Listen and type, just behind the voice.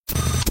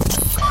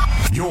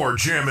You're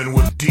jamming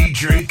with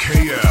DJ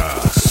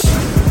KS.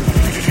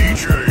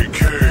 DJ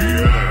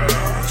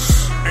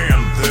KS.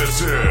 And this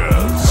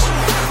is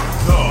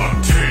The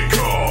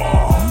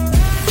Takeoff.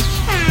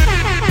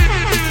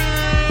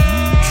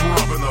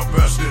 Dropping the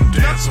best in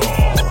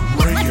dancehall,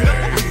 reggae,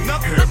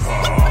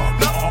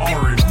 hip-hop,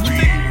 R&B,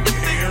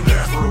 and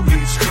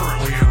Afrobeats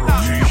currently in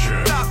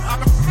rotation.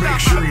 Make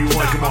sure you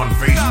like him on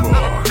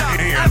Facebook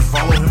and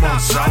follow him on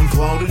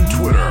SoundCloud and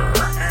Twitter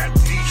at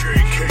DJ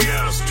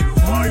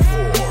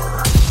KS254.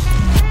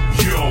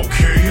 Yo,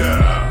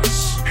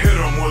 KS, hit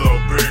him with a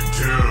big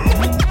tune.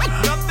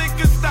 Nothing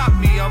can stop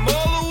me, I'm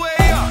all the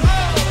way up.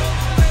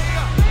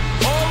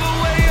 All the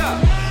way up.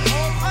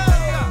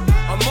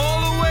 I'm all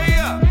the way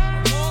up.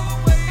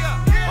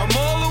 I'm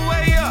all the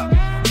way up.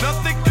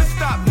 Nothing can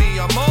stop me,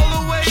 I'm all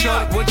the way up. Show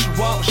it what you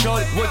want, show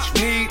it what you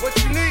need.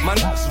 My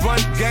niggas run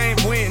the game,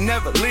 we ain't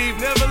never leave.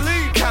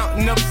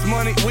 Counting up this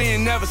money, we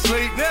ain't never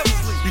sleep.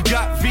 You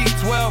got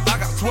V12, I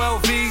got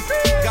 12 V's.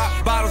 Got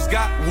bottles,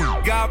 got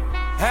weed, got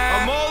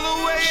I'm all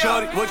the way up.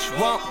 Shorty, what you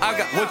want, I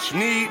got what you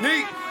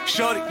need.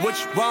 Shorty, what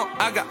you want,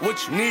 I got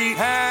what you need.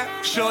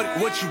 Shorty,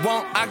 what you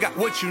want, I got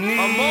what you need.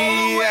 I'm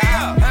all the way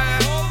up.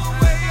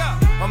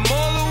 I'm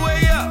all the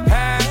way up.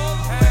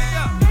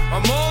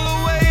 I'm all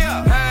the way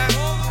up.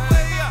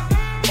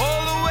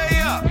 All the way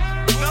up.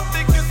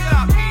 Nothing can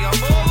stop me, I'm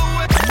all the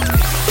way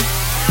up.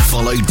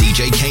 Follow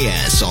DJ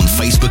KS on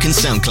Facebook and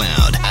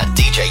SoundCloud at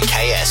DJ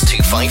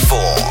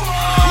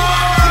KS254.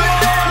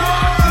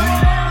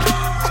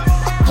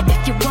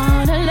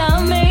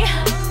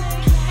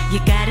 You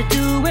gotta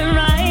do it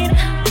right.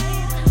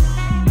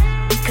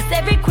 Cause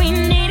every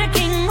queen need a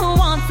king who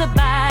wants a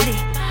body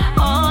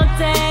all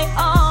day,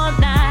 all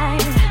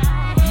night.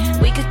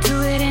 We could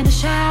do it in the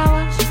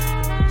shower.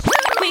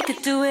 We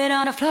could do it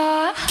on the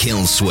floor.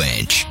 Kill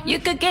Switch. You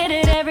could get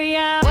it every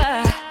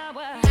hour.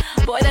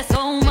 Boy, there's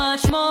so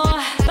much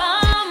more.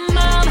 Bum,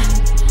 bum.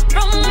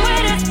 From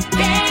where this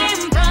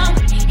came from.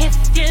 If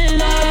you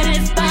love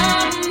this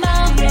bum,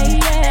 bum, yeah,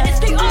 yeah. It's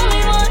the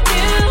only one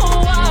you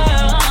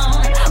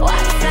want.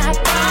 What's that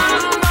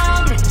bum,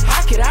 bum?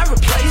 How could I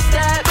replace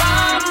that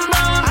bum,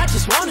 bum? I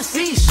just wanna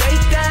see you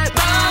shake that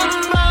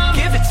bum, bum.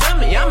 Give it to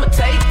me, I'ma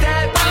take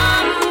that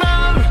bum,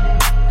 bum.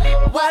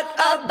 What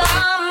a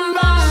bum,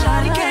 bum.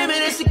 Shawty came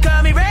in and she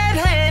caught me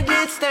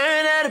red-handed,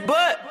 staring at her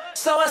butt.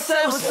 So I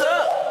said, what's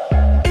up?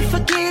 If I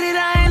get it, I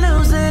ain't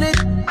losing it.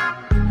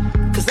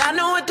 Cause I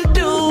know what to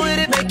do with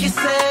it. Make you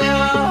say,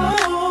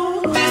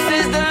 oh, this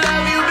is the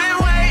love you've been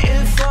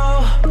waiting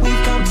for.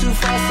 We've come too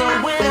far, so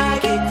when I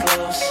get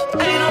close,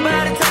 ain't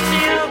nobody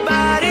touching your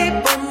body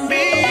but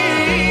me.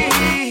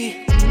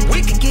 We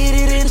could get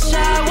it in the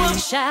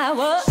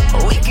shower.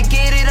 We could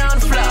get it on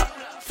the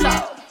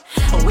floor.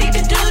 We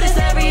could do this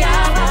every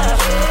hour.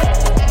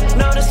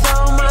 No, there's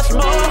so much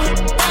more.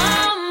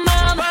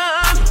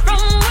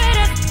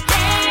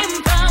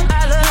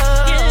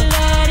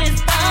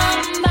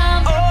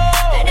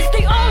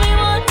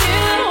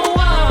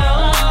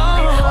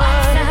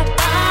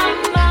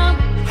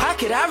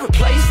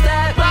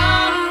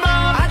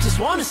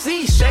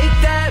 See, shake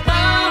that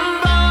bum,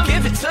 bum.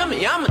 Give it to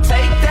me, I'ma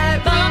take that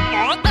bum.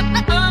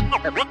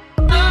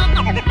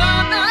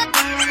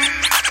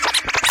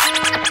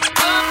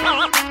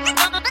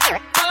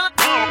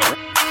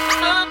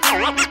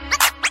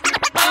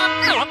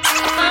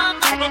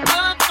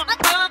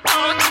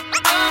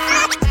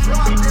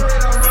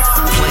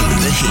 Playing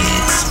the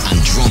hits and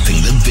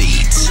dropping the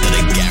beats that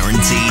are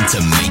guaranteed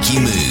to make you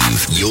move.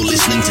 You're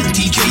listening to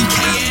DJ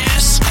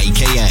KS,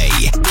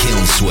 aka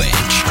Kill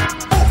Switch.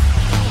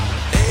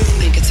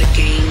 It's a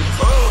game.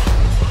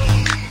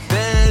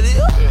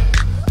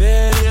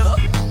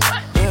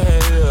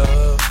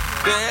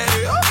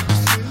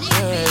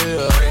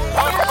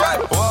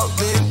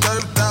 Walked in,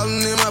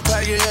 30,000 in my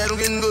pocket, had them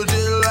getting good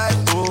just like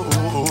ooh.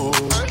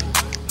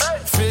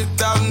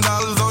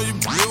 $50,000 on you,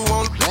 you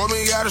want me,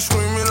 gotta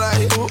scream it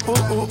like ooh.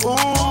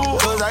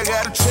 Cause I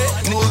got a check,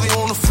 niggas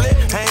on the flip,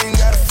 I ain't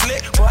got a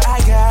flip, but I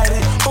got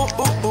it.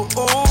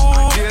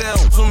 Get out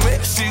some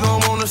mix, she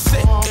gon' wanna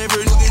sit.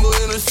 Every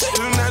nigga in the set,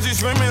 now she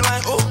screaming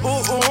like ooh.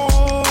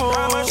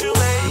 How much you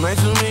made? Make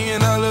 $2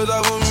 million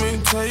off of me,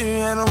 tell you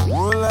and I'm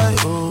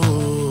like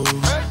ooh.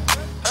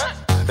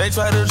 They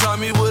try to drop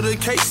me with a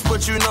case,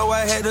 but you know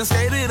I hadn't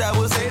skated. I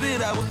was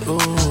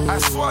ooh. I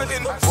swung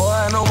in, boy,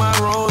 I know my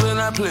role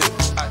and I play.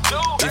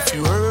 If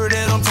you heard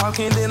that I'm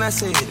talking, then I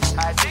said it.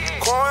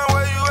 Coin,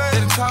 where you at?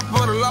 At the top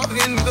of the log,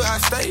 in the I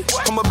stay.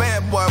 I'm a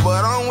bad boy,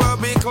 but I don't wear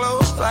big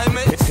clothes like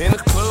me. In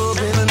the club,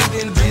 in a nigga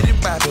in the bitty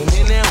poppin'.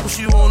 In there, when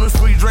she want a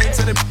free drink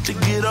to the to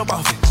get up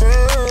off it.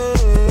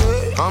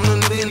 Hey, I'm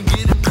the nigga to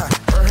get it poppin'.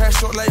 Her hair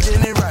short like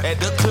Jenny Rock. At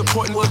the clip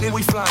point, what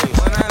we flying?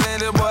 When I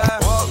landed, boy, I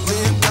walked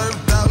in,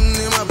 30,000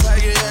 in my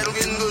pocket, had them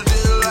getting good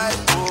deal like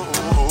ooh.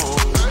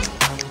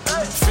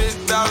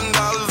 $50,000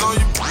 on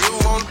you,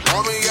 want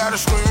me, gotta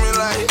scream it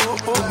like ooh.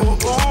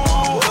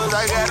 Cause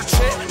I got a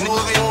check,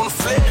 niggas on the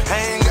flip, I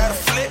ain't got a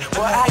flip,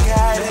 but I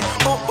got it.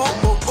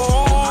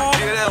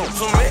 Get out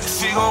some mix,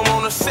 she gon'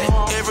 wanna sit.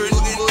 Every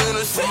nigga in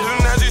the set,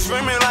 now she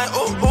screaming like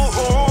ooh.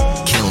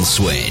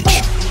 Switch.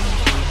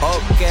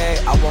 Okay,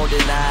 I won't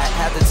deny it.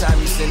 Half the time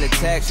you send a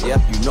text,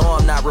 yep, you know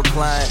I'm not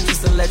replying.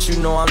 Just to let you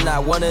know I'm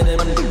not one of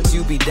them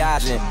you be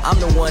dodging. I'm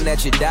the one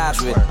that you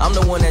dodge with. I'm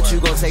the one that you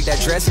gon' take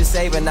that dress you're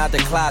saving out the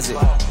closet.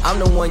 I'm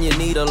the one you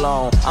need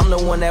alone. I'm the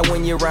one that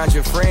when you're around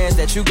your friends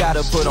that you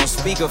gotta put on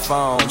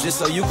speakerphone, just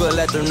so you could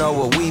let them know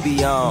what we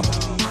be on.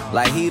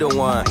 Like he the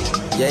one,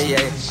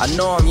 yeah. I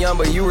know I'm young,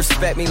 but you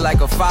respect me like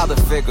a father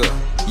figure.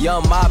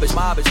 Young mobbish,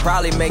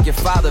 probably make your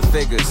father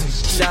figures.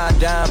 Shine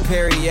down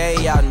Perrier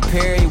out in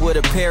Perry with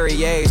a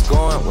Perrier's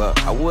going. Well,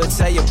 I would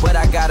tell you, but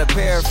I gotta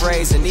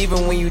paraphrase. And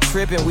even when you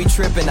trippin', we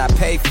trippin', I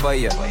pay for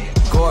you.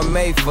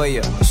 Gourmet for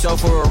you,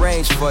 chauffeur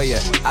arrange for you.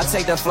 I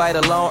take the flight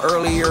alone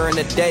earlier in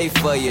the day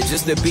for you,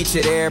 just to beat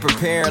you there,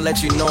 prepare and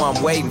let you know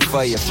I'm waiting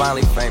for you.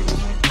 Finally famous.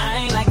 I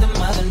ain't like the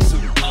others,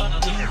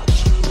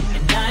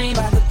 and I ain't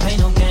about to play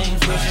no games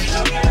with you.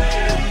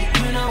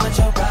 You know what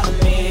your problem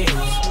is.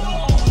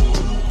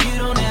 You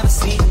don't ever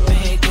see the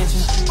big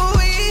picture. Ooh,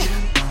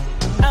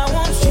 I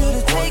want you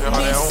to take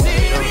me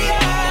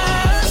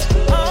serious.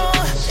 Oh,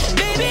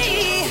 baby,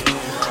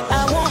 I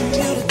want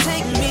you to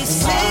take me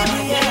serious.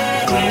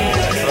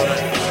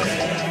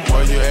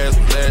 Where your ass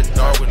was at,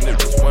 dog, when it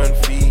was 1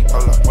 feet?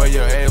 Where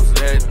your ass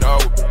was at,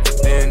 dog,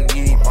 then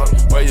eat?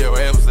 Where your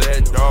ass was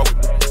at, dog,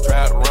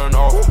 try to run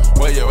off?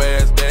 Where your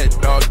ass at,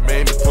 dog,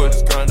 made me put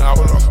his gun out?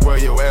 Where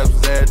your ass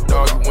was at,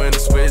 dog, you went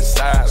and switched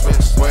sides?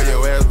 Where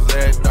your ass was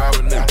at, dog,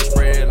 when it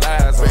spread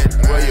lies?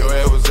 Where your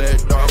ass was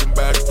at, dog, I'm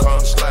about to come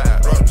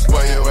slide?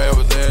 Where your ass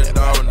was at,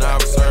 dog, when I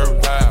was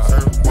serving pies?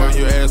 Where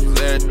your ass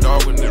was at,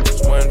 dog, when it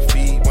was 1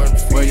 feet?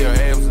 Where your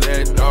ass was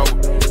at, dog,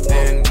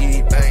 then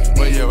eat?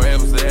 Where your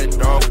ass was at,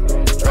 dog,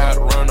 try to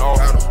run off?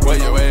 Where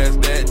your ass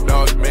at,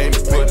 dog, made me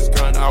put his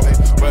gun out?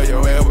 Where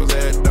your ass was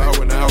at, dog,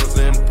 when I was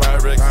in the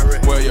Pyrex?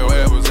 Where your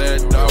ass was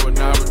at, dog, when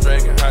I was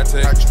drinking high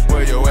tech?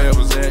 Where your ass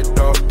was at,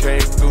 dog,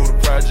 came through the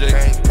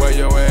project? Where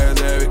your ass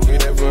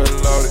advocated for the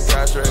loaded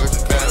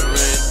contract? Got a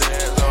red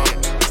dance on,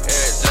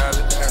 head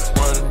jolly,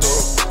 running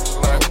through,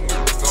 like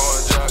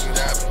going jogging.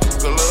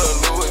 The little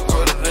Louis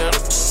put it in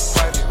a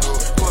pipe,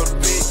 put a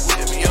beat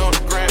with me on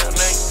the ground,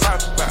 ain't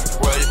talking about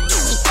where you do,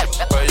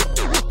 where you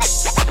do,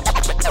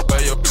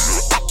 where you do,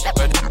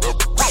 where you do, where you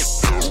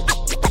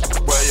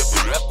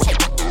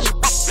do,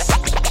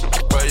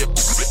 where you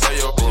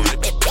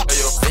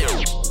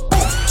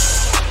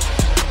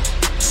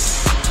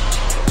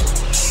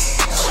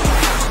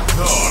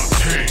The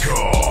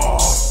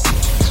Takeoff.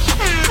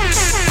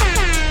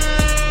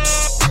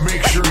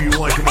 Make sure you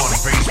like him on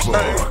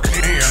Facebook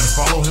and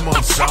follow him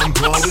on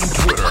SoundCloud and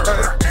Twitter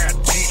at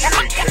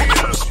DJKS254.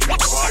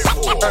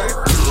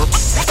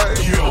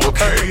 Kill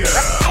KS.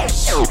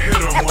 Hit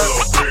him with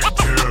a big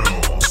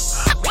tune.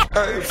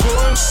 Hey,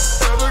 fool,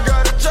 ever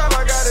got a job, I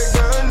got a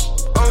gun.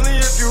 Only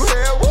if you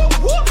had whoop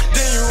whoop,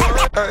 then you run.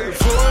 Hey,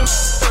 fool,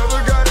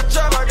 ever got a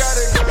job, I got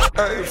a gun.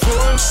 Hey,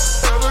 fool,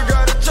 ever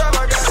got a job,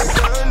 I got a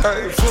gun.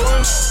 Hey,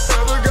 fool,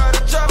 ever got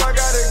a job, I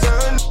got a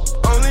gun.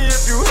 Only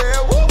if you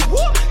had whoop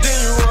whoop, then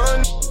you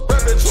run.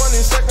 Rapid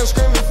 20 seconds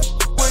screaming,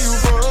 where you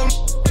from?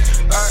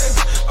 Hey,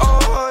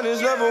 all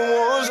hunters never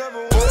won.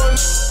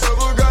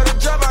 Ever got a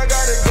job, I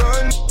got a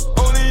gun.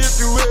 Only if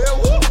you had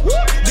whoop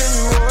whoop, then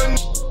you run.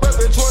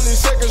 Rapid 20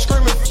 seconds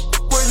screaming,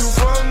 where you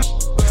from?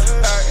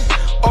 Ay,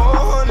 all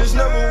hunters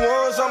never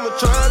won, so I'ma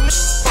try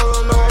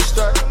pulling on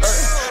stack.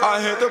 I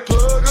hit the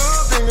plug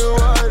up, thinking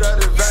right out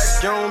the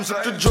vacuum.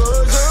 Took the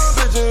drugs up,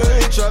 bitch,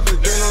 ain't traffic.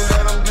 They know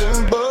that I'm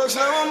getting bugs.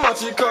 Now I'm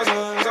out your cousin, I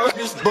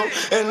get broke.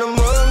 And I'm up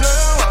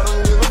now, I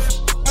don't give a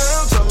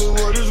now. Tell me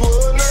what is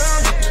what now.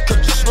 You can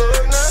cut your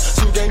slug now,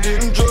 so you can't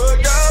get them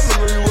drugged out.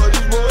 Memory, what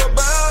is what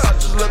about? I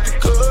just left the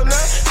club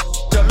now.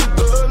 Tell me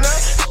bug now,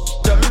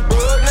 tell me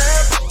bug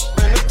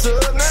now. In the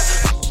tub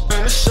now,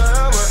 in the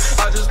shower.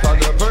 I just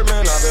popped that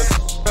Birdman, I've been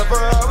for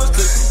hours.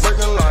 Taking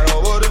breaking line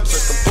over them,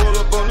 take them pull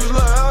up on these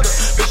louder.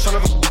 Bitch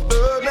tryna f***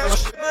 now,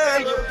 man,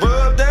 you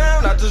rub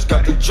down. I just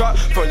got the drop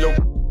from your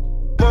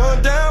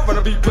run down. Run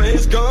up, be playing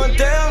his gun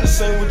down.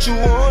 This ain't what you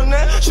want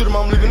now. Shoot him,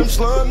 I'm leaving them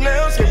slum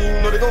now. So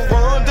you know they gon'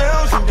 run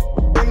down. So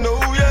they know,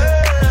 yeah.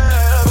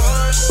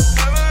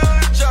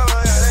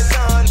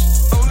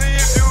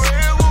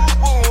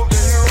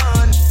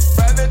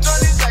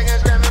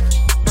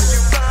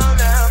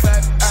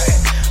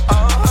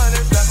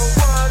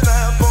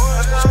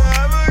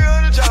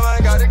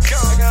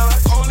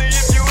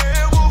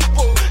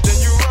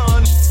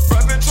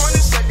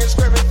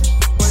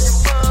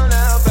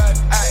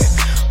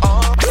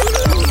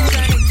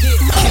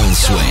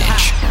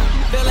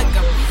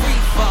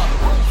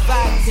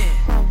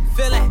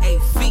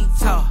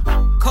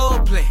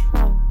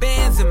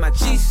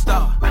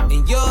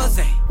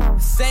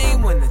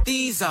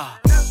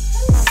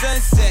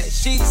 Sunset,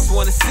 she just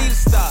wanna see the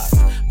stars.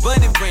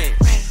 Bunny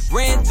Ranch,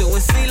 ran through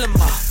and seal them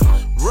off.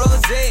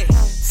 Rose,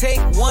 take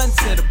one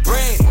to the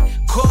brain.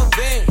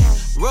 Corvette,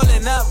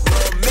 rolling up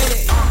for a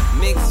minute.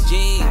 Mixed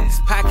jeans,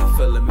 pocket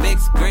full of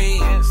mixed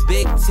greens.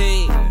 Big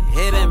team,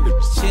 hit him,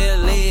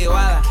 chilly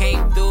while I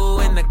came through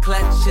in the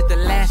clutch at the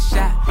last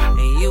shot.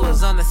 And you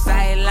was on the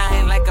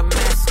sideline like a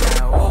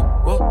mascot. Whoa,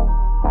 whoa.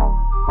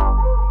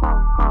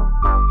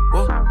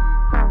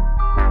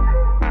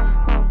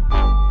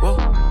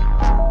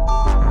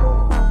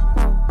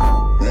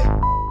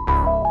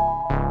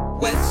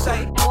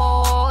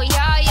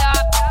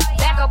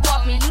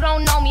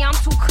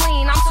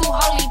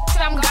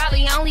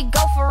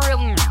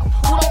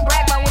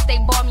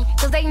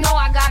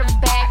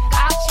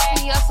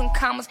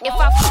 promise. If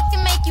I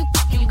fucking make you,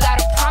 you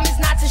gotta promise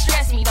not to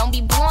stress me. Don't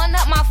be blowing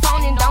up my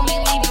phone and don't be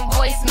leaving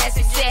voice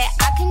message. Said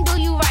I can do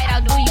you right,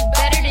 I'll do you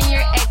better than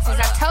your exes.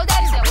 I told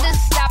that to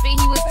stop it,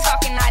 he was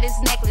talking out his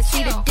necklace.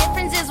 See, the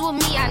difference is with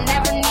me, I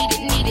never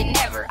needed,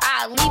 never.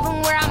 I leave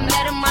him where I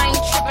met him, I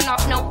ain't tripping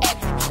off no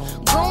extra.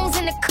 Goons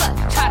in the cut,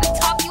 try to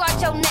talk you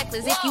out your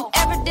necklace. If you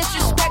ever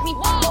disrespect me,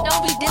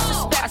 don't be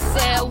disrespect. I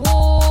said,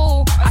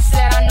 woo, I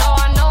said, I know.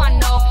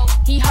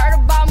 He heard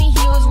about me,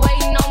 he was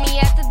waiting on me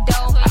at the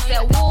door. I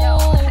said, woo,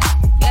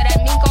 yeah,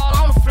 that mink all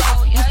on the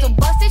floor. Used to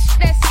bust this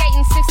shit at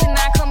skating 6 and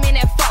 9, come in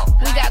at 4.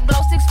 We got glow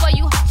sticks for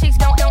you chicks,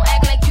 don't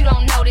act like you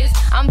don't know this.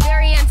 I'm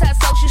very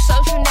antisocial,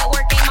 social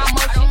network ain't my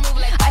motion.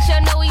 I show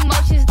no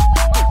emotions,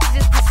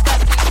 just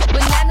disgusting.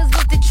 Bananas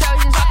with the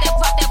Trojans,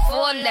 pop that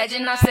for a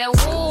legend. I said,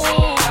 woo,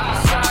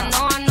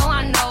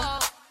 I know.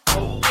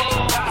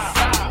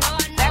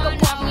 Back up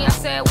off me, I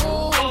said,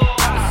 woo.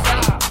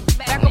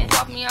 Back up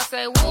off me, I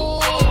said, woo.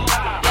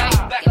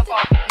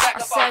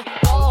 I said,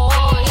 whoa,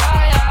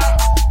 yeah.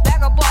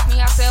 Back up off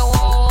me, I said,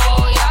 whoa,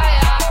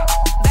 yeah.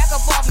 Back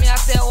up off me, I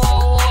said,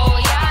 whoa,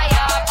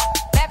 yeah.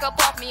 Back up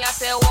off me, I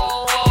said,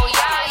 whoa,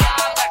 yeah.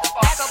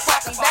 Back up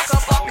off me, back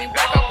up off me,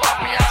 back up off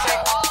me, I said,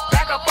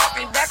 back up off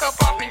me, back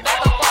up off me,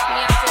 back up off me,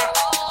 I said,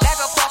 back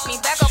up off me,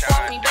 back up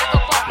off me, back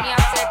up off me,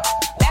 I said,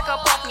 back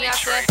up off me, I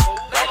said,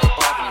 back up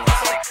off me, I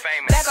said, back up off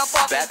me, back up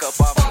off me, back up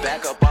off me,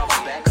 back up off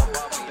me, back up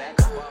off me,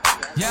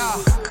 yeah.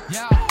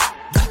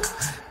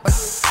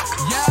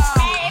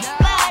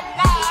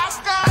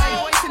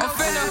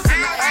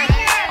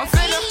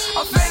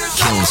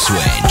 Kill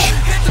Switch.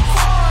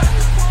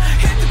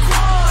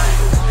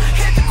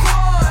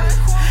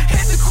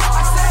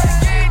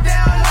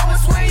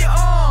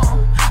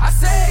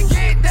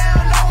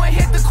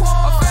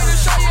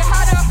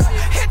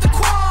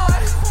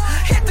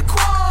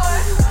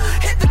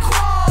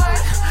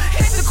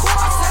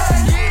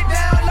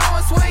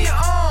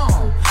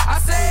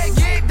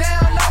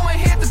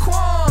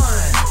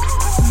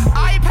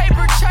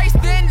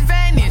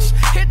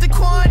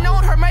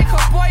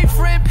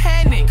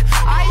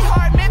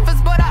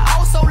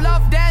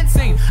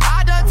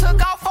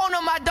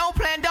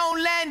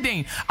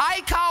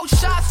 I call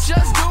shots,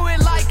 just do it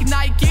like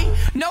Nike.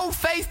 No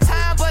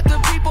FaceTime, but the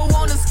people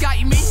wanna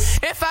Skype me.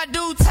 If I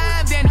do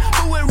time, then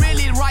who would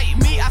really write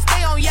me? I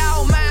stay on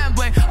y'all mind,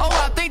 but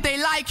I think they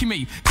like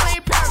me.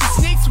 Clean pair of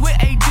sneaks with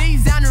a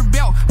designer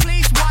belt.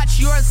 Please watch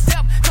your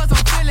step, cause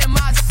I'm feeling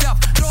myself.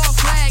 Throw a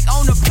flag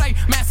on the plate,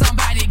 man,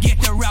 somebody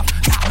get the ref.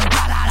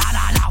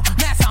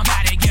 Man,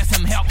 somebody get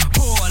some help.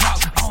 Pull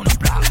up on the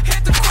block.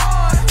 Hit the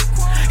quad,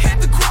 hit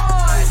the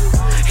quad,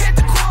 hit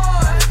the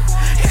quad,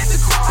 hit the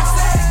quad. I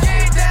said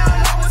get down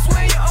low and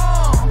swing your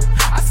arm.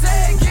 I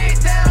said get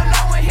down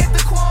low and hit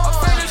the quad.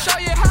 I'm finna show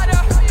you how to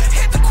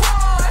hit the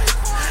quad,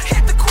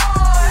 hit the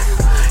quad,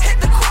 hit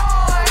the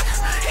quad,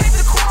 hit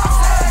the quad. I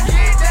said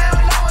get down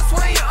low and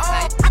swing your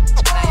arm.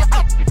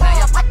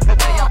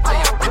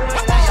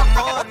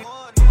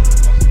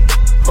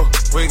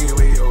 Wiggy,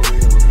 wiggy, oh,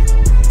 wiggy, oh, wiggy, oh.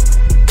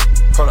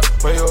 Hold up,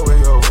 wiggy, oh,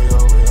 wiggy, oh, wiggy,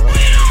 oh, wiggy, oh.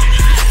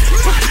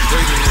 Wiggy,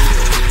 wiggy,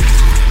 oh,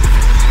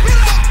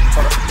 wiggy.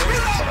 Hold up,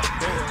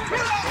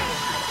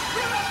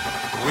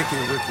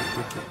 wicked, wicked, wicked,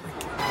 wicked.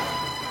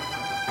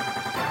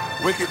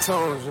 Wicked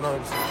tones, you know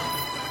what I'm saying?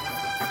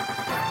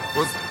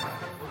 What's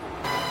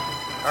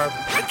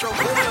Metro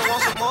Boomin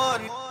want some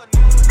money.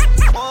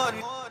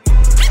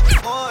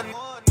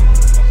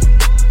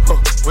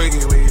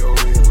 Wiggy, wiggy, oh,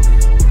 wiggy, oh,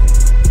 wiggy.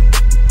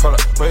 Hold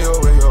up, way oh,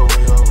 way oh,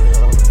 way oh, way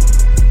oh.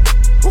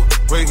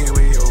 Wiggy,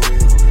 wiggy, oh,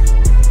 wiggy, oh, wiggy.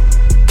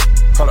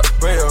 Hold up,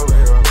 way oh,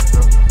 way oh, way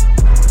oh.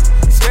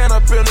 Stand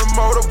up in the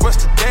motor, bust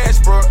the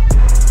dashboard.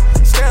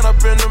 Stand up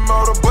in the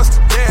motor, bust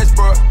the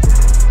dashboard.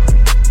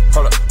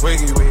 Hold up,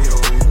 wiggy, wiggy, oh,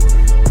 wiggy,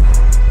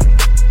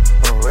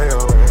 oh, way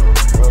oh, way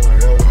oh,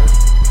 way oh.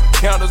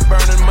 Counters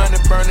burning, money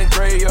burning,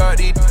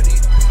 graveyard eat.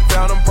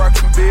 Found them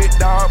barking, big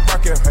dog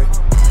barking, hey.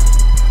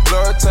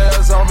 Blood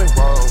tails on me,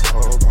 whoa,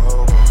 whoa,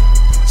 whoa.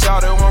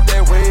 Shout it, want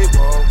that wave,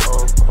 whoa,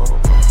 whoa, whoa.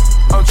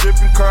 I'm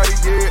tripping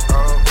Cartier,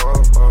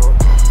 whoa, whoa.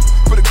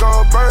 Put a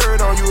gold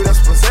bird on you,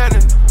 that's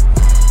presenting.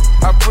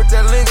 I put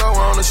that lingo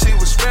on her, she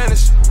was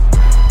Spanish.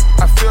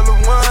 I feel the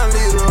 1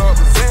 liter of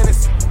the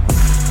Venice.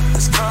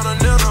 It's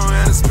continental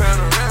and it's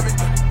panoramic.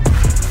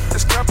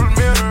 It's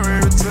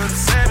complimentary to the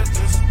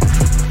sandwiches.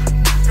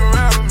 You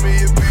around with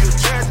me, it'd be a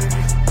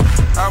tragedy.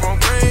 I want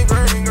green,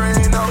 green,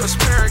 green, no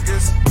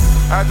asparagus.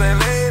 I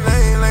think lay,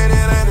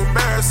 that ain't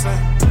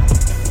embarrassing.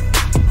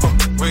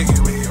 Wiggy,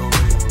 wiggy, oh,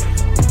 wiggy.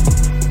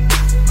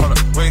 Hold up,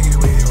 wiggy,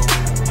 wiggy, oh,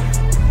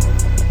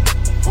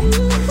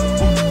 wiggy.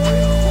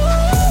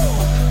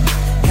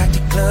 Got the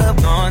club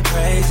going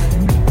crazy.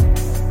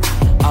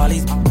 All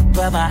these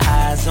but my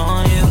eyes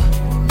on you.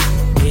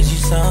 Is you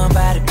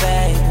somebody,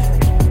 baby?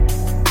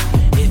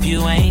 If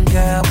you ain't,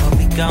 girl, what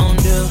we gon'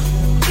 do?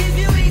 If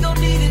you ain't gon'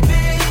 need it,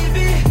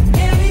 baby.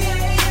 Yeah.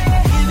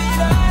 Give it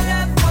all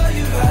up for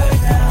you right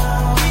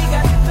now. We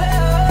got the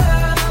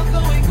club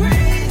going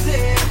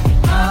crazy.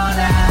 All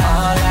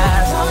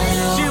eyes on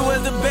you. She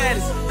was the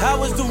baddest, I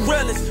was the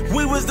realest.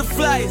 We was the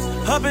flyest,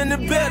 up in the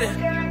building.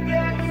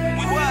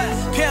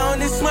 on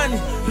this money,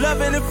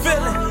 loving the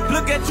feeling.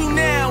 Look at you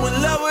now, in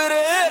love with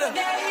a hitter.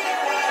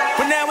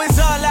 But now it's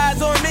all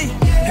eyes on me,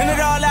 and it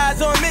all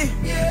eyes on me.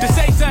 To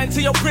say something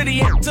to your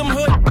pretty ass, some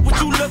hood, what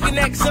you looking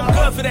at, cause I'm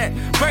good for that.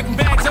 Birkin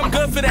bags, I'm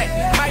good for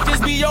that. Might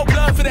just be your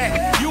blood for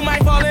that. You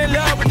might fall in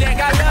love with that,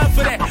 got love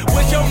for that.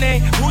 What's your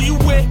name, who you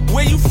with,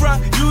 where you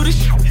from, you the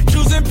shit.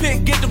 Choose and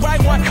pick, get the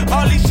right one.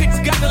 All these chicks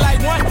got the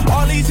like one.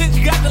 All these hits,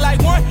 you got the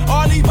like one.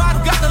 All these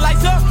bottles got the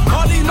lights up.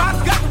 All these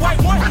models got the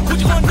white one. What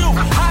you gonna do?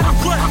 How to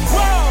run?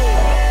 Whoa!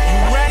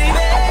 You ready,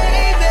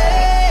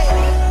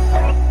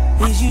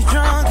 baby? Is you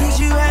drunk? Is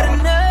you had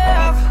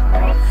enough?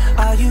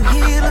 Are you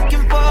here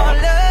looking for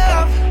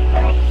love?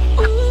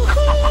 Ooh.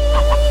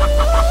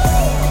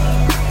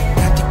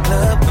 Got the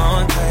club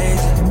going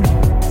crazy.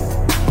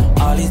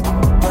 All these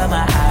put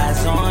my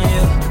eyes on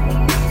you.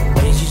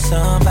 Is you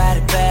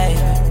somebody, baby?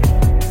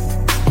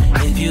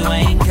 If you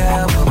ain't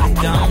girl, what we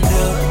gon' do?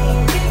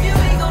 If you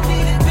ain't gon'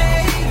 need it,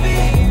 baby.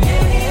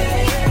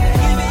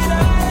 Give it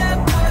all up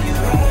for you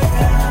right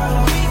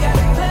now. We got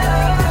the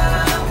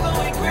club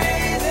going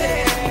crazy.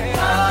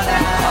 All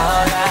night.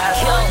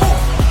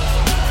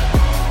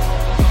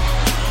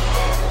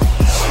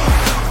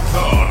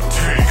 The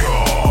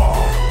Takeoff.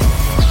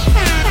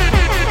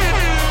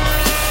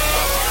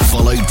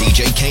 Follow DJ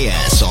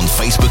KS on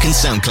Facebook and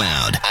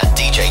SoundCloud at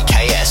DJ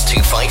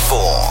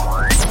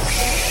KS254.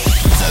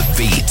 The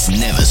beats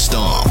never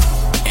stop,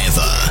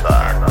 ever.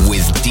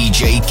 With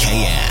DJ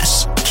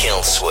KS,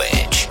 Kill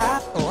Switch.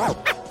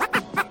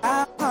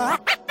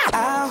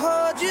 I'll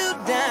hold you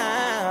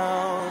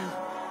down.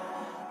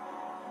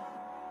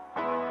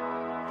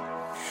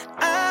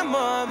 I'm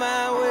on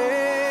my way.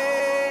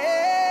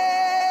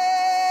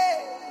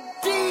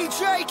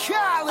 DJ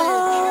Khaled.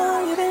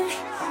 Oh, you've been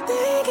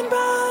thinking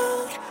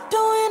about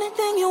doing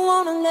anything you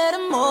wanna, let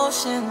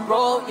emotion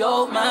roll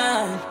your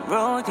mind.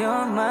 Roll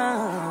your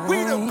mind.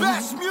 We the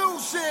best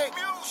music.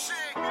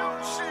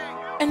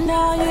 And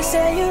now you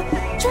say you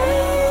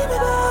dream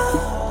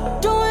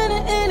about doing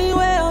it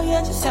anyway. Oh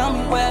yeah, just tell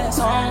me where it's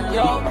on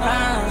your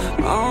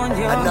mind. On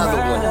your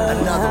Another one.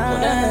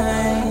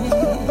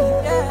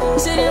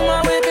 Sit in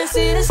my whip and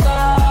see the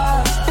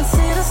stars. And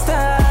see the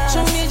stars.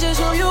 Show me just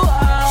who you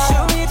are.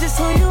 Show me just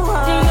who you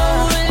are. You know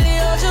who really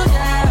holds you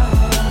down.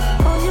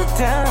 Hold you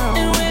down.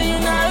 And when you're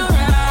not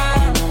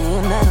around,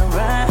 You're not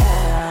around.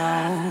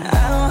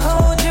 I'll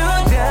hold you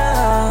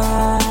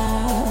down.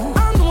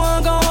 I'm the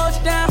one gon' hold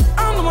you down.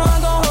 I'm the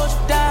one gon' hold you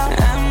down.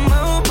 I'm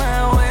on my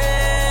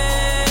way.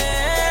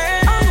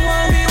 I'm the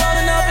one be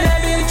rolling up in that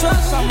big truck,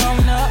 so I'm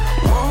rolling up.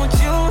 Won't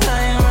you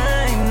like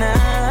right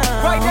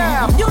now? Right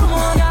now. You the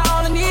one got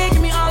all I need,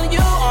 give me all of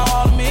you,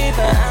 all of me,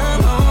 but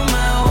I'm on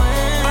my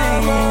way.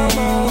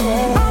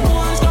 I'm the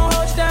one that's gon'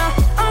 hold you down.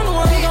 I'm the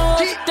one gon'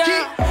 hold you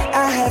down.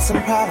 I had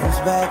some problems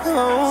back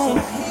home.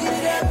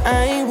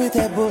 I ain't with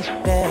that bullshit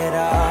at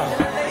all.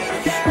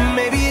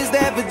 Maybe it's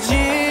that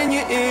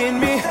Virginia in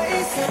me.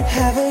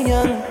 Have a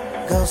young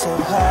go so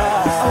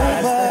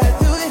hard. But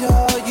through it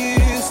all,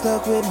 you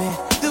stuck with me.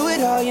 Through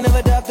it all, you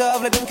never ducked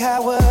off like them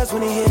cowards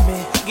when they hit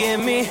me. Give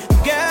me,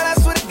 girl, I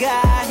swear to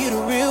God, you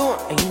the real one,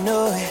 and you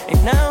know it.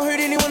 And I don't hurt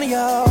any one of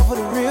y'all for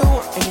the real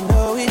one, and you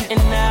know it.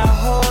 And I'll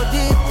hold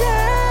it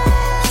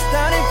down,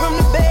 starting from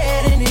the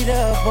bed, ended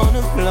up on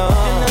the floor.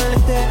 And I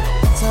let that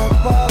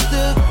top off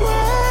the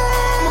ground.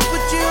 I'ma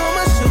put you on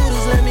my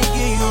shoulders, let me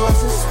give you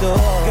what's in store.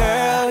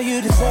 Girl,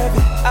 you deserve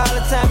it. All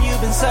the time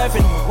you've been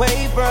surfing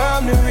away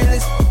from the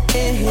realest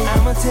in here.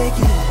 I'ma take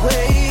you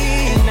away,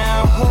 and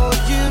I'll hold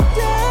you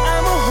down.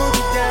 I'ma hold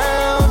you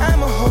down.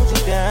 I'ma hold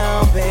you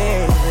down,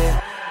 baby.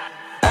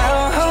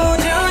 I'll hold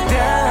you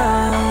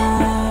down.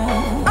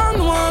 I'm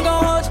the one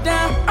gon' hold you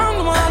down. I'm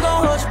the one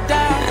gon' hold you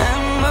down.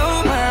 I'm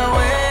on my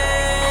way.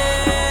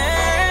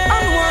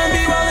 I'm the one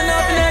be rolling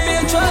up in that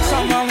big truck, so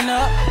I'm rolling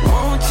up.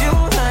 Won't you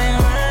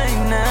like right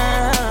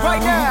now?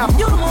 Right now.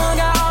 You the one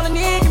got all I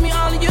need, give me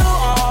all of you,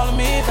 all of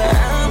me, but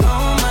I'm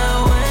on my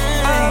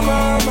way. I'm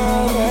on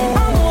my way.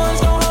 I'm the one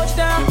that's gon' hold you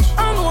down.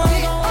 I'm the one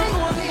gon'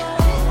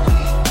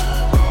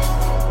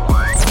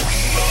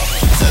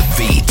 The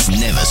beats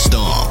never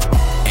stop,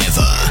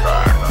 ever.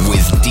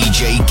 With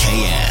DJ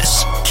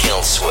KS,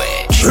 Kill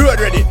Switch. Road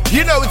ready.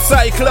 You know it's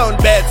Cyclone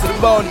Bad to the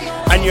Bone,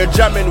 and you're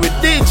jamming with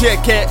DJ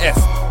KS,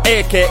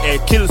 aka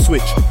Kill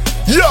Switch.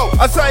 Yo,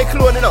 a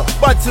Cyclone, you know,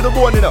 bad to the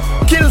bone, you know,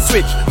 Kill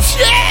Switch.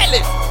 Shell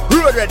it.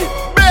 Road ready.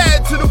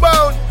 Bad to the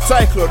bone.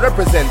 Cyclone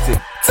representing.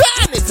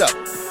 Turn it up.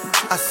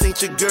 I seen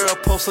your girl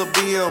post a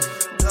BM,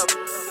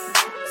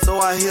 so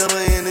I hit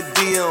her in the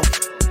DM.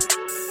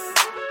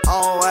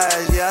 All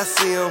eyes, yeah, I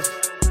see him.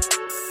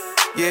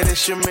 Yeah,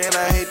 that's your man,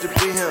 I hate to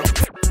be him.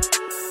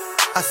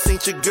 I seen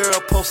your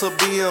girl post a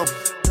BM,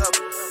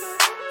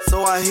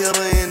 so I hit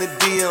her in the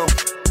DM.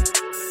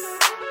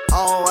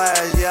 All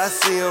eyes, yeah, I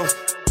see him.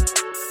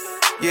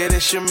 Yeah,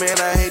 that's your man,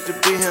 I hate to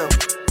be him.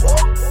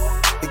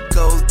 It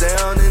goes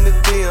down in the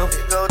DM.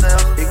 It go down.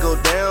 It go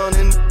down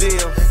in the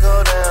DM. It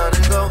go down.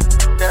 It go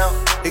down.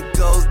 It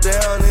goes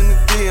down in the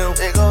DM.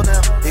 It go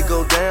down. It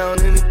go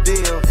down in the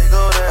DM. It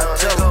go down.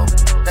 It go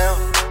down.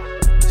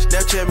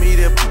 Snapchat me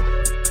that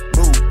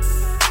move.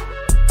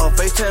 A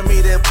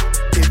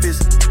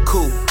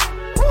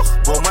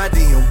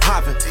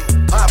Poppin'.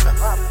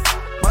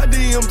 My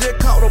DM just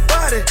caught a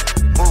body.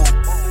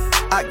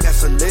 I got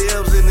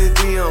celebs in the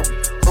DM.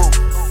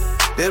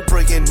 They're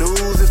breaking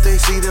news if they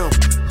see them.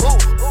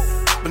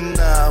 But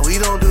nah, we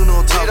don't do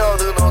no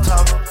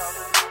talking.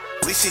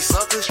 We see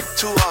suckers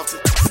too often.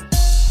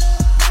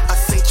 I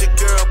seen your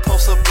girl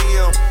post a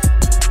BM,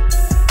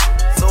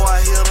 so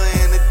I hit her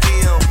in the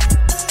DM.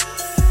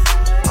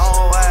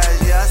 All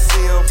eyes, yeah, I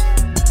see him.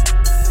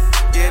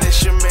 Yeah,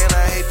 that's your man,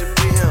 I hate to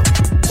be him.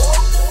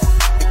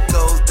 It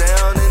goes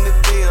down in the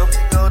DM.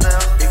 It go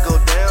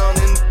down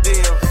in the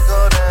DM. It go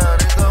down.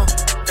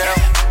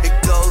 It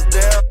goes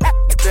down.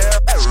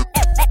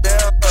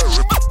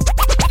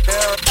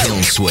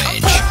 Kill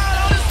Switch.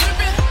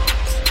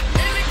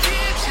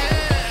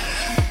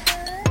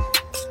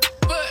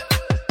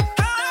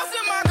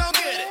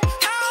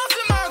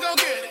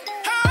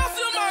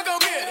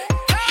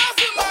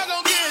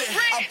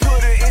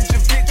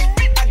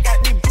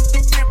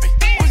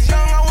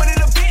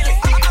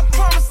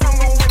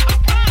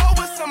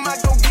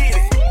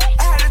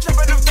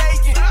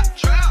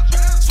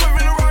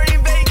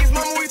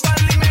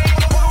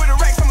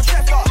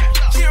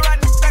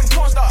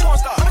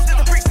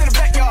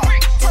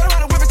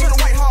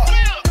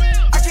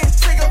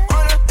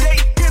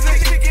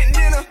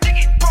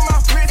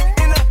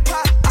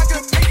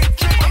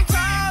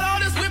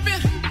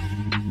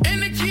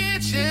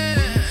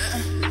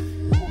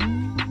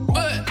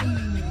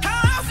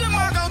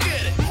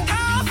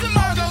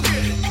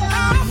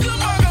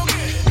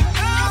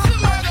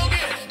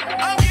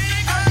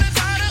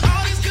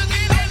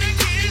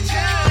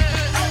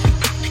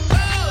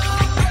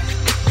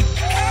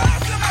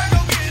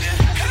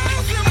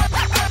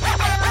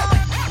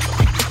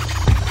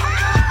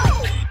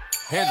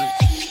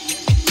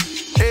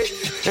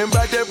 And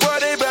back that boy,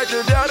 they back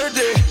to down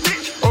today.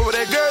 Over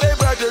that girl, they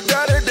back to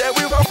down today.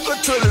 We walk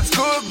until it's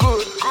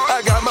good.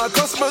 I got my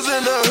customers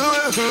in the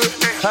hood.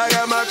 I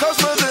got my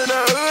customers in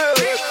the hood.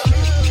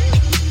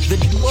 The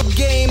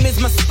game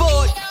is my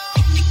sport.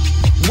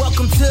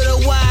 Welcome to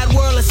the wide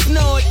world of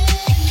snort.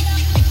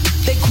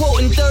 They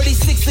quoting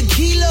 36 a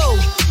kilo.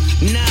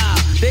 Nah,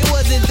 they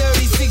wasn't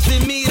 36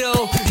 in me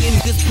though.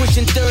 Niggas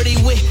pushing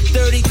 30 with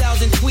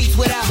 30,000 tweets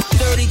without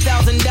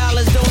 $30,000.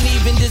 Don't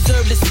even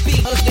deserve to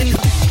speak.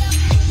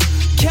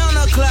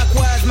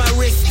 Counterclockwise, my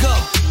wrist go.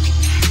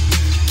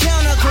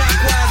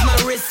 Counterclockwise, my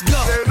wrist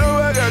go. They know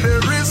I got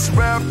that wrist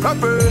wrapped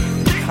proper.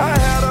 I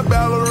had a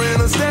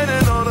ballerina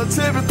standing on her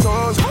tippy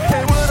toes.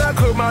 And when I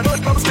cook my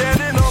nut, I'm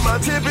standing on my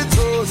tippy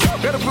toes.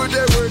 Gotta put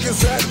that work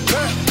inside the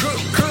pot.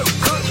 Cook,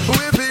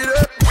 whip it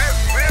up.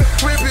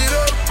 Whip it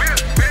up.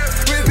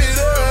 Whip it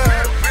up.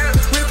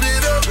 Whip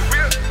it up.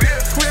 Whip it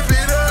up. Whip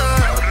it up.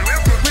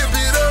 Whip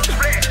it up.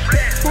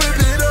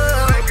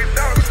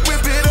 Whip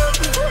it up.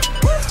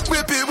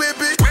 Whip it. Whip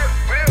it up.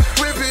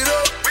 Whip it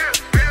up.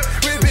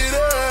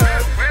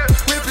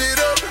 Whip it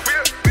up.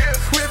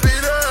 Whip it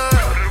up.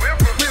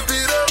 Whip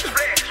it up.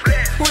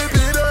 Whip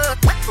it up.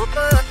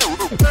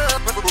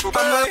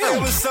 I'm like, hey,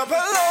 what's up,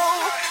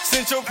 hello?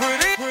 Since you're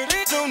pretty,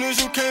 soon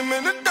as you came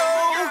in the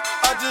door.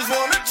 I just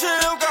wanna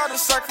chill, got a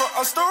sack for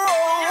us to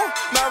roll.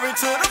 Married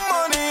to the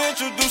money,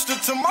 introduced her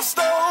to my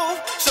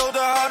stove. Showed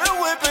her how to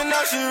whip and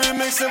now she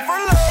remixing for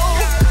low.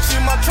 She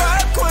my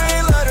trap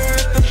queen, let her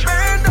hit the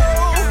bando.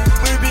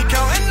 We be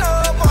counting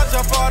up, watch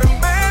how far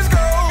them bands go.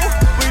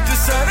 We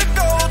just set a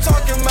goal,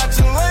 talking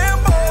matching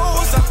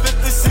Lambos. I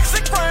 56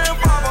 a gram,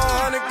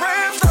 500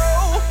 grams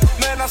though.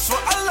 Man, I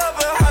swear I love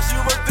her, how she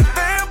work the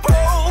damn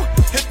pole.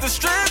 Hit the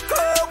strip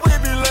club, we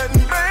be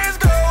letting bands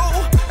go.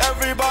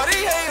 Everybody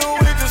hatin',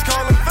 we just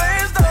call them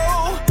fans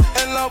though.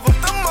 In love with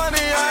the money,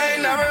 I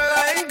ain't never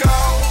letting go.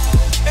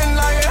 And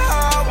I get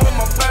high with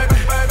my baby.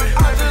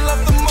 I just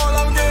left the mall,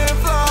 I'm getting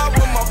fly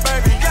with my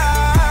baby,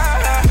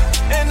 yeah.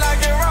 And I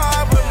get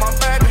ride with my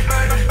baby.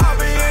 I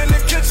be in the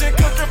kitchen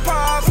cooking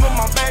pies with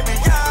my baby,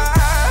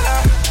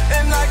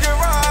 yeah. And I get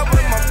ride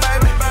with my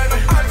baby.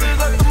 I just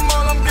left the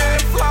mall, I'm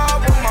getting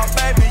fly with my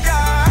baby,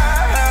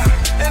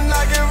 yeah. And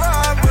I get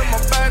ride with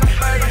my baby.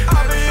 I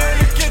be in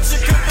the kitchen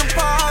cooking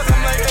pies, I'm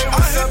like, hey,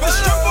 what's up? I hit the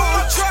stripper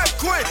with trap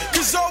queen,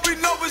 cause all we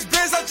know is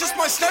biz, I just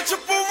might snatch a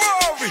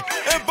Ferrari.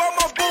 And buy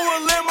my boo a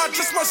limb, I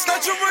just might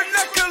snatch her a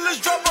necklace,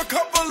 drop a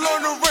couple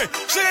on the ring.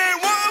 She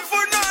ain't wantin'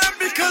 for nothing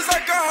because I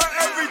got her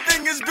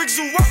everything is big,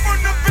 so up on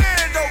the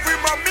band, though.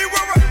 Remind me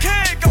where I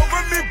can't go,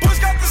 with me boys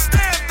got the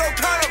stamp, though.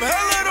 Kind of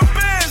hell of the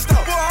bands,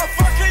 though. Boy, how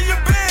fucking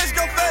your bands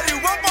go, fatty?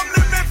 Up, I'm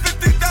living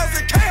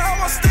 50,000K,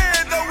 how I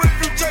stand, though. If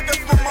you checkin'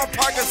 from my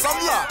pockets, I'm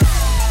locked.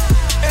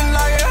 And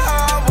I get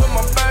high with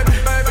my baby.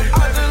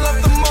 I just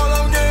left the mall,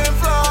 I'm getting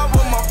fly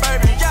with my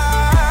baby,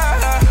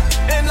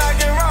 yeah. And I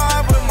get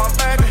ride with my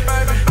baby.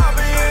 I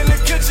be in the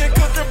kitchen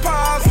cooking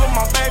pies with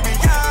my baby,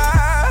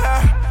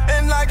 yeah.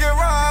 And I get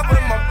ride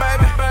with my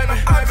baby.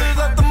 I just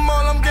left the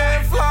mall, I'm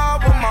getting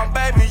fly with my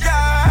baby,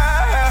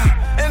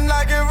 yeah. And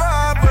I get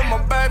ride with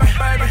my baby.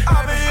 I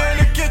be in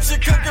the kitchen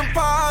cooking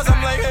pies, I'm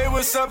like, hey,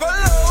 what's up,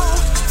 hello?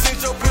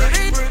 Since you're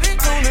pretty,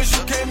 soon as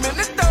you came in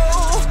the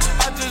door.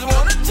 I just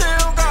wanna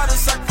chill, got a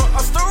sack for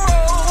us to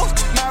roll.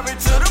 Married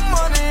to the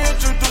money,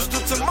 introduced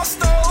her to my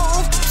stove.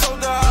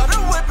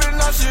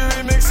 how she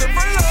remix it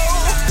below.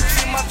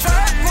 She my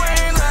track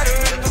queen, let her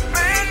hit the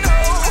bando.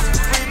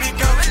 We be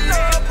coming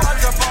up, I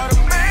drop all the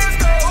bands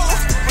though.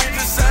 We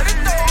just set it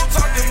though,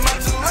 talking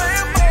about the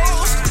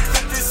Lambos.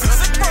 56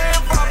 a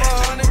gram,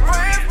 500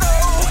 grams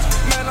though.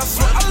 Man, I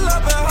swear I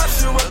love it how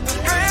she with the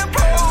grand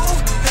pole.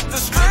 Hit the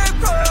strip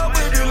club,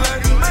 we be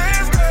letting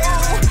mans go.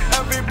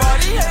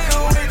 Everybody hate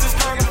her, we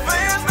just turn the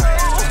fans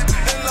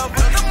though. In love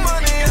with the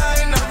money,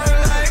 I ain't never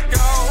let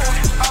go.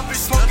 I be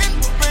smoking,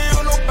 but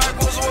you know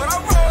backwards what I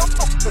roll.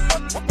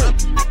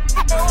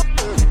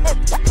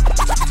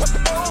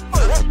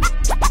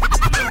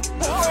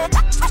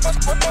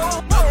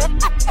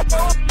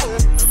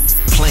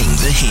 Playing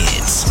the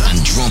hits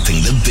and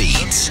dropping the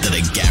beats that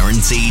are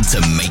guaranteed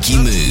to make you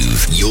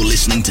move. You're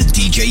listening to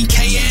DJ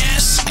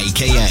KS,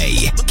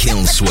 aka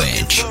Kill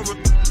Switch.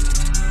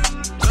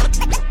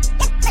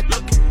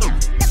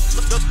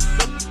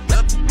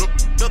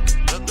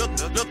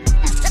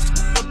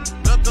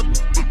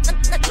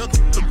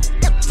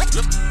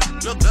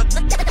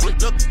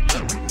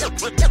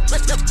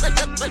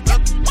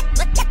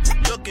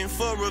 Looking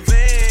for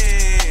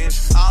revenge.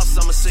 All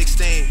summer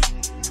 16,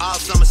 all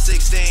summer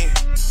 16.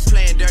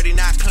 Playing dirty,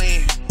 not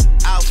clean.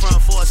 Out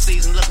front for a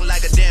season, looking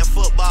like a damn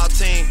football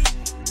team.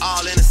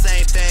 All in the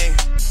same thing,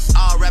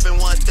 all rapping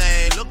one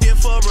thing. Looking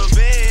for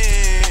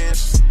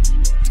revenge.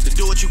 To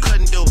do what you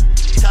couldn't do.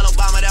 Tell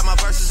Obama that my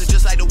verses are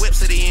just like the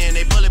whips at the end,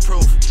 they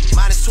bulletproof.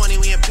 -20,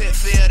 we in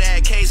Pitfield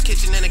at K's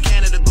Kitchen in a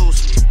Canada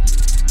Goose.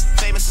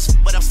 Famous as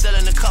but I'm still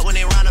in the cut when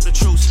they round up the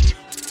troops.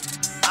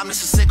 I'm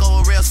just a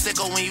sicko, a real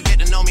sicko when you get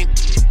to know me.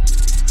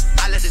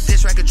 I let the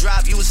diss record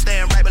drop, you was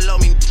staying right below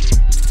me.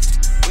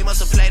 We must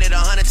have played it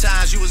 100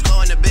 times, you was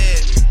going to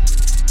bed.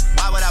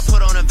 Why would I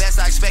put on a vest?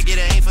 I expect you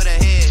to aim for the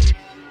head.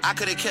 I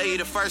could've killed you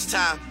the first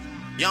time.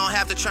 You don't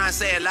have to try and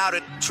say it louder.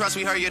 Trust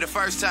we heard you the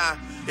first time.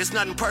 It's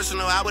nothing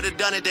personal, I would've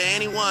done it to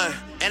anyone.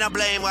 And I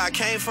blame where I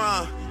came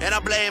from, and I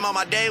blame all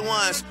my day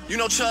ones. You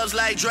know Chubbs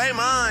like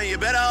Draymond, you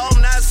better hope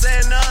not say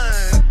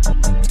none.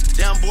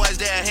 Them boys,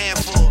 they're a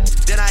handful.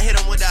 Then I hit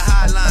them with the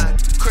hotline.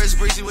 Chris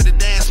Breezy with the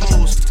dance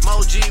moves.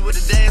 Mo G with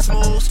the dance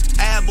moves.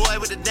 Ad Boy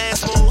with the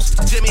dance moves.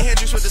 Jimi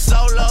Hendrix with the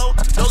solo.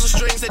 Those are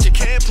strings that you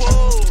can't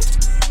pull.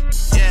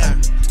 Yeah,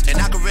 and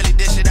I can really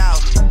dish it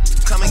out.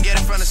 Come and get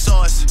it from the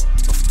source.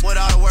 With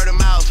all the word of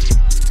mouth.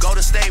 Go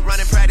to state,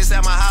 running practice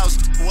at my house.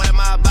 What am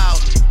I about?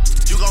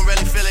 You gon'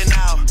 really feel it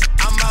now.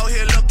 I'm out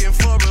here looking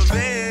for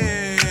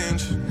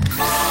revenge.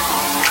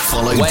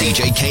 Follow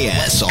DJ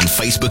KS on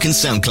Facebook and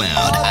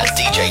SoundCloud at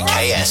DJ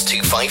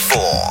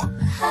KS254.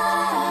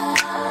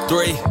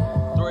 3.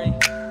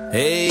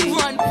 Hey,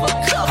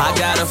 I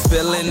got a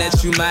feeling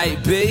that you might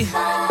be.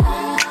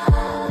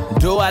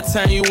 Do I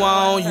turn you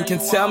on? You can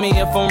tell me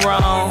if I'm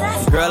wrong.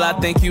 Girl, I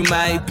think you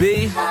might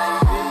be.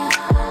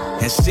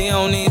 And she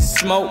don't need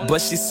smoke,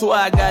 but she swear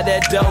I got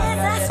that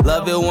dope.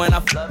 Love it when I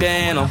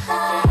f***ing them.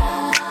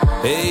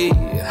 Hey,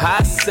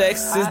 hot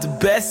sex is the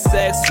best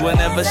sex.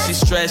 Whenever she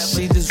stressed,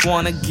 she just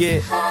wanna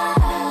get.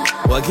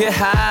 Well, get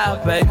high,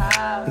 baby.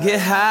 Get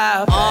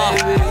high,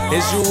 baby.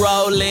 Is you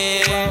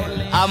rolling?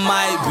 I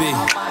might be.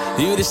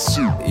 You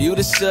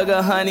the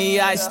sugar, honey,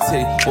 iced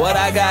tea. What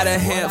I got a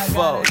hint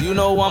for? You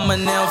know I'm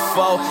an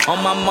info. On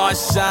my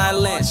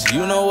Marshawn Lynch,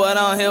 you know what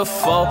I'm here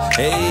for.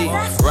 Hey,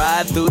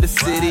 ride through the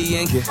city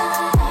and get.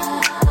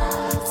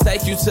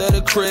 Take you to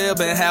the crib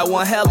and have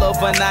one hell of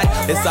a night.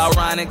 It's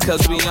ironic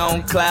cause we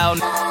on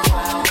cloud.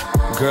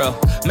 Girl,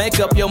 make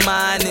up your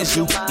mind, is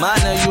you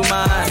mine or you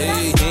mine?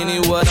 Hey, any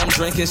what I'm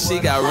drinking, she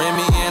got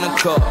Remy in a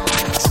cup.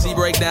 She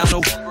break down the,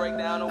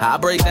 I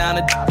break down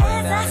the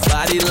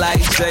body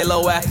like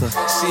J-Lo after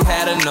she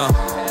had enough.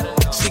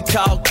 She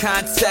called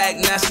contact,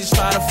 now she's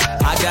trying to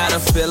I got a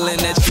feeling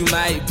that you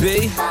might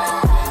be.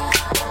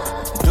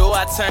 Do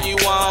I turn you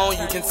on?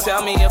 You can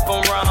tell me if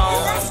I'm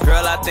wrong.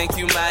 Girl, I think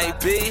you might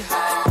be.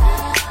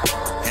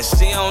 And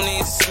she don't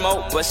need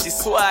smoke, but she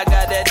swear I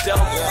got that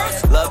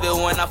dope. Love it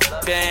when I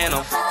f***ing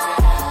them.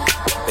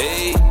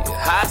 Hey,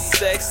 hot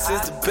sex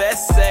is the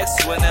best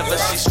sex. Whenever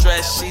she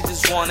stressed, she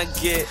just wanna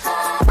get.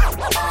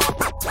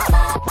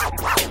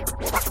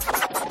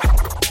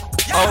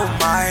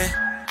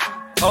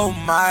 Oh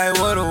my,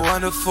 what a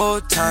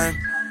wonderful time.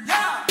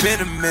 Been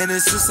a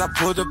minute since I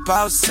pulled up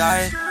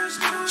outside.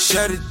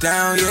 Shut it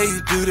down, yeah,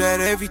 you do that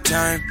every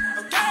time.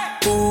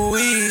 Ooh,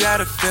 we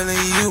got a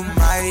feeling you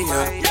might,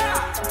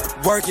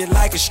 work it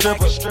like a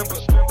stripper,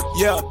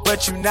 yeah,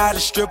 but you not a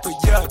stripper,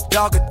 yeah.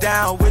 Dog it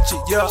down with you,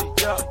 yeah.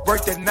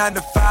 Work that 9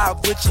 to 5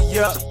 with you,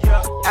 yeah.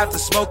 After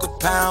smoke a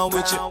pound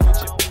with you.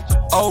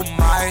 Oh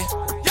my,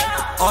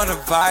 on a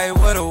vibe,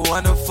 what a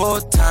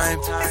wonderful time.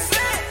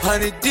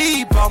 100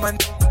 deep, all my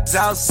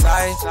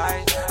outside.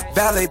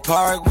 Valet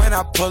Park when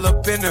I pull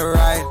up in the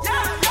ride.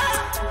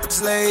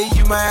 Slay,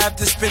 you might have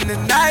to spend the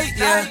night,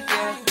 yeah.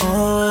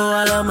 Oh,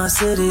 I love my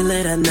city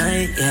late at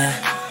night, yeah.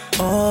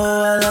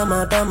 Oh, I love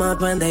my bum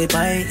when they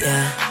bite,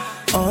 yeah.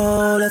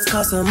 Oh, let's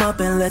call some up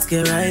and let's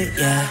get right,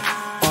 yeah.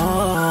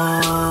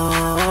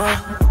 Oh,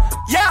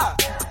 yeah.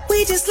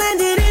 We just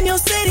landed in your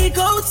city,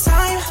 go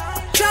time.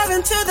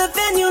 Driving to the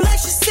venue like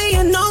she's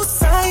seeing no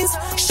signs.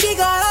 She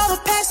got all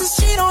the verses,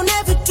 she don't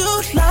ever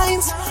do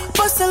lines.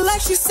 Bustin'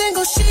 like she's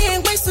single, she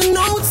ain't wasting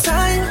no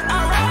time.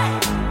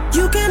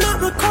 You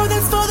cannot record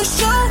this for the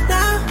show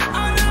now.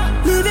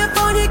 Leave your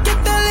phone, you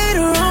get that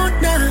later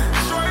on now.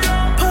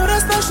 Pour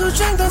that special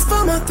drink that's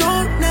for my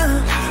throat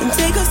now. And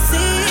take a sip,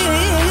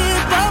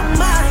 oh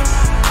my,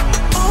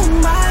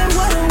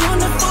 what a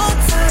wonderful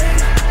time.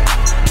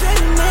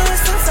 30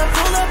 minutes since I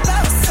pull up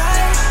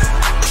outside.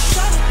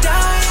 Shut it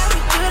down, yeah, we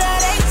do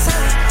that 8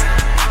 times.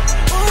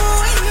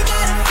 Ooh, you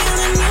got a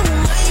feeling you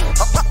might.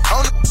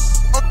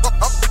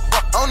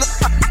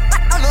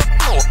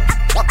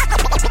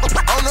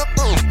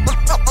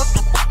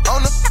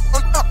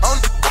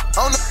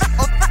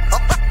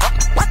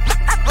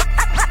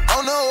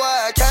 Don't know why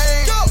I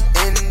came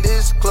in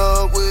this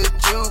club with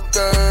you,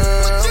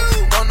 girl.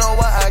 Don't know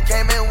why I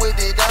came in with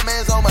the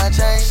diamonds on my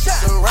chain.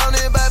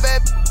 Surrounded by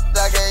bad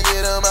I can't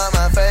get them out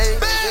my face.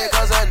 Is it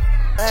cause I'm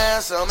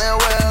handsome and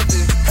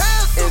wealthy?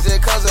 Is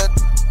it cause I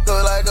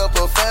look like a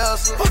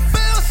professor?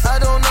 I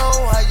don't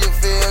know how you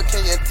feel,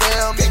 can you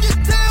tell me?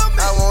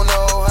 I won't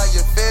know how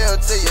you feel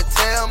till you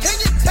tell me.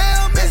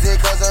 Is it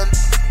cause I'm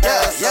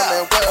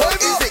handsome and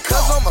wealthy? Is it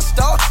cause I'm a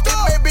star?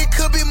 It maybe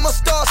could be my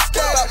star.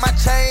 About my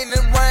chain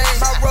and ring,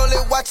 my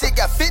Rolex watch, it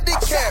got 50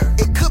 carat.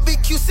 It could be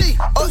QC,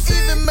 or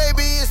even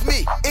maybe it's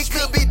me. It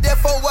could be there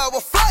for a while,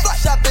 flight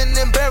shopping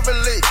in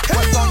Beverly.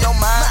 What's on your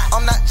mind?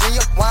 I'm not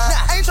genuine.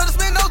 I ain't tryna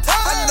spend no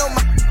time. I know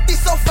my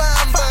she's so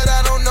fine, but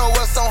I don't know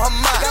what's on her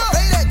mind. Now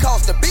pay that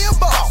cost to be a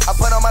boss. I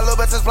put on my little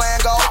bitches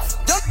playing golf.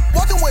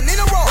 Walking with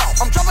Nina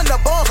Ross. I'm dropping the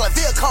bombs like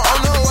Viacom.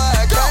 Don't know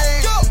why I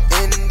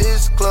came in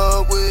this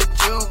club with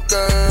you,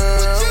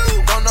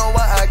 girl. Don't know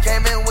why I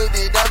came in with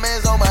the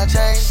diamonds on my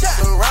chain.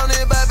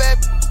 Surrounded by bad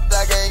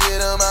I can't get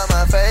them out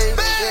my face.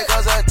 Is it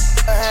cause I'm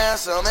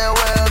handsome and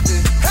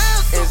wealthy?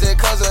 Is it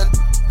cause I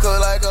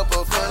could like a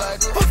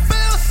professor?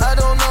 I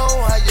don't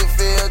know how you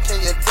feel,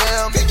 can you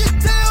tell me?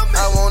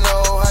 I won't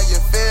know how you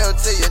feel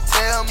till you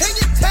tell me.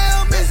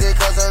 Is it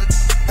cause I'm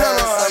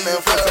handsome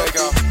and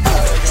wealthy?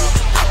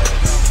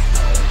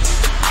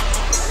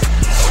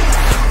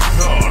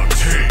 The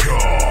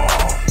Takeoff.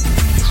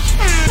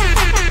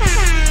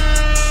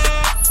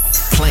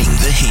 Playing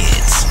the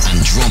hits and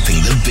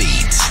dropping the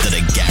beats that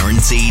are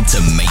guaranteed to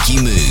make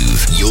you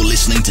move. You're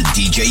listening to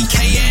DJ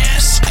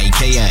KS,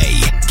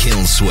 aka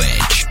Kill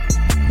Switch.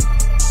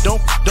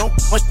 Don't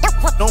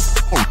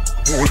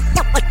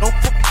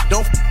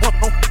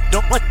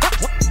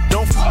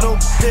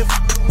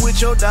with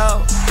your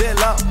dog, that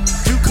law.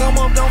 You come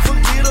up, don't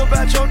forget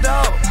about your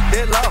dog,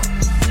 that law.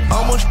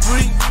 I'm on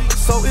street,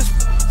 so it's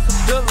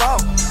the law.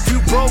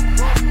 You broke,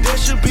 that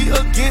should be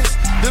against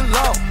the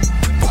law.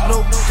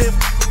 No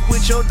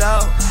with your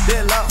dog,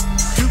 that law.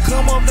 You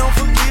come up, don't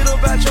forget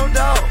about your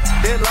dog,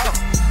 that law.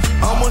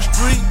 I'm on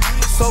street,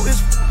 so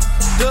it's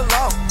the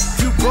law.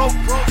 You broke,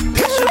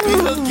 that should be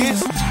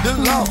against the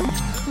law.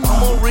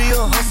 I'm a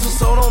real hustler,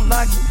 so don't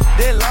knock it,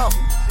 that law.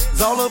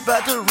 It's all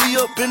about the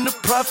re-up in the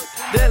profit,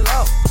 that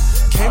law.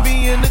 Can't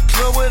be in the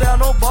club without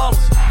no ballers,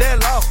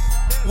 that law.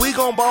 We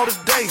gon' ball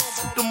today,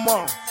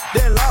 tomorrow,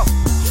 that law.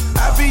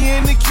 I be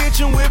in the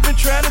kitchen whipping,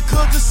 trying to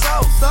cook the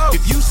sauce.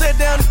 If you sat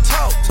down and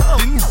talk,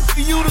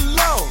 then you the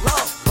law.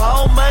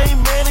 Ball main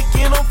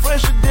mannequin, I'm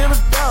fresher than a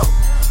dog.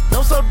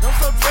 No so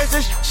fresh,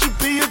 that she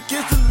be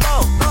against the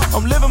law.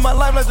 I'm living my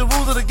life like the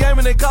rules of the game,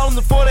 and they call them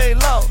the 48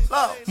 laws.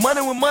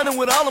 Money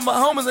with all of my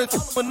homies, and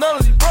with none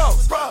of these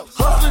bros.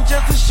 Hustling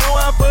just to show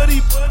out,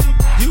 buddy.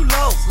 You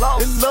lost.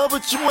 In love,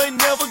 but you ain't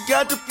never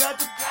got the.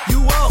 You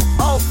off.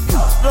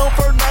 On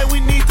first night, we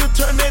need to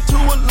turn that to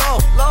a law.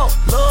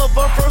 Love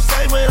on first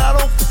sight, man, I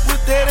don't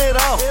with that at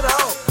all.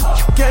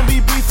 You can't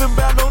be beefing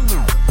about no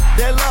new.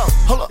 That law,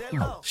 hold up,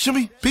 should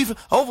be beefing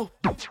over.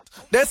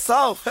 That's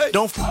all. Hey.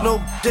 Don't no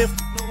death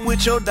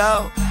with your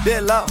dog.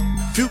 That law.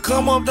 If you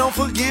come up, don't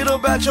forget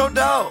about your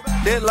dog.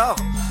 That law.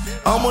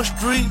 I'm on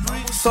street,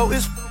 so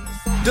it's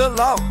the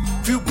law.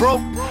 If you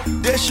broke,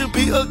 that should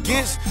be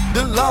against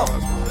the law.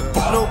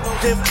 No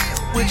death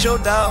with your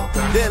dog.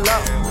 That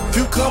law. If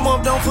you come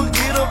up, don't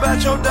forget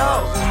about your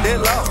dog. That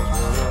law.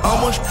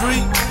 I'm on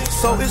street,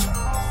 so it's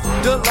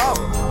the law.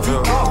 If you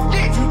broke,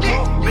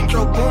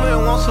 Metro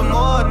Boomin want some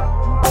more.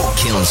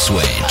 Kill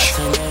Switch. I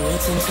turn that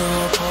Ritz into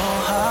a pool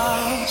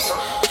house.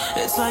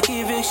 It's like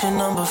eviction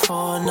number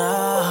 4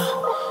 now.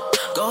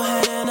 Go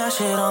ahead and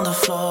dash it on the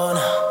floor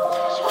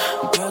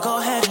now. Girl, go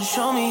ahead and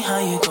show me how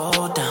you go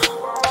down.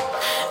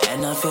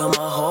 And I feel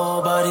my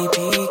whole body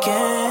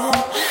peeking.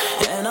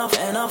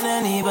 And off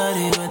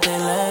anybody with their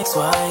legs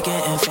wide.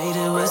 Getting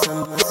faded with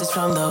some blessings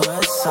from the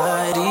west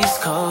side.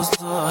 East coast,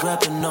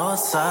 reppin' north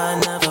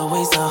side. Never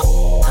waste a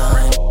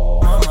time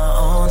on my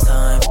own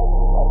time.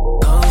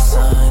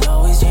 Cosign,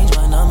 always change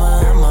my number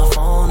and my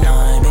phone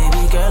line.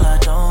 Baby girl, I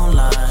don't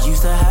lie.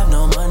 Used to have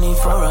no money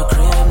for a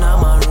crib. Now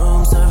my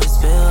room service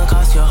bill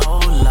cost your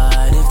whole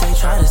lot. If they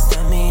try to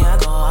stem me, I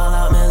go all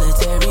out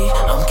military.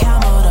 I'm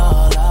camoed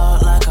all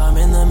out like I'm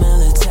in the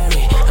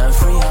military. And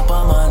free up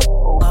all my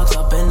locked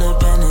up in the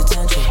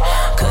penitentiary.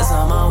 Cause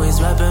I'm always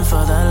reppin'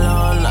 for the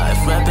low life.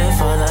 Reppin'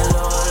 for the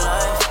low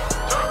life.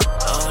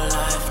 Low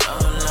life, low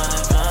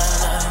life, low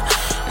life.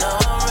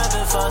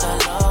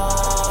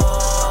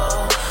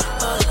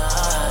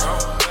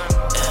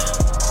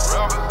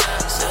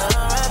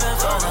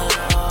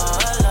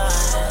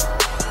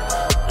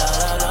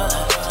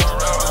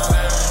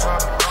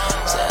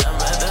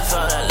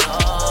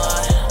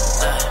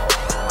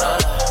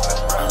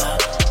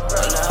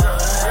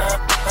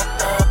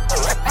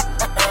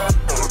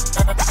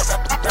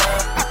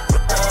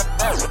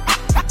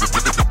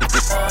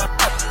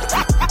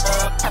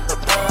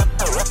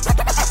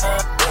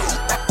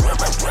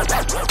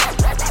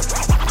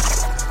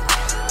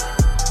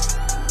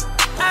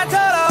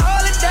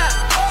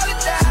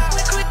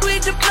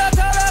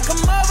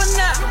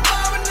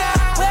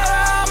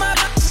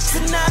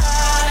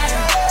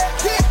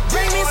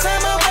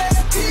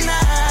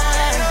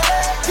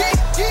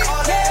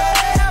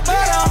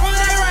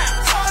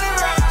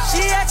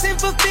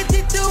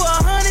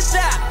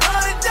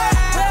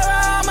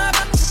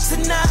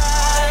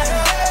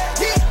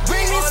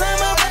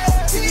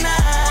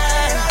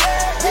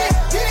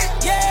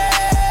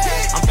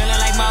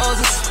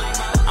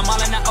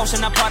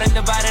 ocean apart and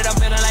divided, I'm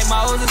feeling like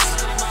Moses.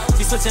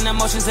 She switching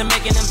emotions and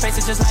making them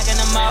faces just like an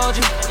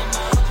emoji.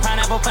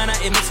 Pineapple planner,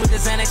 it mixed with the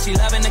Xanax, she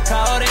loving the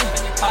coding.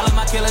 All of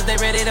my killers, they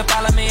ready to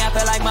follow me, I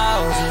feel like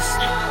Moses.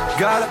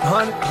 Got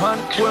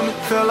 100 women,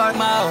 feel like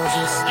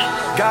Moses.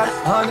 Got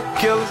 100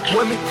 killers,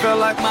 women, feel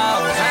like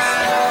Moses.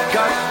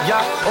 Got a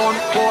yacht on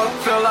the water,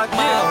 feel like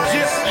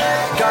Moses.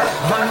 Got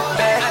 100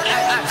 bags,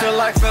 feel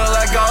like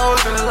gold.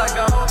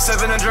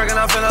 7 and drinking,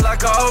 I'm feeling like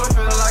gold.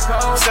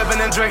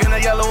 7 and drinking,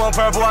 the yellow and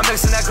purple, I'm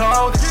mixing that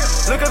cold.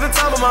 Look at the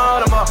top of my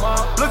Audemars.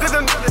 Look at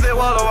them they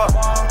wallow up.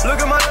 Look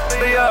at my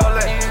they all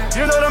in.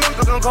 You know them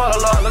niggas gon' call a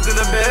lot. Look at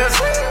the biz.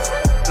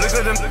 Look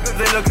at them,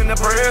 they look in the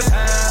prayers.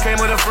 Came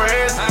with a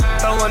phrase.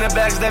 Throwing the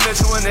bags, that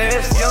bitch who in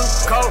this. Young,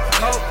 cold,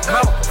 mouth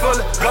full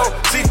of gold.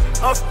 See,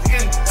 I'm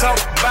getting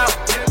talked about.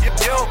 You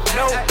don't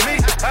know me,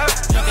 huh?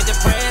 Look at the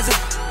present.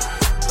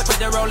 Put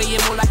the rollie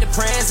and move like the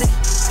present.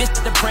 This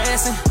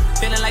depressing.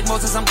 Feeling like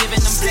Moses, I'm giving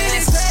them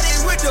blessings. Steady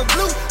with the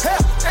blue hair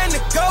and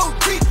the gold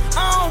teeth.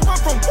 I don't run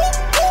from whoop,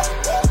 whoop,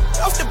 whoop,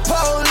 off the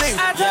police.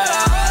 I tell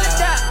her hold it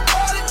down.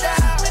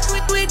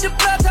 We the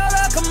blood, told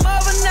her come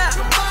over now.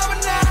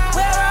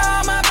 Where are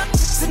all my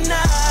bitches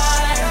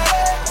tonight?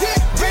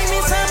 Bring me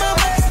some of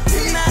my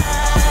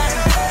tonight.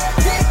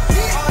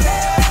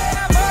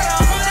 Bought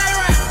 100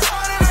 rounds.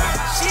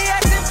 She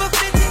asking for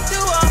 50 to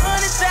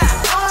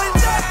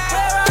 100,000.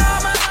 Where are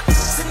all my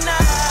bitches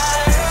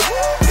tonight?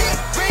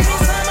 Bring me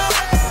some of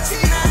my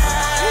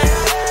tonight.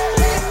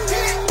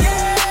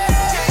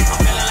 I'm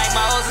feeling like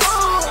Moses.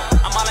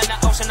 I'm all in the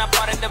ocean,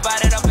 apart and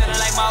divided, I'm feeling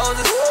like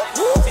Moses.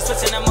 She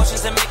switching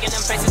emotions and making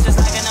them faces just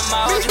like an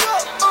emoji.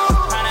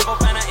 Pineapple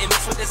planner, it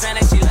mixed with the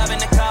Xanax, she loving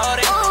the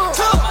coding. All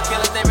of my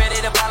killers, they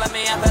ready to follow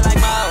me, I feel like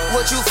Moses.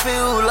 What you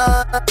feel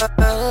like?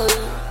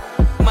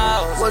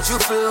 Moses. What you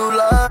feel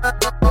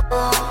like?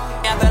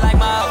 I feel like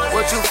Moses.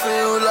 What you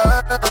feel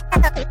like?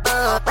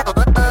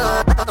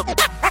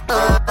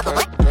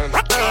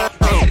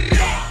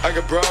 I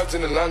got broads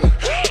in Atlanta,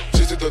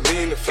 just to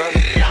lean the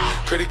family.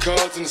 Credit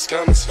cards in the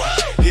scammers,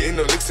 hitting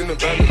the licks in the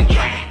van.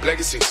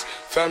 Legacies,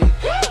 family,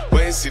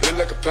 wait and see, look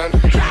like a panda.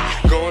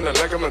 Going out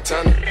like a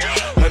Montana,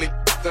 honey,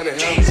 on the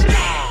helmets.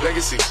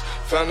 Legacies,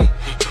 family,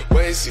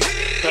 wait and see,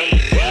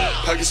 family.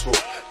 Pockets full,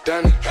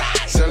 Danny,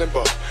 selling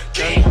ball,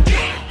 candy.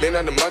 Man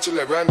on the macho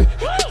like Randy,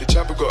 the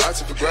chopper go out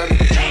to for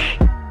granted.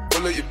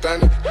 Pull up your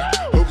bandit,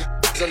 hope you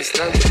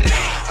understand it.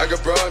 I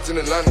got broads in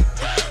Atlanta,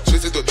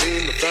 twisted to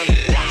lean the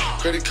family.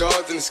 Credit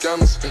cards and the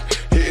scammers,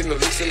 hitting the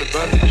licks in the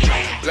van.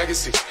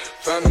 Legacy,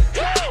 family,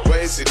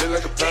 wait and see, look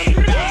like a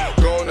panda.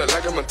 Going out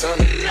like a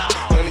Montana,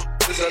 honey,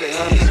 on the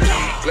hands.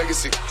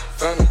 Legacy,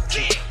 family,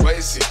 wait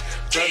and see,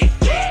 family.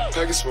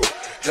 Package full,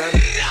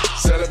 Danny,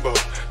 selling ball,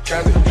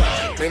 candy.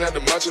 Man out the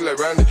macho like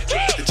Randy,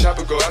 the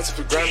chopper go out to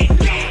for granted.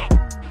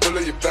 Pull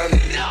up your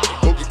bandit,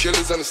 hope the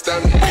killers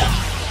understand me.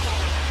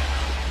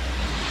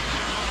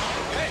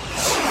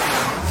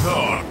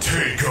 The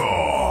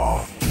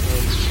Takeoff.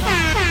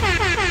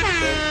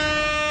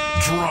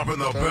 Dropping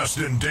the best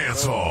in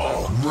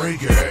dancehall,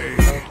 reggae,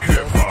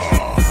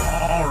 hip-hop,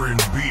 R&B,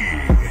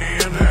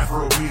 and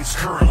Afrobeats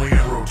currently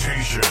in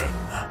rotation.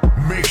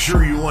 Make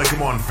sure you like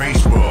him on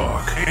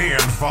Facebook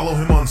and follow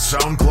him on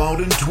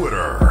SoundCloud and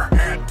Twitter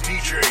at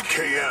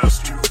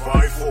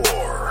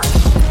DJKS254.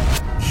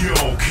 Yo,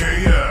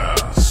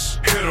 KS,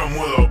 hit him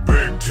with a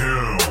big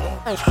tune.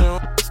 Like a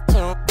lemon,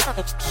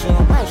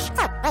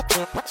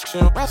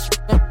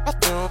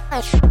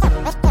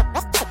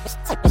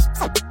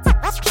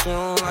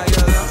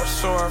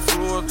 so I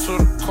flew her to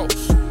the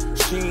coast.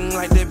 She ain't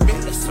like that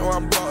bitch, so I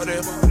bought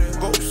that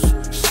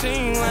ghost. She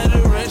ain't like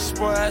the rest,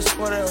 boy, I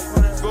swear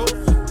that ghost.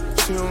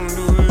 She don't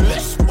do the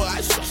less, boy,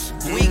 I swear she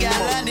do. We got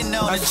London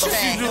on the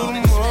track. She do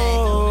the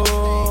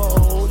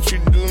most. She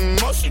do the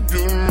most, she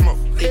do the most.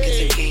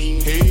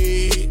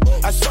 Hey,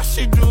 I swear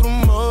she do the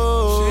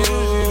most.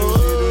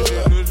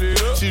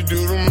 She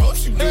do the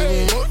most, she do the most, she do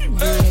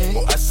the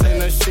most. I say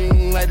that she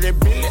ain't like that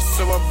bitch,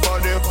 so I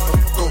bought that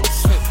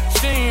ghost.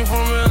 She ain't from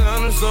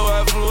Atlanta, so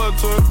I flew her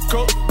to the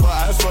coast. But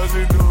I swear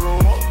she do the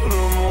most, the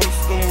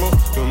most, the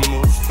most, the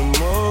most, the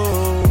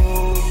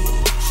most.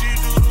 She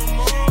do the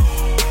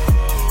most.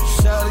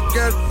 Shawty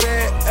got a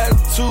bad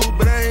attitude,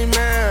 but I ain't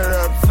mad at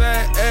her.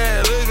 Fat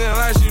ass, looking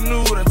like she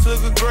knew what I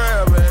took a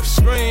grab at.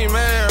 Scream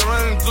ass,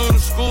 running through the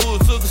school,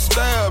 took a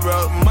stab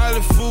out. Molly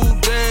food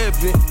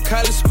dabbing,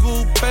 college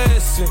school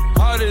passing.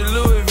 All that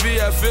Louis V,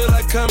 I feel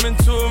like coming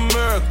to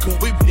America.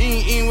 We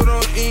eating, we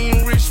don't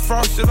eat rich,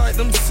 frosted like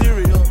them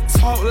cereal.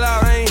 Talk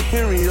loud, I ain't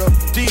hearing you.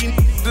 D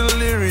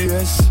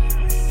delirious.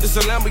 It's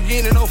a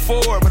Lamborghini, no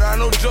Ford, but I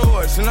know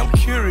George, and I'm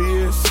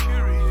curious.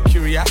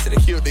 Curiosity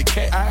killed the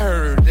cat, I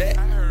heard that.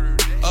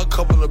 A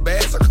couple of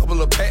bags, a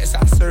couple of packs,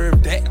 I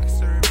served that.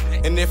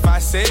 And if I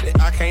said it,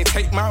 I can't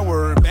take my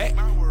word back.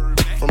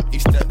 From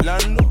East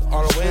Atlanta,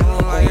 all the way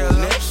on like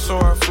LA. So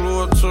I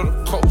flew her to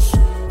the coast.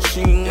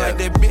 She ain't like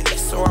that bitch,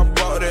 so I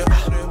bought that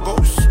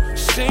ghost.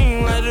 She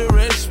ain't like the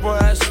rest, boy,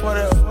 I swear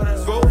that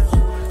ghost.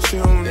 She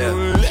don't do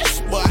the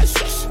less, boy, I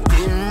swear she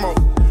do the most.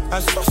 I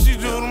swear she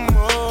do the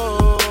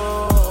most.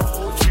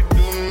 She do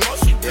the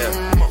most, she do the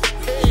most.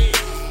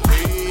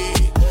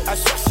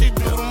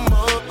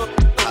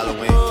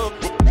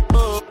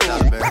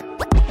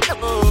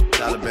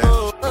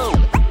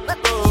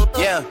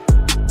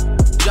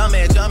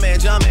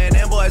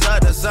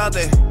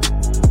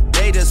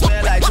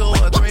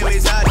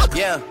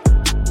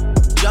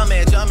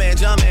 Jumpin',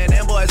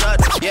 them boys up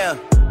to, yeah.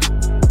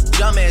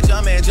 Jumpin',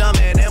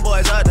 them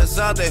boys up to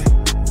something.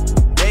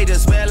 They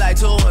just spent like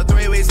 2 or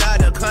 3 weeks out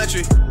the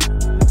country.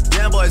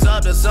 Them boys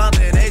up to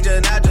something, they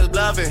just not just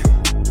bluffing.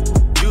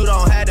 You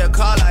don't have to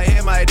call, I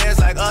hear my dance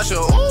like Usher,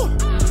 ooh.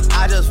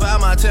 I just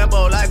found my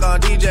tempo like on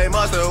DJ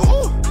Mustard,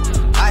 ooh.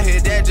 I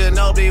hit that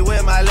Ginobili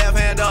with my left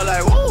hand, though,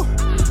 like, woo.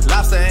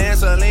 Lobster and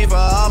saline for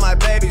all my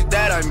babies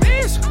that I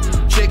miss.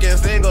 Chicken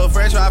finger,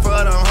 french fry for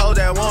them hoes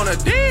that wanna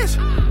dish.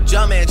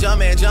 Jumpin',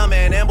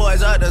 them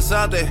boys up to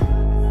something.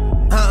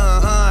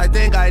 I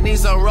think I need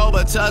some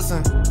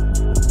Robitussin.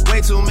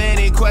 Way too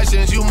many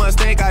questions, you must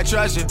think I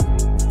trust you.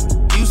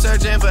 You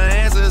searching for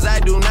answers, I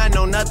do not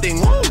know nothing,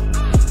 woo.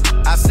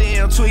 I see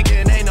him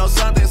tweaking, they know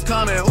something's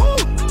coming, woo.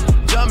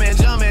 Jumpin',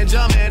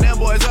 them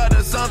boys up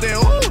to something,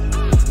 woo.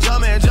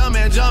 Jumpin',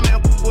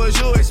 what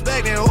you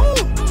expecting, woo.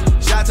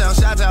 Shout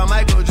out,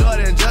 Michael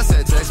Jordan just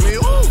said text me,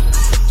 woo.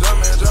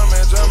 Jumpin'.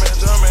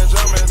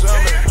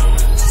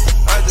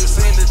 I just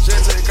seen the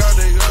jet take out,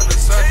 they on the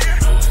something.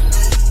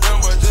 Them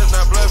boys just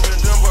not bluffing,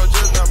 Jumpin',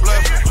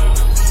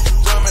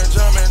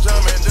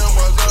 them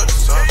boys up to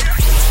something.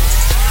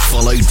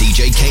 Follow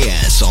DJ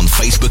KS on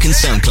Facebook and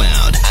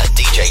SoundCloud at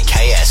DJ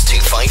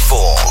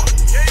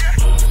KS254.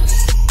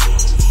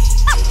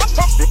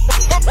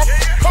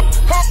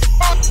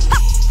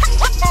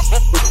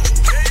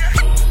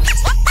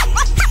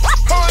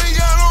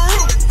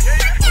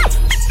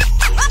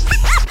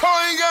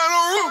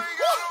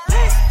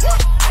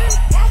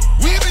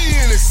 We be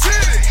in the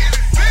city.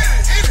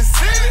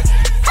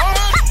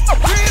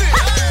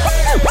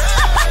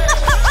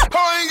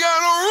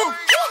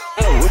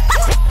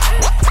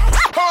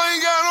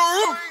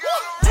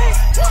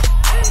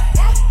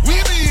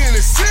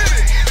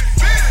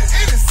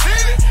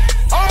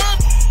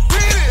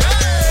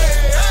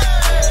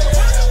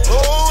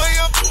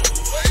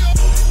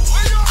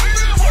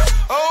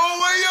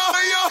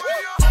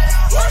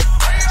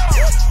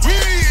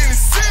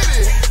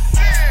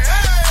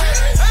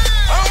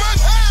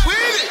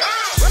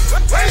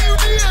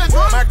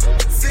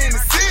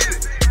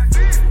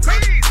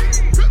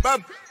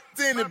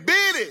 In the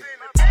bitty.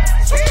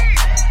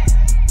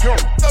 Yo,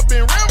 up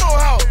in Rambo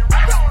house.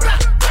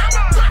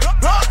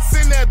 Blocks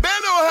in that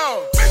Bando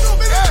house.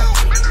 Yeah.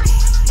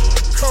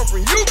 Come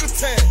from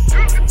Yucatan.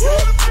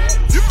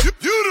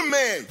 You the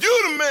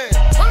man.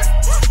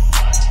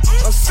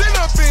 I'm sitting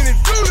up in it,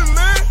 do the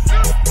man.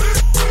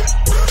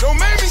 Don't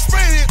make me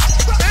spray it.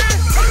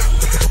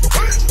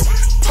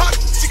 Pop,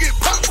 she get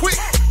pop quick.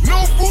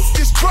 No roof,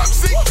 this truck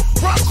sick.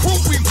 Rock crew,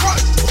 we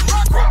rock.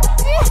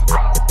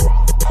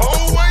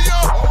 Oh, way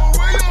up.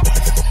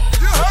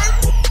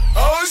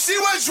 Oh, she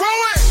was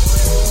drawing.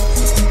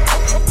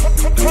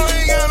 Car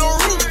ain't got no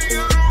roof.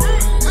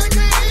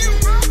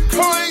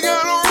 Car ain't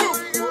got no roof.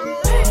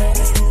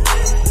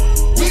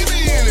 We be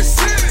in the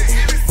city.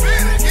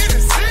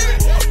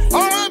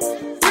 All up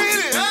in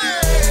it.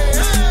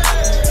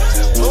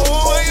 Oh,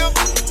 way up.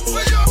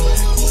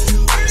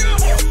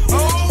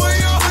 Oh, way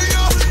up.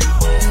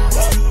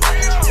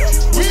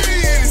 We be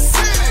in the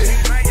city.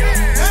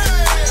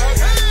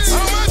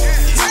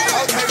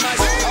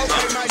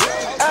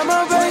 I'm a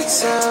bake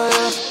sale.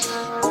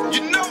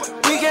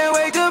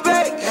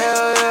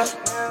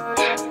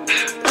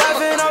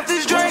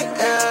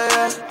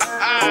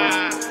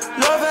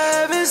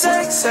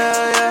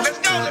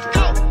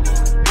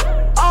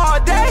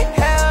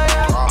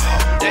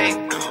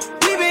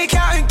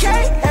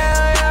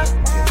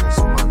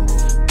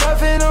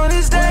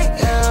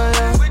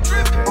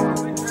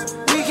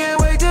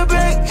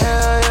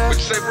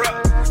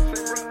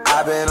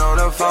 I've been on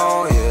the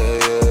phone,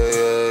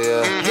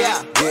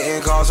 yeah.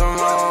 Getting calls from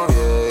home,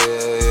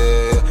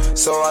 yeah.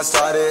 So I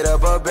started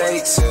up a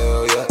bake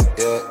sale, yeah.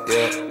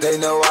 They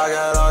know I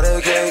got all the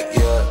cake,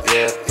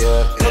 yeah.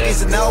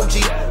 Cookies and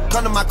OG,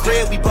 come to my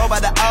crib, we blow by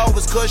the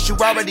O's, cause you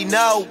already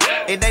know.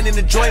 It ain't in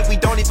the joint, we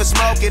don't even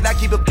smoke it, I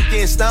keep it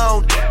getting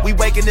stoned. We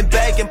waking and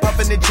baking,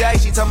 puffing the J,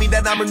 she told me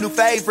that I'm her new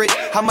favorite.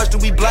 How much do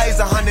we blaze?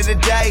 100 a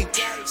day.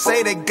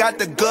 Say they got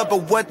the good,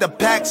 but what the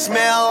pack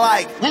smell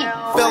like?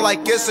 Feel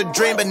like it's a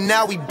dream, but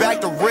now we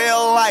back to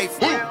real life.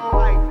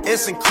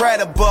 It's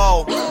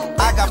incredible.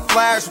 I got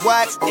flares,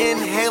 wax,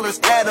 inhalers,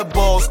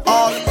 edibles,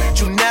 all that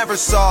you never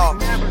saw.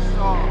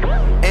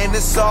 And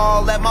it's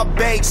all at my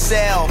bake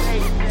sale.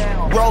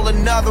 Roll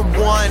another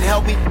one,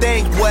 help me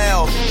think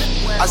well.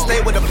 I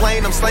stay with the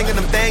plane, I'm slinging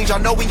them things. Y'all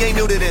know we ain't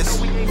new to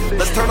this.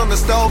 Let's turn on the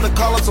stove and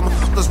call up some.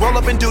 Let's roll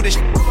up and do this.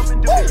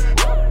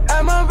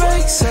 At my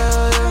bake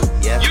sale,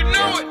 yeah. You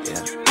know it.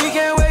 We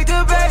can't wait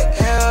to bake,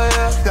 hell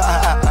yeah.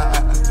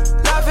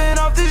 Laughing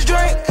off this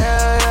drink,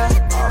 hell yeah.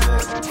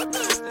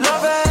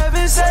 Love for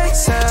heaven's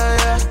sakes, hell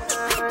yeah.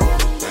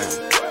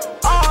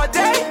 All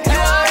day,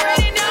 hell yeah.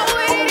 You already know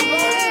what it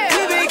is.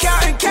 We been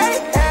counting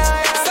cake,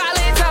 hell yeah.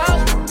 Silent talk.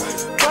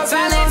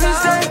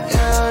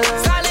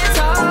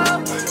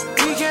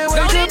 We can't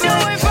wait to do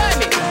it for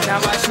me. Now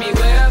watch me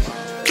whip.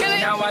 Kill it.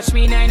 Now watch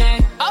me nay-nay.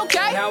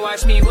 Okay. Now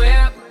watch me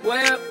whip.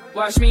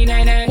 Watch me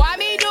nay-nay. Why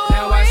me do it?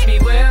 Now watch me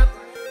whip.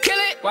 Kill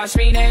it. Watch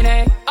me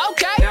nay-nay.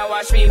 Okay. Now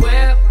watch me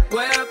whip.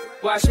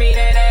 watch me,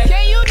 nay, nay.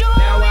 Can you do it?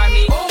 Now watch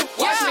me, Ooh,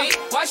 watch yeah. me,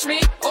 watch me,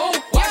 ooh,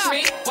 watch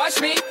me, watch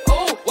me,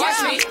 ooh, watch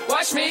me,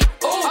 watch me,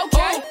 ooh,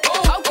 Okay,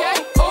 ooh, okay.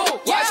 ooh,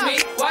 watch me,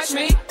 watch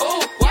me,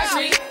 ooh, watch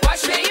me,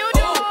 watch me, Can you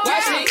do ooh,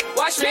 watch it? me,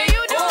 watch me, Can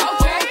you do it?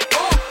 okay,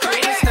 Bring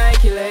do the it.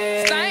 stanky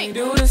leg, Stank.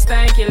 do the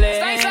stanky leg,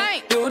 Stank,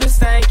 stank. do the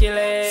stanky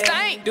leg,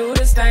 Stank. do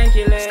the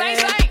stanky leg, Stank,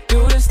 stank.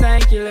 do the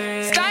stanky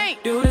leg,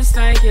 Stank. do the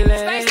stanky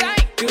leg, Stank,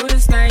 stank. do the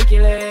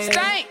stanky leg,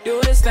 Stank.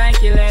 do the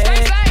stanky leg.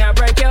 Stank, stank. Now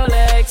break your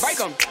legs, Break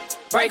 'em.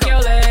 break your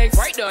legs,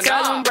 Break the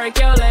tell knob. them break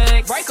your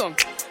legs, Break 'em.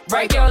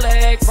 break your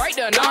legs, Break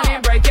the Go on knob.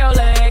 and break your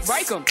legs,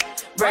 Break 'em.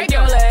 break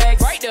your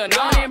legs, Break the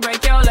Go on knob. and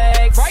break your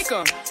legs, Break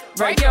 'em.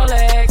 break your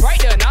legs, Break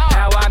the knob.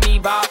 Now I me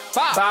bop,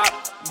 Bop. bop,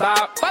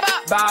 bop, Bop,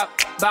 bop,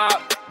 bop,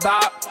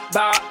 bop,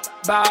 bop,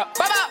 bop,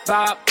 Bop,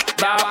 bop.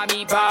 Now I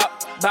me bop,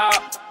 bop,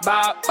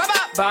 bop,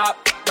 Bop, bop,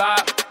 bop,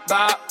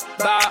 bop,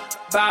 bop,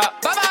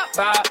 bop, Bop,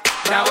 bop.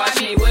 Now watch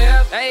me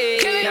whip,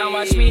 Hey. now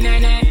watch me nay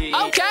nay.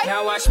 Okay.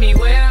 Now watch me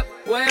whip,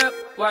 whip,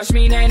 watch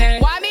me nay nay.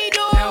 Why me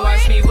do Now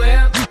watch it? me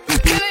whip,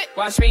 Feel it?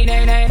 watch me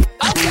nay nay.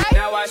 Okay.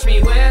 Now watch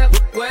me whip,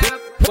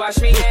 whip, watch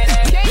me nay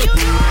nay. Can you do it?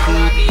 Now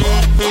watch me,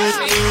 watch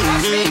me,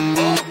 watch me,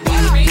 ooh,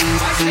 watch me,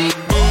 watch me,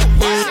 ooh,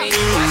 watch me,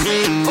 watch me,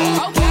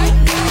 ooh, Okay,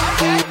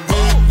 okay.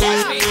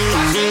 watch me,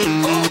 watch me,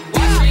 ooh,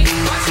 watch me,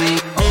 watch me,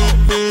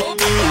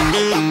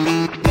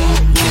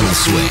 Kill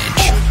switch.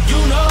 You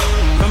know,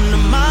 from the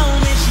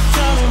moment she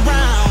turn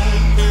around,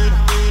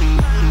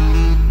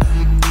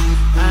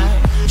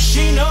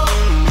 she know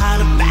how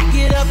to back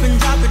it up and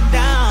drop it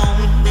down.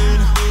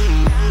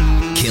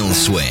 Kill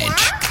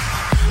switch.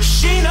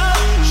 She know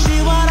she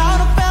what all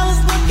the fellas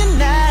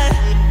looking at.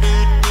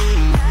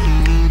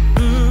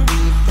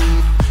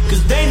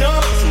 Cause they know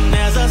soon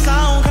as a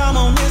song come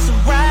on, it's a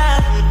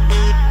rap.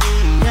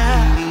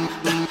 Yeah.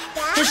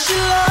 And she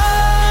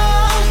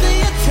loves the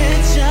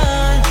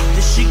attention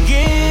that she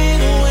get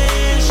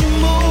when she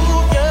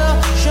move,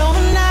 yeah.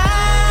 Showing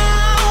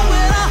out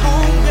with her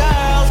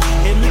homegirls,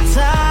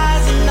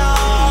 hypnotizing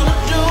all the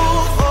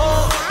dudes.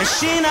 Oh, and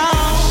she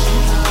knows.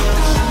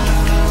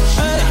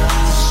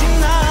 She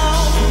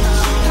knows.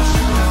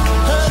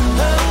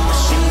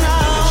 She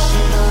knows.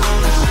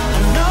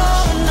 I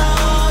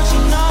know she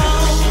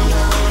knows.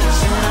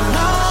 Said I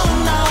know she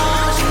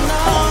knows. She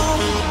knows.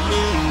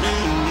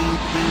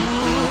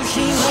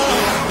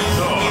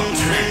 The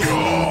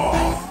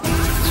Takeoff.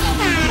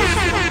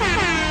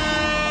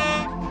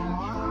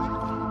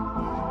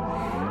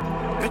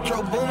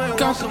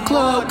 Got the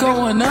club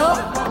going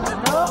up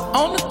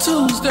on a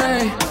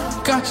Tuesday.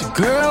 Got your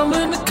girl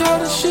in the car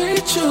that she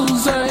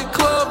choosing.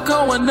 Club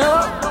going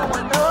up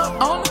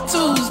on a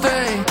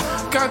Tuesday.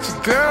 Got your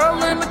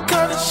girl in the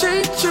car that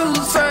she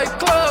choosing.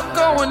 Club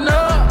going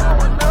up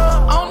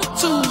on a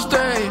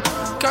Tuesday.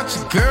 Got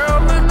your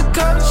girl in the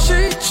car that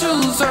she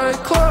choosing.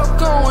 Club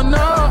going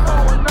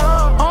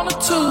up on a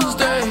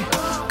Tuesday.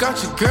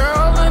 Got your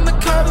girl in the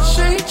car that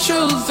she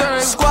choosing.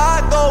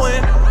 Squad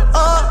going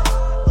up.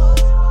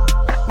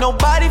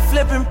 Nobody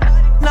flipping,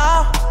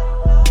 nah.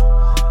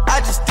 I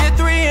just did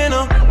 3 in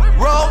a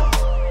row.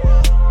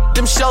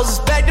 Them shows is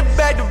back to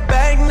back to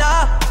back,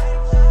 nah.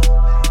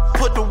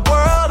 Put the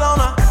world on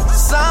a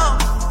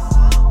sound.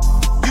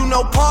 You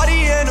know,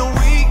 party in the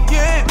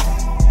weekend.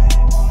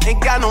 Ain't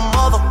got no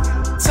mother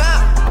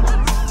time.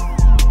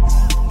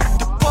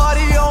 The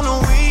party on the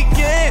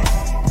weekend.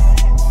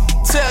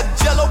 Tell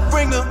Jello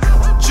bring the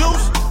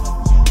juice.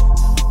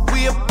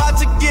 We about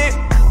to get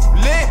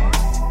lit.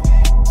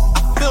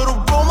 Fill the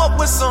room up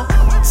with some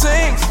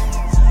things.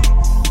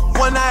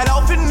 One night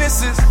off and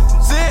this is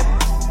it.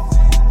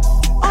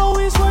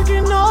 Always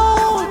working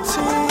OT.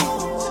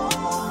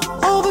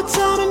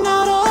 Overtime and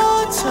not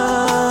all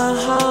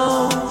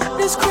time.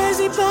 It's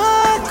crazy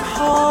back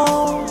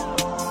home.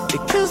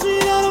 It kills me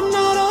that I'm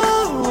not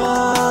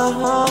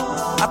around.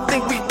 I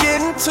think we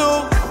getting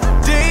too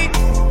deep.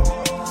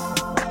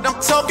 I'm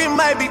talking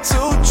might be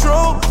too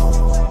true.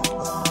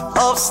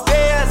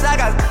 Upstairs I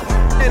got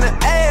in the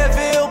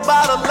Advil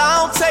bottle, I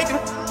don't take them,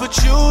 but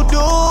you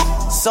do.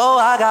 So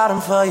I got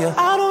them for you.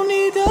 I don't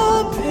need the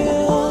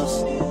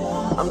pills.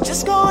 I'm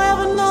just gonna have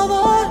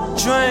another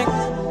drink.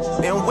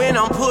 And when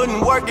I'm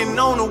putting working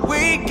on the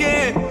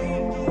weekend,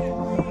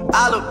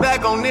 I look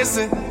back on this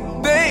and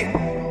think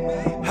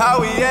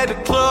how we at the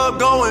club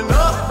going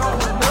up.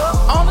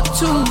 On a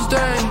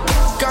Tuesday,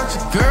 got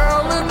your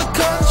girl in the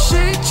car,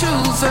 she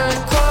choosing.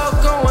 Club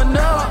going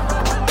up.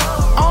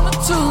 On a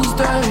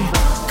Tuesday,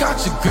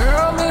 got your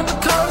girl in the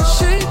car,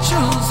 she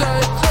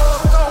choosing.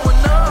 Club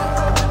going up.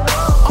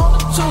 On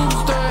a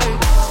Tuesday,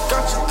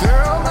 got your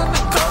girl in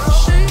the car,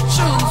 she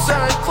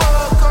choosing.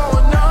 Club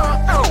going up.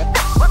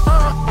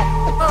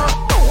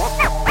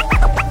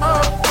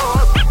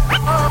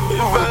 If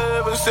I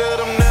ever said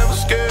I'm never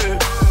scared,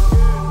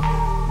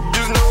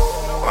 just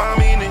know I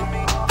mean it.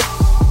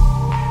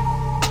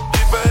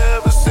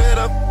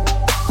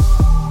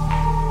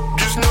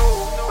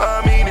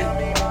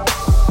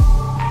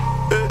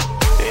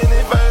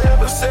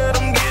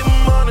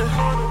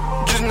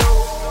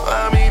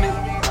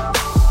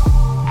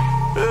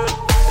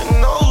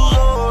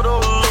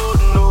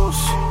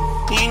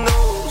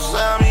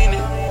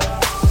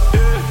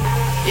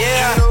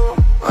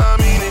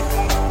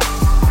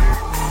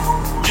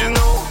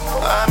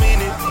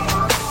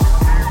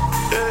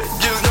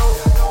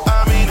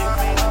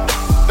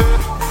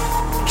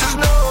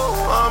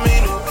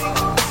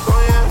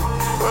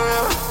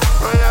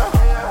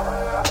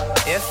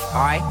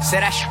 Say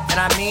that shit and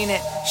I mean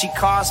it. She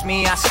calls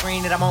me, I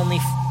screen it. I'm only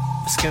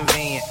it's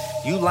convenient.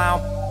 You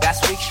loud,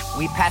 that's weak.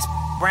 We pass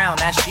brown,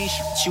 that's sheesh.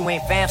 You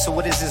ain't fam, so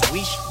what is this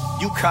leash?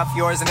 You cuff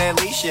yours and then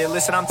leash it.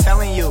 Listen, I'm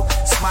telling you,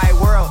 it's my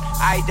world.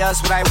 I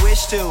does what I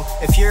wish to.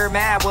 If you're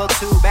mad, well,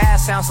 too bad.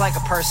 Sounds like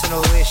a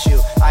personal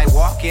issue. I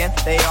walk in,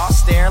 they all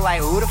stare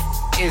like, who the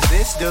is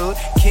this dude?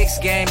 Kicks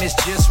game is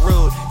just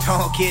rude.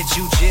 Don't get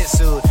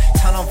jujitsu'd.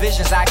 Tunnel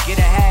visions, I get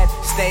ahead.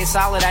 Stay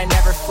solid, I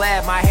never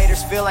fled. My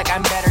haters feel like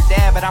I'm better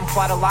dead, but I'm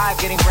quite alive,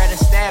 getting bread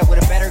instead.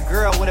 With a better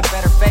girl, with a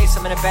better face,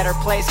 I'm in a better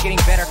place, getting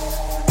better.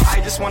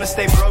 I just wanna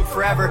stay broke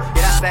forever.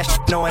 Yeah, that's that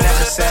shit no one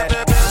ever said.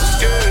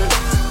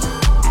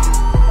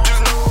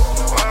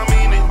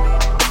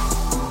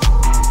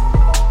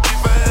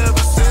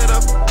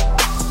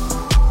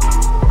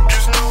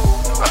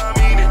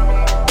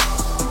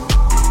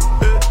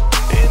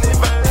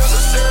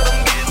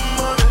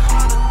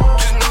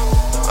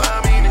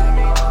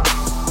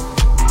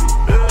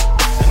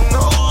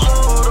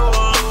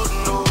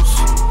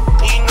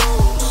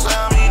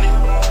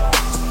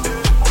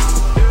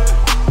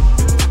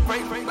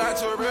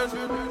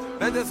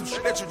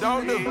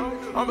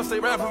 I'ma stay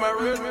rap for my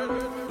real.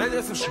 That's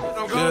just some shit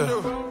I'm gonna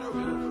do.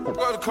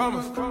 Go to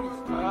commas.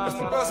 Let's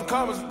go some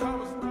commas.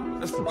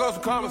 Let's go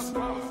some commas.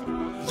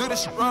 Do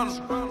this shit round.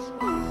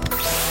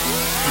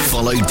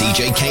 Follow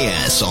DJ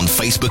KS on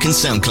Facebook and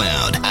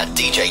SoundCloud at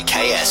DJ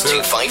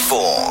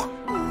KS254.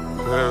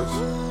 Yes.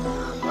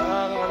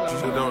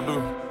 Shit don't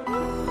do.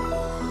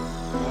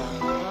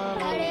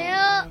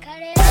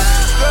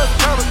 Go some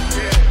commas.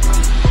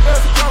 Go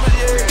some commas,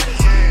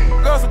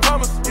 yeah. Go some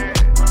commas.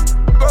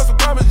 Go some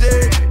commas,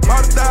 yeah.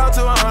 100,000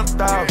 to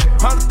 100,000,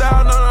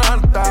 100,000 on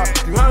 100,000,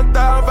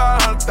 200,000 by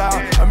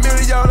 100,000, $1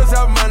 million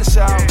have money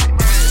shout.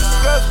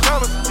 Go some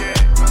commas, yeah.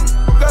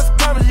 Go some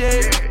commas,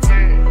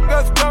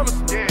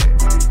 yeah.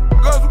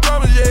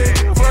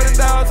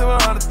 40,000 to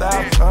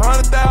 100,000,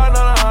 100,000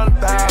 on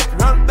 100,000,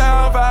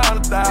 200,000 by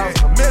 100,000,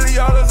 $1 million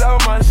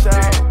have money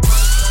shout.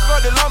 Go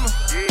the lumber,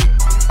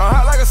 I'm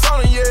hot like a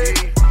sauna, yeah.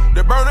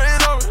 The burner in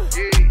on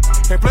me,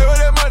 can't play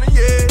with that money,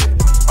 yeah.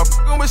 I'm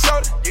f***ing with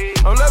shorty,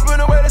 I'm loving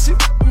the way that she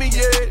f***ing me,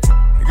 yeah.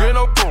 Get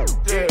no boom,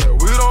 yeah.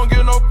 We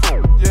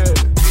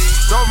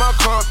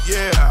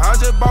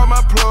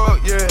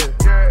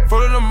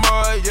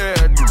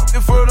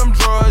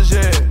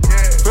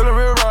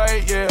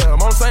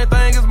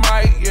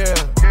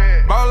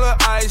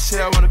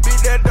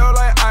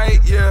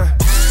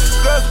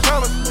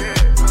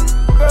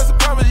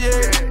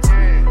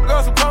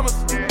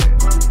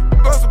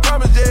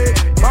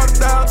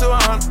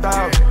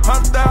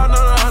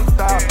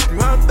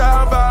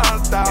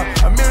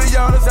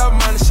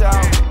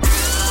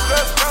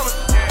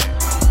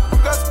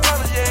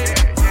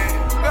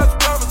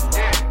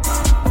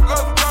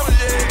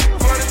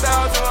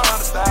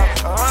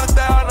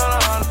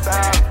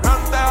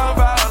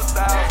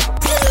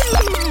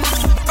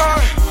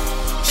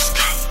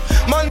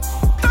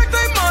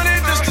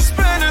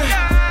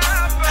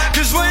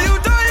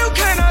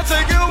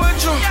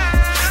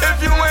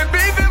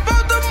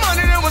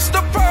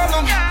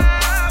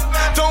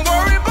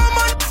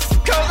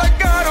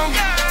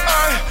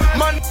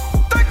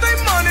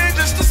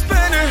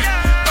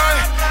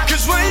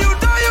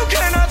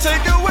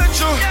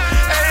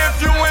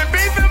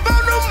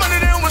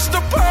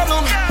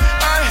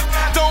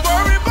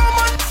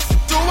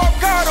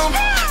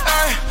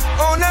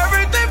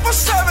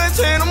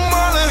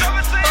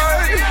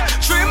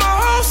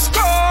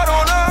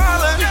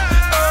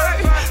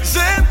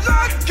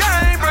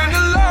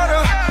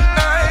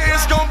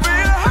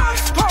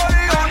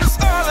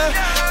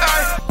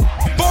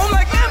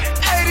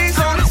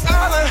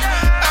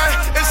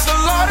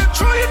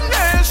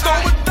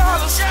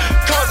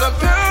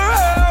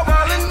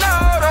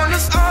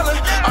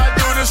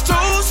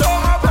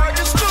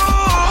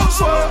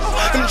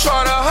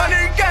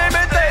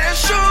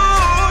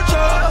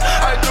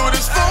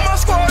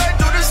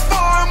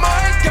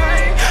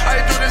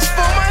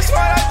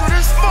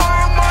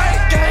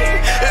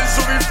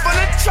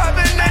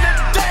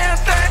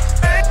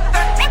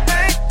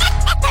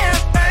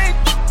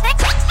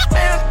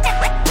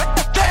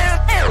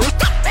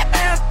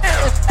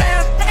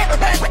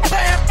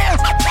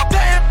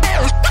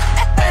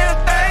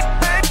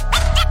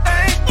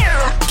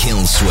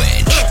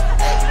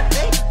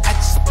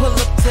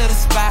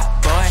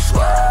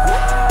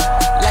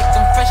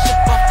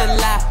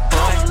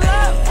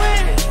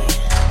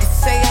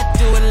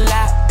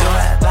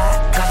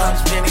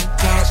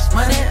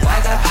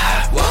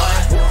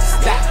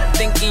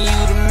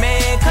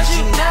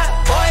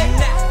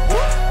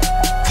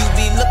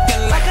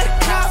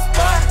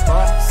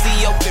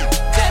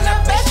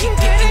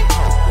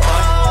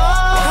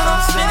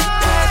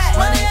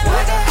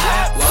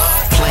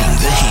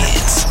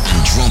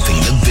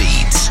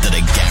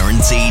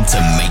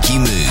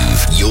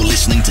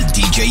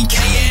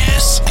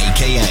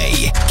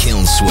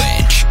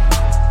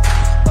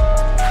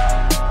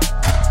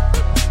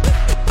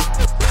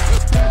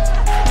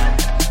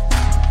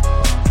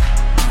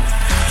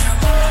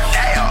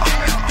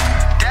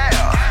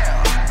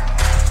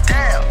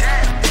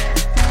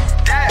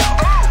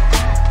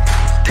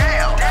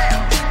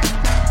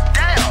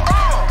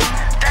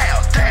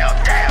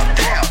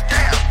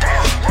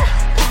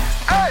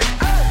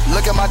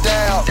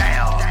down.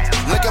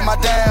 Look at my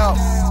down.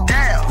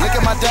 Look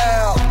at my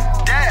down.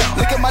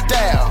 Look at my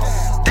down.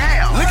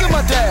 Look at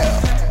my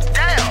down.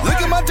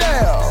 Look at my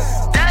down.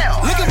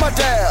 Look at my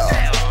down.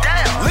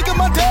 Look at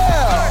my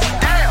down.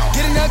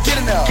 Get in there, get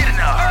in there.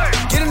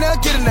 Get in there,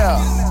 get in there.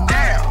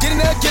 Get in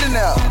there, get in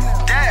there.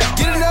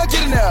 Get in there,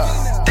 get in there.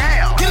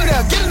 Get in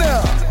there, get in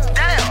there.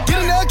 Get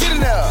in there, get in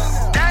there.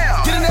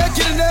 Get in there,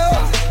 get in there.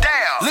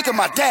 Look at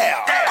my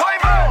down.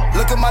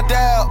 Look at my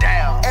down.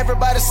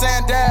 Everybody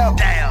saying down.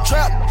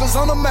 Trap niggas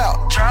on the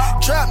mouth.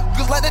 Trap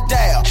niggas like the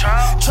down.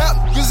 Trap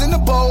niggas in the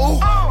bowl.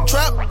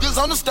 Trap niggas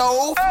on the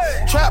stove.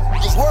 Trap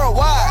niggas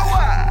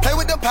worldwide. Play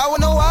with the power,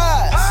 no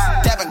eyes.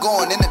 Dabbing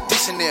going in the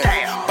dictionary.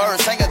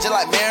 Birds singing just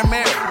like Mary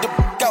Mary. The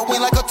got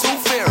wing like a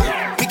tooth fairy.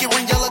 Pinky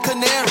ring yellow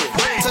canary.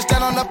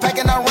 Touchdown on the pack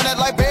and I run it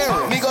like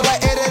Barry. Me go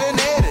like Eddie and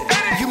Eddie.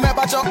 You mad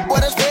about your boy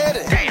that's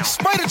petty.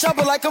 Spray the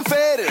chopper like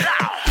confetti.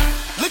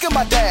 Look at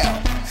my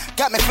dab.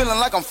 Got me feeling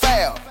like I'm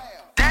foul.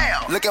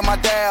 Look at my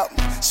dab.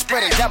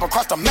 Spread and dab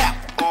across the map.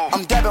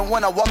 I'm dabbing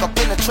when I walk up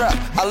in the trap.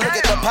 I look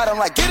at the pot, I'm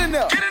like, get in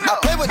there. I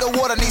play with the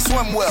water, need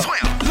swim well.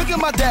 Look at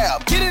my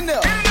dab. Get in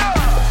there.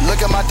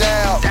 Look at my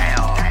dab.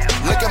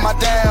 Look at my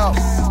dab.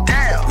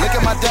 Look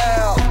at my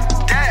dab.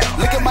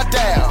 Look at my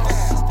dab.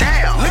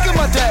 Look at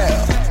my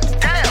dab.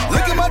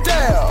 Look at my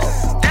dab.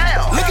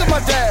 Look at my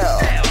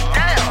dab.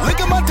 Look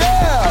at my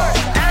dab.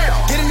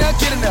 Get in there,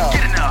 get in there.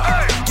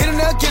 Get in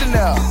there, get in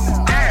there.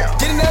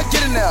 Get in there,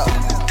 get in there.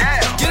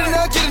 Get in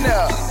there, get in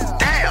there.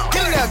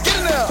 Get in there, get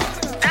in there.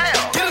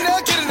 Get in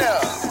there, get in there.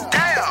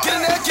 Get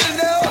in there, get in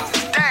there.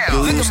 You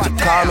used to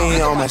call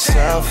me on my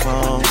cell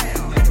phone.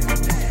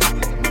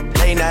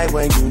 Late night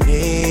when you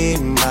need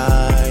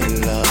my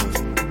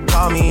love.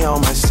 Call me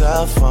on my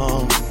cell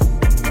phone.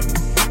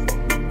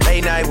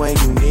 Late night when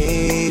you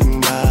need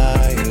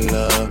my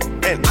love.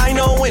 And I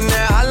know when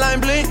that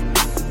hotline blink,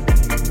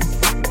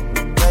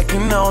 that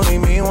can only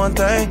mean one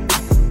thing.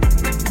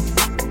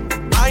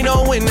 I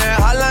know when that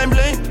hotline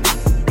blink,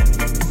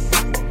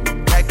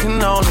 that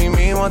can only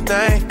mean one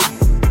thing.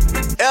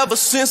 Ever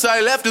since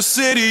I left the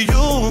city,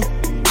 you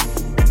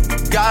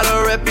got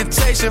a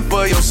reputation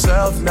for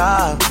yourself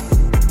now.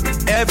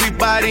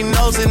 Everybody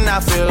knows and I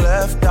feel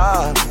left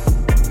out.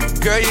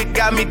 Girl, you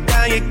got me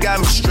down, you got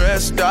me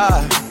stressed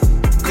out.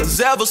 Cause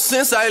ever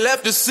since I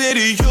left the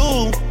city,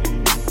 you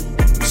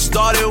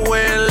started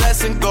wearing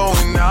less and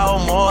going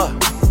out more.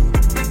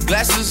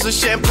 Glasses of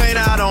champagne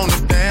out on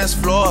the dance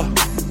floor.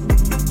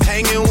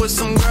 Hanging with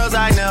some girls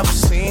I never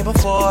seen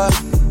before.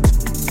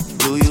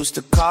 You used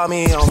to call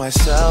me on my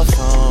cell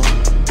phone.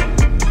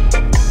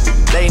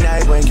 Late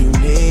night when you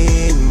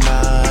need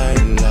my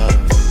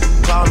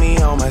love. Call me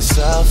on my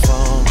cell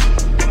phone.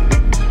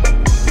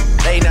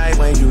 Late night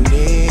when you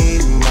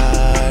need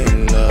my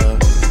love.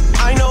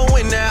 I know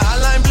when that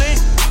hotline blink,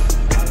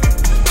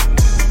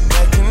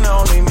 that can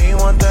only mean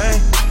one thing.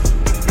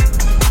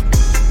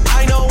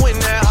 I know when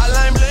that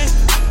hotline blink,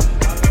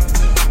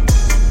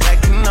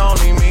 that can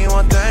only mean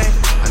one thing.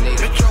 I need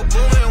Metro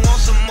Boomin, want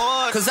some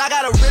more. Cause I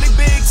got a really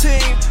big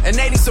team, and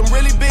they need some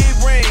really big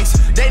rings.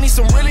 They need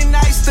some really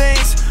nice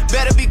things.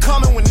 Better be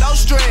coming with no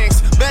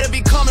strings. Better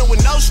be coming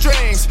with no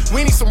strings.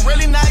 We need some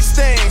really nice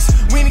things.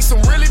 We need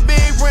some really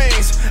big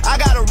rings. I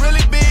got a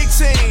really big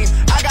team.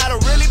 I got a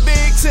really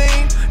big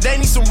team. They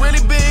need some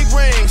really big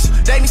rings.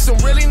 They need some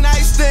really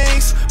nice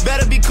things.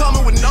 Better be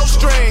coming with no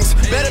strings.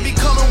 Better be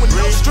coming with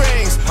no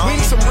strings. We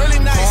need some really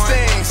nice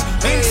things.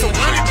 We need some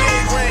really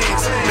big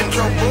rings.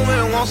 Metro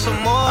Boomin, want some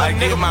more. I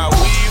get my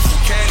weed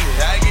from Cali.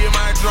 I get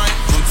my drink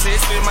from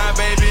Texas. My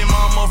baby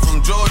mama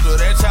from Georgia.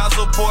 That child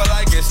support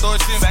like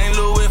extortion. St.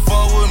 Louis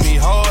fuck with me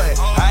hard.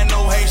 I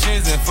know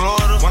Haitians in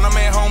Florida. When I'm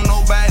at home,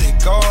 nobody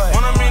guard.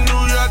 When I'm in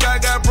New York,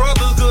 I got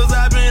brothers, cause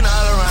I been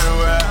all around the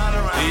world.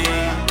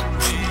 Yeah.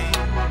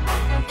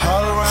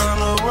 All around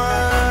the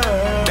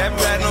world. That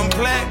platinum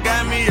plaque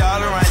got me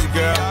all around you,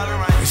 girl.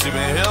 And she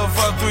been here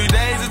for 3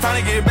 days. It's time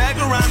to get back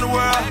around the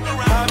world.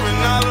 I've been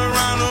all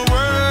around the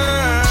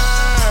world.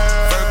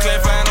 First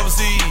class flying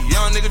overseas.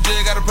 Young nigga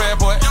just got a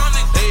passport.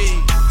 Hey,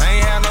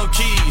 I ain't have no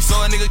keys, so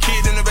a nigga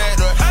kid in the back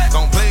door.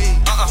 Don't play.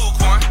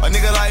 A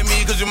nigga like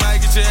me, cause you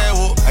might get your head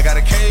whooped. I got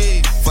a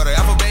cage for the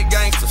alphabet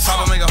gangsters.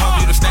 Papa make a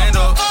hump you to stand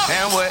up.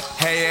 And what?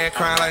 Hey, ass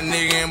crying like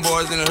nigga and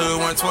boys in the hood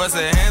went towards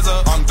their hands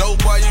up. I'm dope,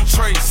 boy, you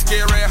trace.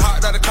 Scared red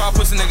hot out the car,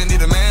 pussy nigga need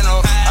a man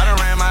up. I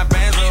done ran my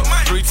bands up.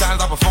 3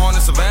 times I performed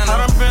in Savannah.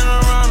 I done been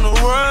around the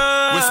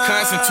world.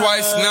 Wisconsin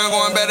twice, now I'm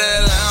going back to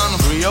Atlanta.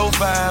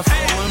 305,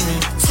 fuck with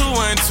me.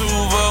 212,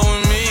 vote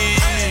with me.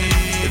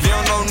 If you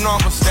don't know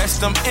numbers,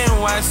 that's them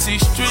NYC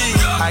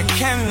streets. I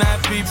cannot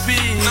be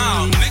beat.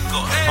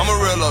 I'm a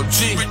real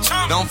OG.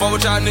 Don't fuck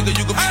with y'all nigga,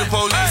 you can be the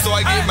police. So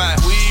I get my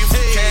weed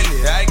from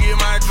Cali. I get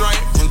my drink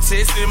from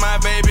Texas. My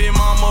baby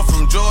mama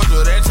from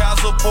Georgia. That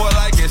child support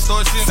like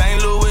extortion.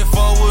 St. Louis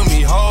fuck with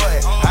me hard.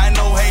 I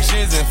know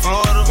Haitians in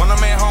Florida. When I'm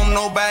at home,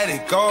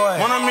 nobody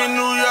guard. When I'm in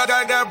New York,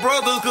 I got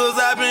brothers, cause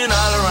I been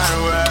all around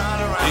the world.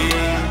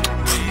 Yeah.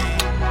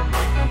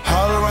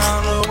 All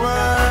around the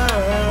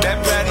world.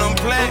 That platinum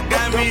plaque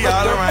got me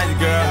all around you,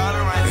 girl.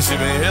 And she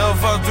been here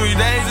for 3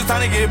 days, it's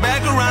time to get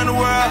back around the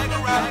world.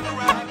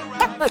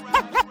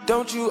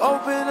 Don't you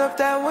open up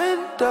that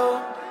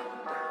window.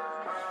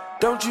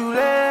 Don't you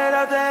let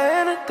out that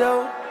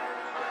antidote.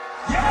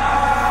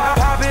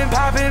 Poppin',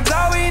 poppin's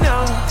all we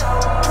know.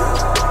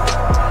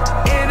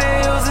 In the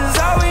hills is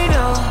all we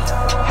know.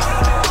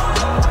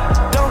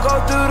 Don't go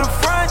through the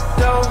front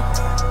door.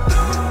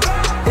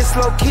 It's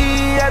low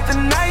key at the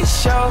night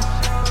show.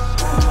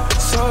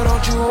 So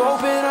don't you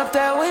open up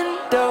that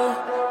window.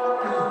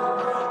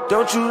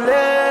 Don't you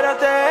let out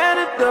the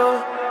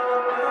antidote.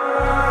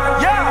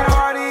 Yeah,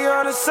 party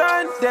on a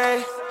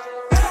Sunday.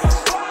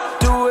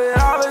 Do it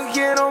all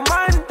again on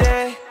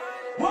Monday.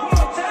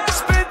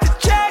 Spend the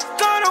check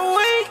on a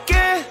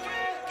weekend.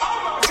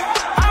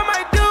 I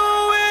might do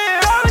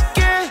it all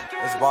again.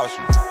 Let's boss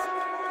you.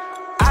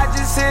 I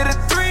just hit a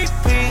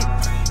 3-peat.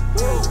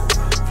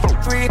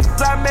 3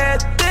 I met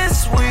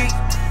this week.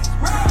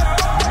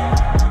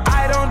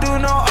 I don't do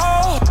no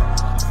O.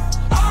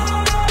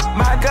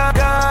 My God,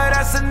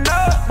 that's a no.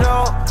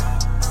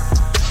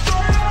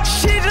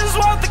 She just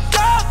want the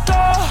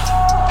coco.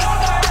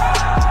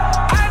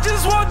 I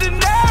just want the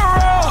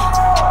narrow.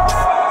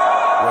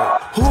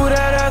 Who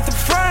that at the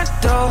front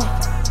door?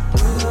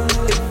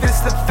 If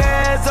it's the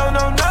feds, oh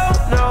no.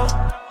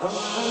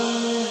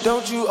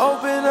 Don't you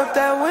open up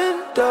that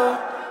window.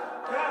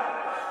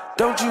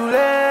 Don't you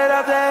let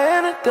out that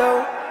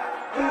antidote.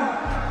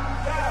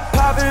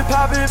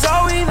 Poppin's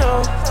all we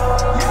know.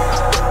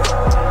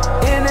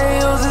 In the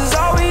hills is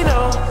all we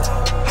know.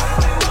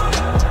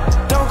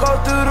 Don't go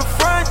through the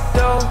front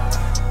door.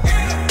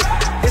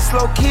 It's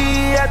low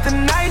key at the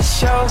night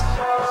show.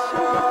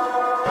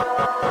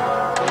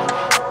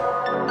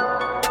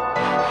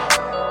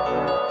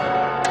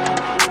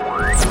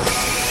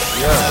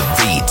 The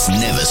beats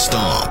never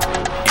stop,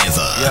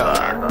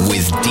 ever.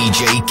 With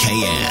DJ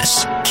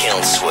KS,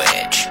 Kill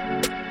Switch.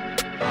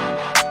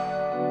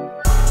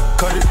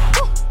 Cut it,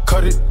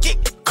 cut it,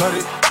 cut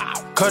it,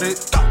 cut it,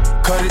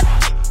 cut it,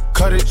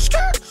 cut it,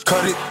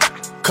 cut it,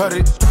 cut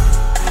it.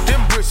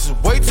 Them bricks is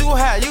way too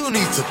high, you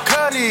need to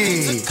cut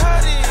it.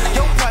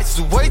 Your price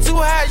is way too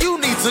high, you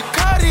need to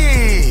cut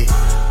it.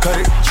 Cut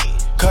it,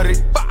 cut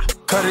it,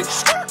 cut it,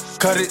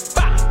 cut it,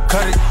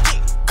 cut it,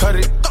 cut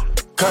it,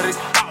 cut it,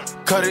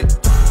 cut it.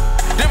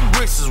 Them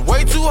bricks is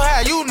way too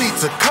high, you need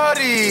to cut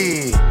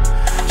it.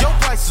 Your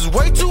price is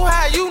way too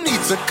high, you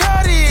need to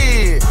cut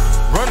it.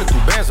 Running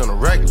through bands on the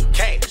regular.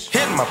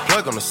 Hitting my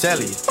plug on the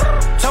cellular.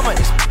 Tell my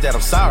ex that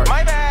I'm sorry.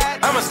 My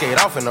bad. I'ma skate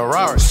off in a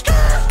Rari.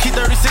 Keep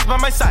 36 by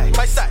my side.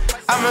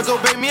 I'ma go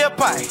bake me a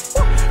pie.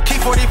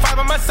 Keep 45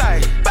 on my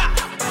side.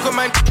 With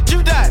my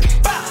you die.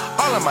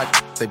 All of my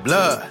say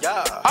blood.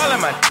 All of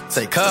my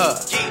say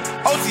cuz.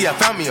 OT, I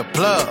found me a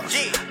plug.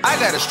 I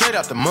got it straight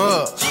out the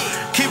mud.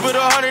 Keep it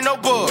 100, no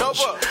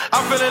bugs.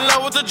 I fell in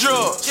love with the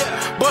drugs.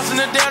 Busting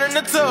it down in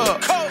the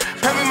tub.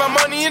 Pay me my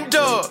money in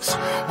dubs.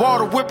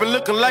 Water whipping,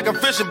 looking like I'm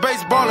fishing.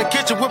 Baseball in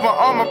kitchen with my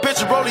arm, my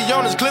pitcher. Rollie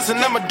on his glisten.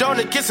 I'm a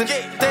donut kissing.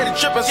 Steady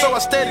tripping, so I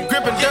steady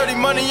gripping. Dirty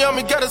money on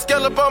me, got a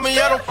scallop on me.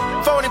 I don't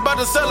phony, about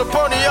to sell a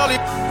pony.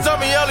 Tell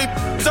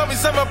me,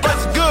 some my price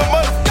is good,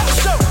 mother.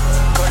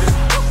 Cut it,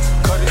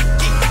 cut it,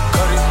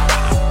 cut it,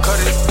 cut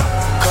it,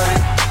 cut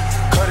it,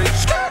 cut it,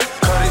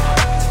 cut it,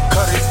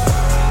 cut it.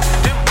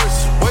 Them bricks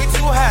is way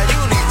too high,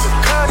 you need to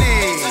cut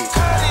it.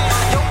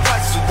 Your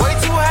price is way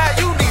too high,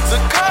 you need to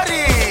cut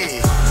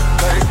it.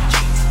 Cut it,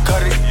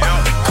 cut it,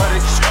 cut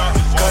it,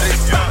 cut it,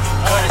 cut it,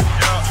 cut it,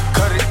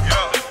 cut it,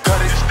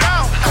 cut it,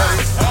 cut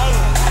it.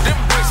 Them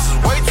bricks is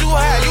way too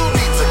high, you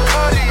need to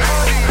cut it.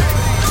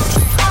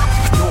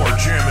 You're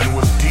jamming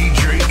with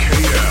DJ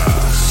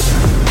KS.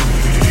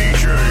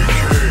 DJ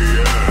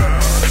KS.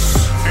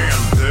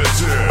 And this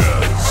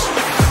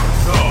is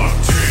The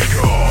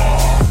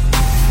Takeoff.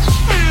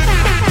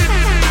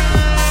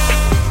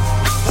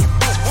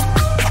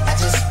 I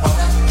just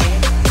wanna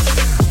get.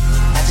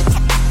 I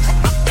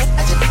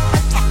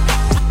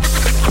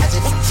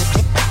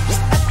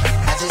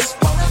just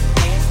wanna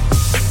get.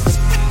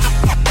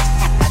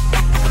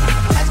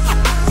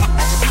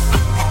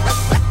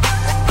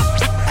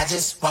 I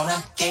just wanna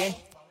get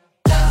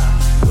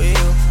love. Will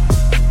you?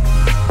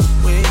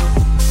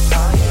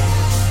 Oh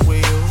yeah. Will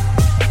you?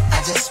 I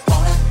just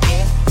wanna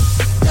get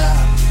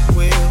love.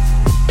 Will you?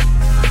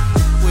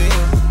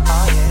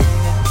 Oh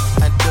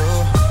yeah. I do.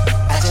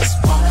 I just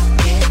wanna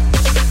get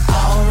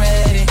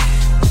already.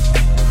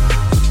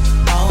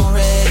 No.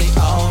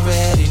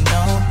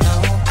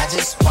 I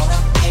just wanna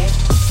get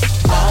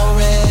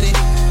already.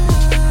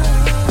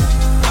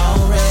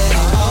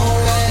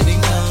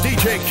 No.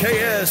 DJ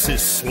KS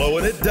is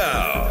slowing it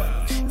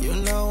down. You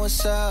know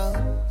what's up.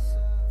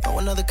 Oh,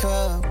 another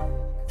cup.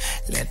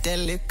 Let that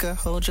liquor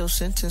hold your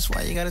sentence.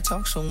 Why you gotta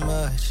talk so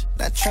much?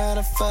 Not trying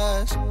to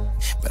fuss,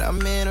 but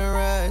I'm in a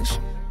rush.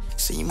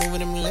 See you moving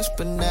them lips,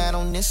 but not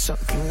on this.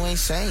 Something you ain't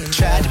saying.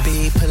 Tried to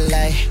be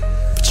polite,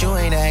 but you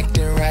ain't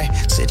acting right.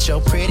 Sit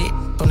your pretty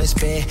on this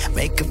bed,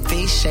 make a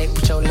V shape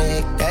with your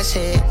leg. That's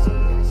it.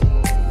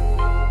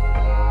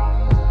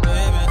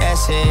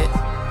 That's it.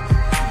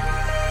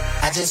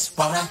 I just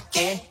wanna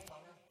get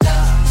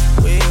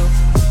love. Will you?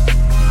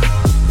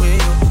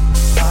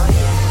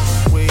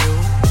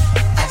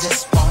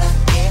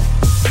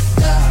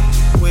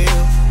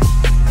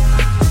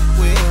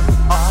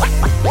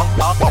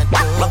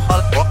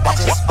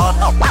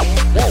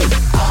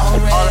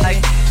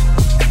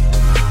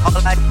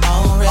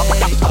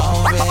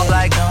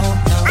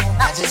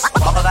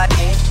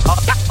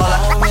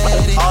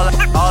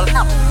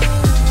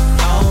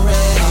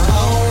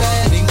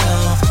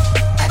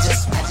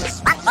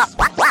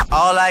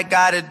 I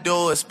gotta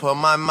do is put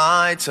my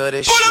mind to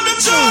this shit. Baby,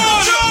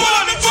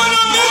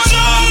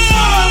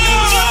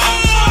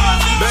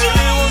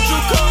 won't you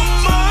come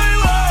my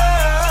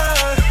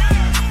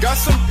way? Got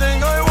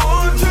something I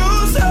want to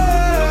say.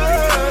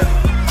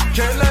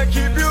 Can I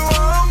keep you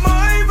on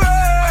my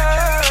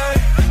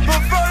way?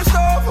 But first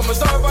off, I'ma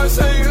start by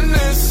saying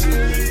this.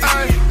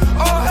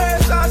 All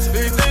headshots, if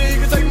you think you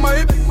can take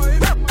my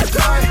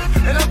time.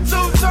 And I'm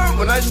too turned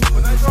when I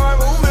try, I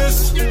won't miss.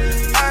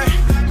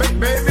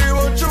 Baby,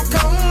 won't you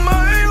come my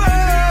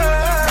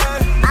way?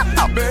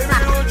 Baby,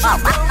 won't you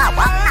come my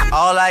way?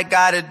 All I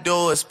gotta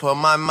do is put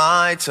my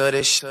mind to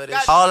this shit.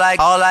 All I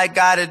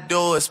gotta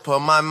do is put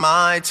my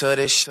mind to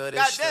this shit.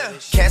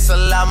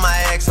 Cancel out my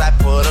ex, I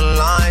put a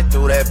line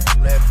through that.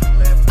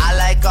 I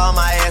like all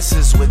my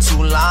S's with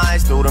 2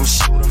 lines through them.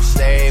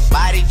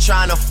 Everybody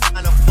tryna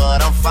find them,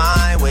 but I'm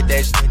fine with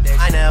that shit.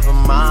 I never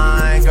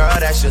mind, girl,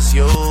 that's just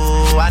you.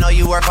 I know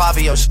you work hard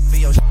for your shit.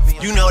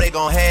 You know they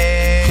gon'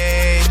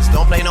 hate. Just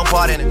don't play no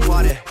part in it.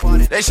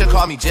 They should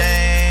call me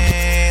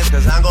James,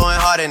 cause I'm going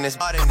hard in this.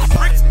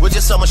 We're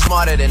just so much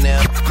smarter than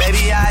them.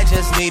 Maybe I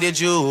just needed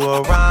you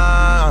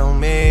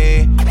around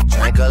me.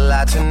 Drank a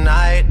lot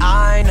tonight,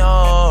 I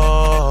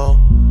know.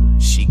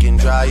 She can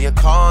drive your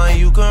car and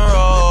you can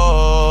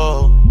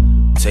roll.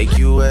 Take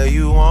you where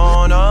you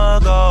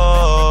wanna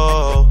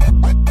go.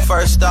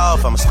 First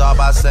off, I'ma start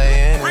by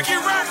saying Ricky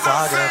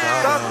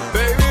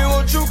baby,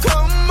 won't you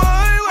come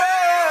my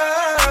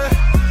way?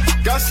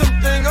 Got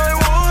something I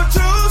want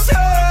to say.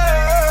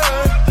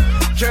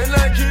 Can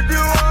I keep you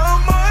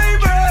on my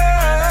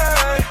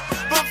way?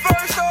 But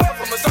first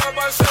off, I'ma start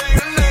by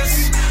saying this.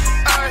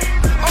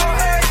 All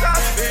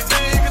headshots, if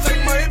you can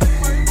take my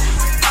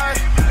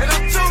and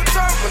I'm too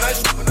tough when I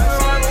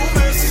won't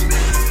miss.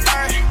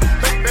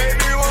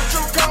 Baby, won't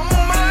you come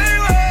my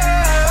way?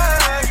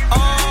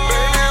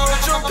 Baby,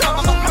 won't you come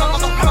my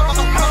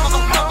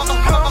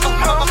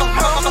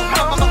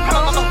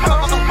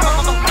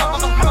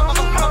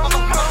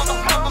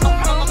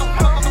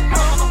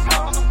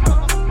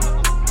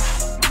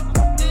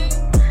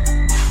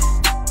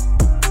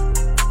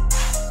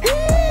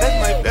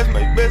That's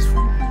my best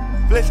friend.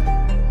 Bless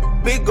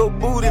big old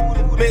booty,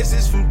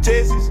 message from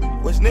Texas,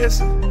 what's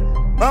necessary?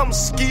 I'ma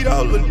skeet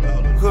all of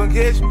them, come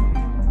catch me.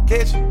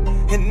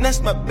 And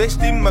that's my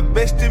bestie, my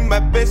best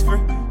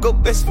friend, go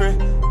best friend.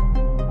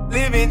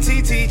 Living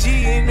TTG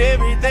and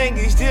everything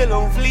is still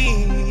on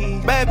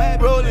fleek. Baby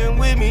rolling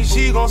with me,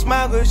 she gon'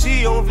 smile cause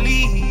she on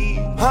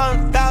fleek.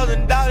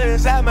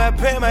 $100,000 I might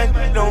pay, my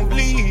don't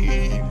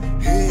bleed.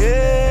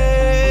 Yeah.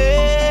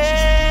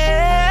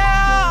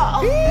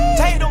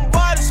 Take them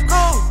boys to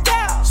school,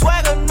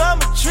 swagger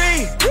number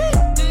 3.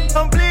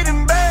 I'm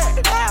bleeding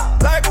bad,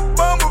 like a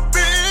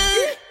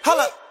bumblebee.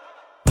 Holla,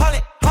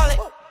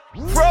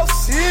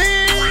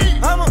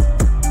 proceed. I'ma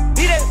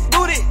eat that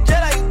booty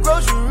just like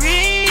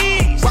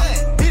groceries.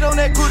 Beat on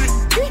that booty,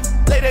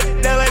 lay that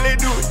down like they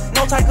do it.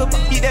 No type of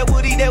eat that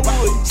wood.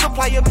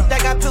 Supply your bitch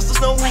that got pistols,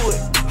 no wood.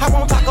 I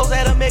want tacos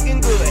that are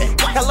making good.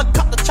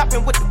 Helicopter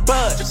chopping with the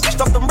buzz.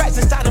 Stuff them rats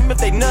inside them if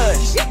they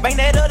nudge. Bang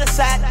that other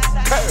side,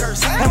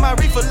 curse. And my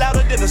reefer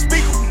louder than a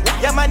speaker.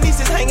 Yeah, my niece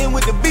is hanging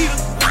with the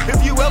Beatles.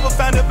 If you ever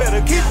find a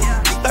better keeper.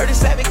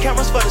 37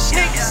 cameras for the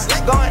sneakers.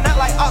 Going out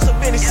like awesome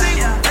Benny C.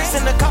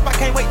 Send the cop, I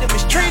can't wait to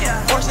mistreat him.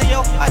 Forcing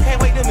yo, I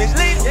can't wait to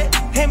mislead him.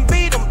 Him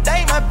beat them,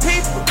 they my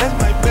people. That's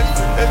my best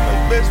friend, that's my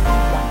best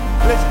friend.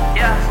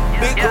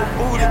 Big old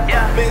booty,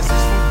 message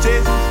from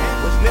Texas,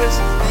 what's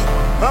necessary?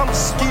 I'ma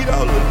skeet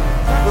all of them,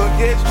 go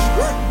get you.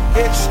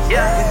 And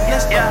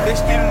that's my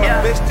bestie, my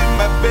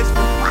best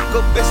friend,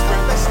 go best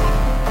friend.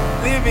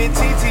 Living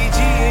TTG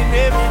and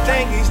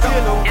everything is still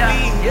on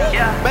bleed.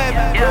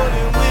 Baby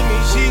rolling with me,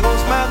 she gon'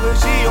 smile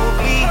cause she on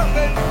bleed.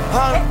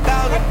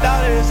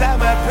 $100,000 I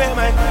might pay,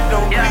 my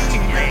don't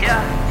bleed.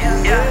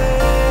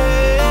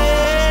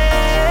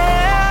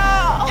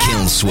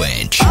 Kill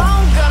Switch. I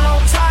don't got no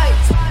type.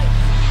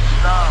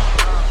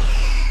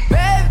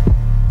 Babe,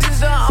 this is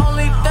the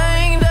only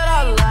thing that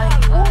I like.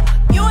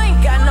 You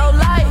ain't got no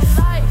life.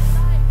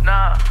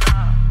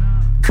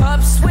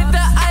 Cups with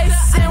the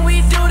ice, and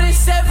we do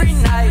this every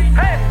night.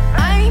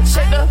 I ain't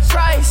check the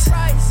price.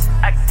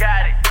 I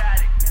got it.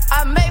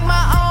 I make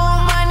my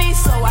own money,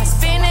 so I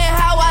spend it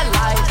how I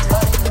like.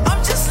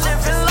 I'm just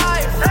living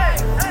life.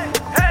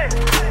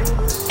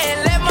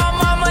 And let my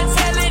mama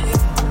tell it,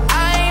 I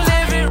ain't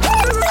living.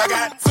 I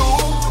got 2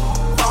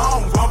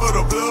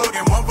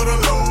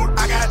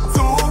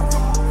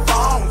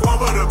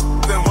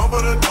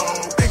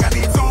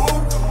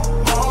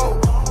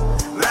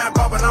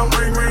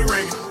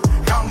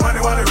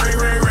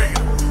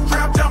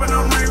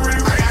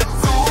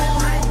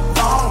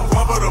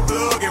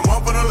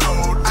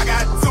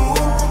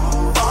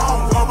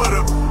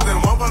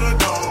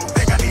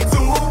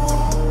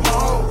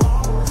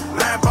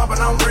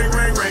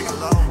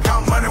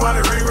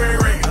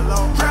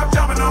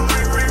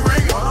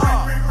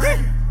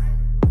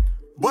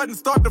 button,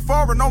 start the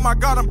foreign. Oh my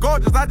God, I'm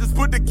gorgeous. I just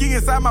put the key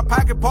inside my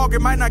pocket.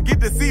 Might not get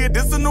to see it.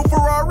 This a new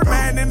Ferrari.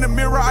 Man in the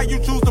mirror, how you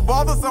choose to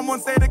bother? Someone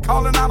say they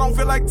calling, I don't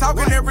feel like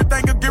talking.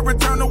 Everything could get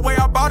returned the way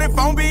I bought it.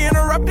 Phone be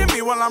interrupting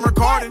me while I'm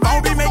recording.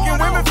 Phone be making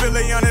women feel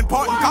they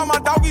unimportant. Call my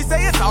doggy,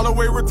 say it's all the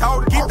way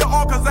retarded. Keep the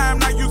all cause I am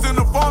not using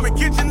the form. In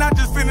kitchen, I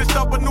just finished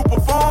up a new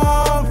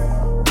perform.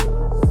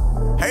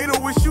 Hater,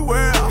 wish you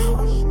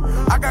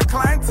well. I got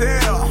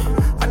clientele.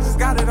 I just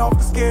got it off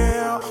the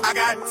scale. I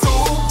got 2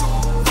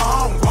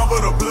 phones, one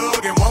for the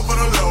plug and one for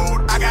the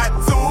load. I got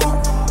 2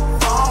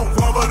 phones,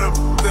 one for the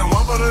then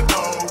one for the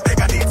dough. Think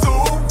I need 2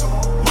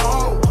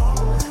 more.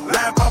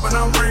 Line popping,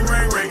 I'm ring,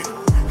 ring, ringing.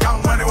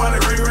 Count money while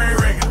it ring, ring,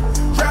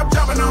 ringing. Trap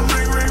jumping, I'm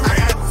ring, ring, ringing. I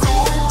got 2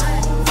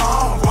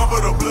 phones, one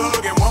for the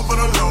plug and one for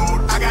the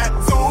load. I got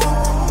 2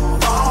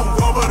 phones,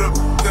 one for the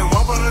then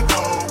one for the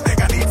dough.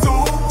 Think I need 2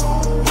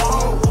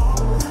 more.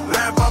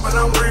 Line popping,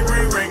 I'm ring,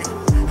 ring, ringing.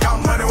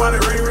 Count money while it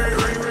ring, ring,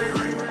 ring.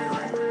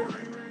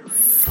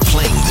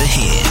 Playing the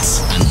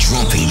hits and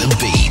dropping the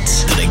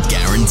beats that are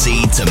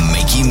guaranteed to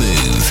make you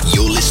move.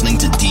 You're listening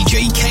to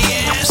DJ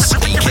KS,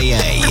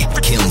 aka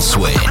Kill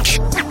Switch.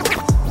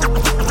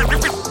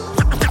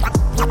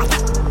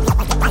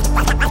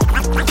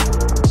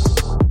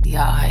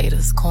 Y'all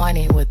haters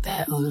corny with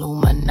that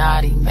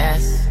Illuminati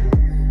mess.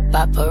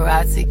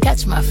 Paparazzi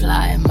catch my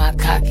fly and my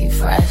cocky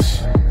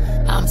fresh.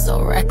 I'm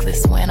so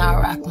reckless when I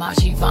rock my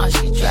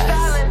Givenchy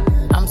dress.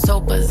 I'm so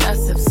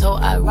possessive, so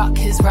I rock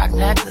his rock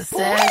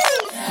necklaces.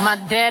 My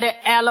daddy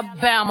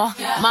Alabama,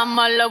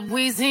 mama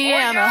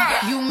Louisiana.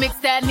 You mix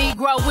that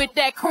Negro with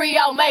that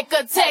Creole, make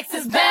a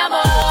Texas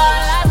Bama. I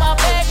like my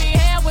baby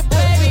hair with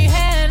baby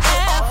hair and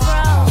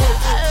afro.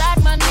 I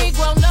like my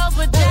Negro nose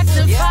with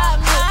Jackson 5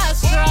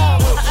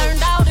 nostrils. I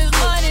earned all this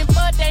money,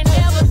 but they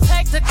never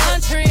take the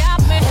country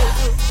out me.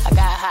 I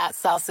got hot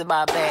sauce in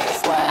my bag,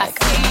 swag. I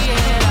see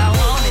it, I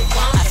want it.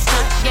 I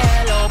stunt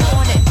yellow,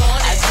 want it.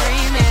 I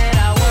dream it,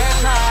 I work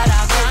hard,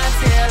 I grind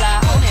till I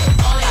own it.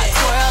 I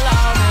twirl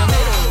on the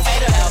middle,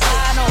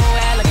 albino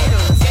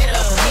alligators. El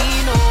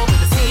Camino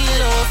with the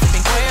CeeLo,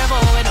 sipping Cuervo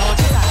and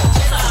Ojeda.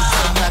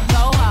 Sometimes I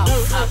go out,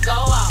 I go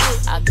out,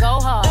 I go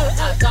hard,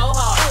 I go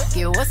hard.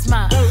 Get what's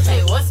mine,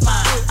 hey, what's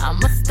mine? I'm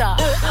a star,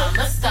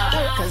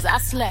 cause I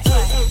slay,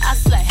 I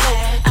slay,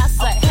 I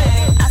slay,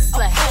 I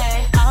slay,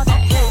 all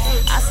day.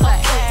 I slay,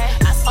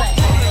 I slay,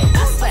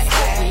 I slay,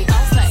 we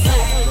gon' slay,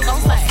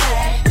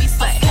 we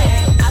slay,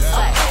 I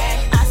slay,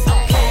 I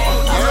slay,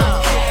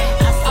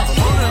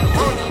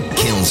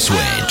 Kill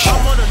Switch.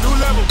 I'm on a new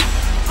level.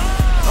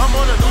 I'm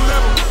on a new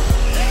level.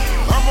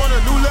 I'm on a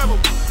new level.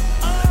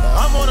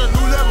 I'm on a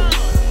new level.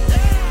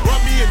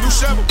 Brought me a new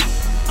shovel.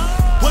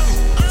 Put these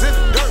in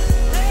the dirt.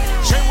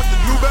 Chain with the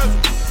new bezel.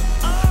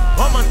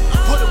 I'm on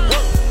put it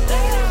work.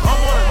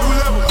 I'm on a new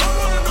level.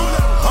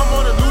 I'm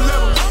on a new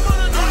level.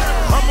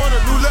 I'm on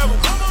a new level.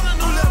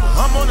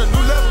 I'm on a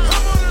new level.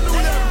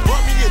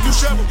 Brought me a new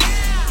shovel.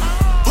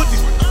 Put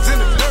these in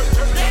the dirt.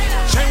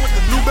 Chain with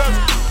the new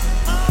bezel.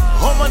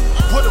 I'm on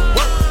put it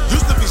work.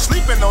 Used to be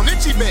sleeping on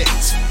itchy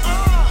beds.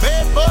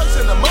 Bed bugs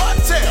in the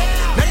motel.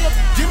 Now you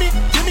give me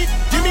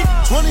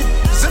 20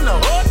 in the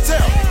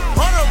hotel.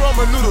 On a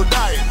Roman noodle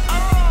diet.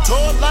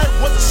 Tour life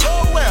wasn't so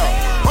well.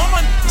 All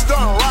my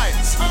starting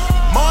riots.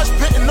 Marsh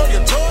pitting on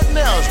your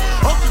toenails.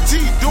 Uncle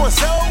T doing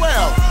so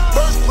well.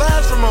 First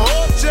class from a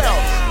hotel.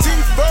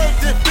 T-Bird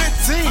did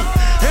 15.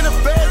 And the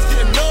feds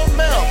getting no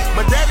mail.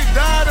 My daddy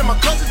died and my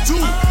cousin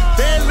too.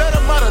 They ain't let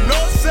him out of no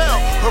cell.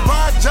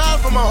 Provide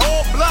jobs for my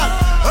whole block.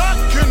 I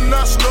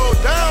cannot slow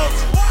down.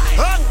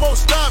 I won't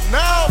stop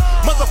now.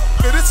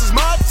 Motherfucker, this is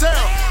my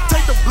town.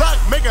 Take the block,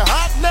 make it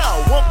hot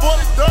now.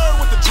 143rd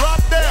with the drop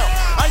down.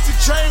 Icy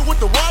chain with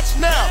the watch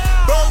now.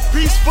 Bird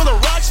piece full of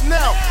rocks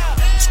now.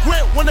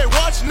 Squint when they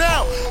watch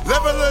now.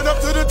 Leveling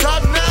up to the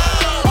top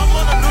now. I'm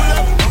on a new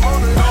level.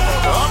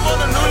 I'm on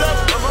a new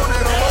level. I'm on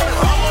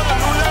a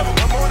new level.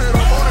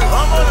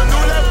 I'm on a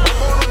new level.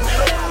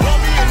 Want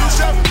me a new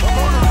shovel.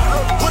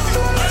 Put these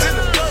in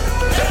the dirt.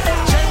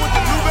 Chain with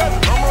the new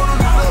bezel. I'm on a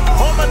new level.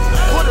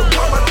 Put it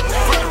on.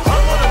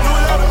 I'm on a new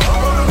level.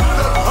 I'm on a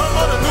new level. I'm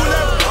on a new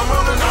level. I'm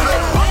on a new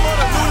level. I'm on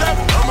a new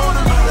level. I'm on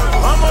a new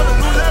level. I'm on a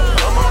new level.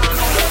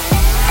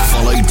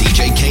 Follow DJ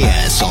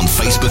KS on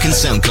Facebook and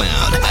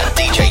SoundCloud at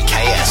DJ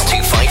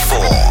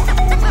KS254.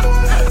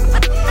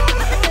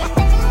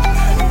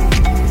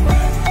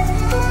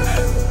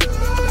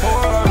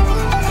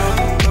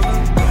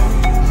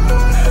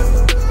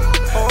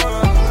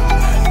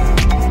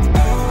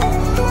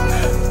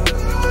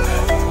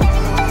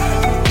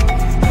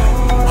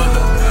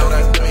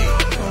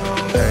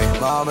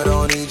 Mama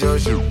don't need your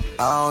shoe.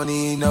 I don't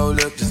need no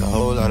lip, just a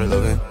whole lot of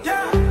loving.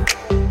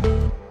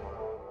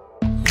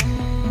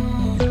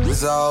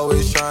 Was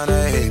always trying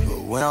to hate,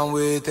 but when I'm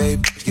with a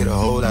bitch, get a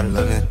whole lot of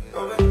loving.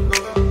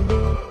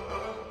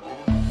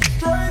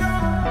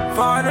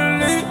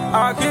 Finally,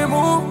 I can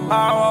move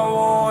how I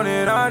want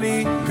it. I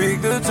need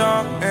pick the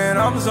time and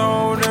I'm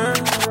zoning.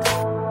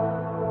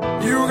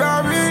 You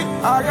got me,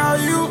 I got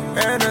you,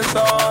 and it's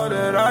all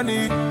that I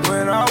need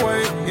when I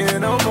wake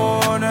in the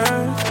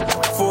morning.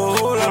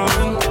 Full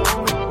on,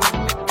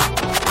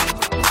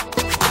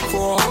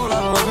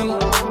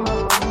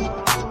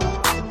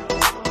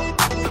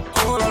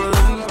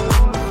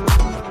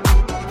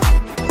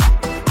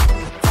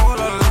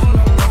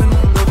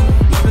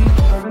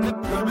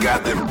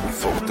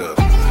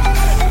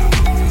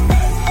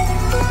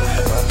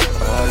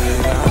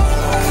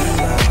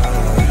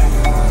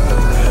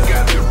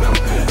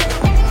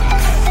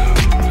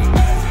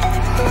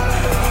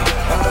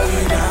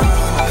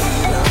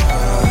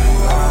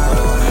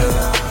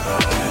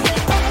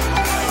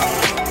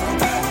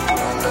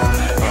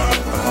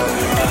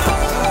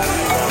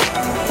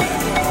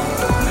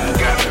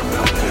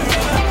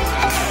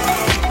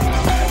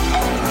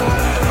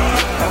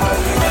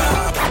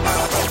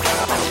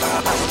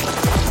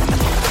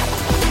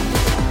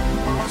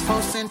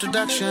 Nice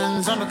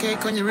introductions, I'm okay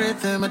on your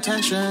rhythm,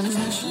 attention.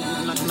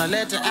 Not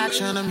led to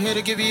action, I'm here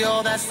to give you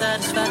all that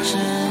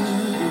satisfaction.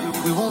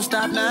 We won't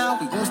stop now,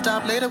 we won't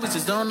stop later, we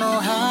just don't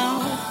know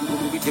how.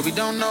 Yeah, we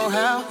don't know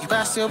how, you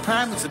past your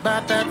prime, it's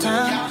about that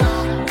time.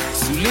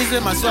 Sulize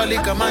maswali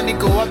kama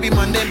niko wapi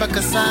Monday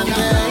mpaka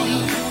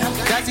Sunday.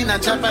 Kazi na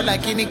chapa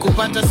lakini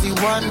kupata si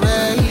one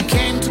way.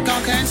 Came to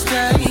conquer and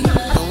stay,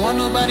 don't want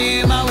nobody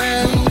in my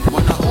way.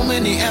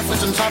 Wanaume ni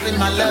efforts, I'm topping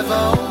my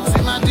level.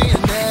 See my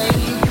DNA.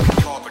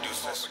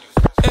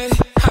 Hey,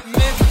 I've been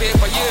meant to pay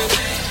for years.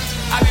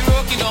 I be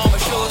rocking on my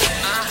shows.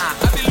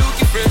 I be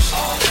looking fresh.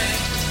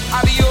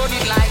 I be on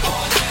it like.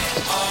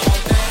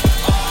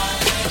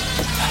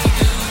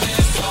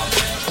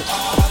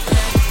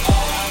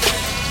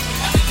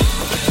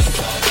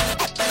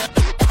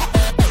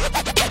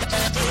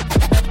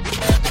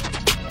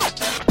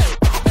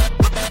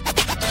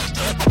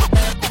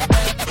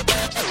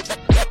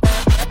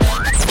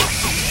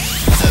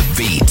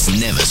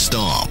 Never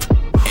stop,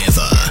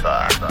 ever,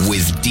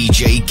 with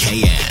DJ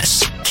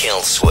KS,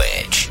 Kill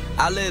Switch.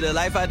 I live the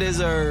life I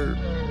deserve,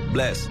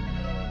 bless.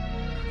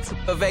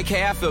 A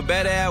vacay, I feel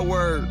better at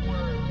work.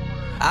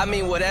 I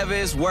mean whatever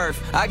it's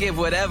worth, I give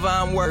whatever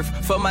I'm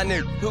worth. For my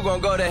nigga who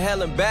gon' go to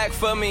hell and back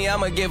for me,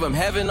 I'ma give him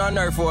heaven on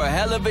earth for a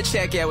hell of a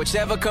check, yeah,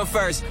 whichever come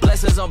first.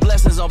 Blessings on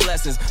blessings on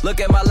blessings.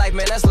 Look at my life,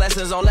 man, that's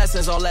lessons on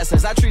lessons on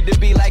lessons. I treat the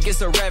beat like it's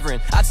a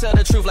reverend. I tell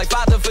the truth like,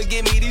 Father,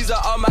 forgive me, these are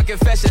all my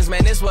confessions.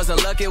 Man, this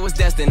wasn't luck, it was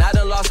destined. I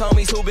done lost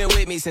homies who been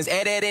with me since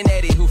Ed and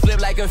Eddie, who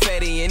flip like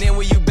confetti. And then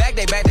when you back,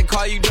 they back to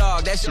call you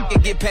dog. That shit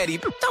can get petty.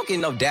 Don't get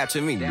no dap to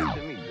me,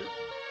 dude.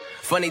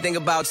 Funny thing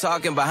about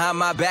talking behind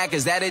my back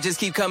is that it just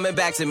keep coming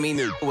back to me.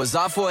 Was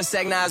off for a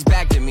sec, now it's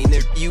back to me.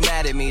 You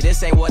mad at me?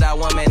 This ain't what I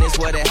want, man. This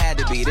what it had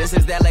to be. This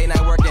is that late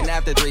night working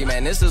after 3,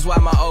 man. This is why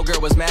my old girl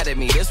was mad at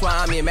me. This why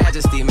I'm your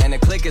majesty, man. The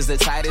click is the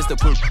tightest, the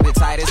poop the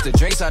tightest, the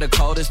drinks are the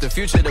coldest, the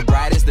future the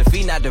brightest, the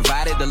feet not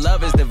divided, the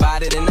love is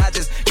divided, and I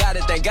just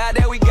gotta thank God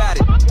that we got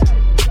it.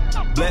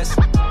 Bless.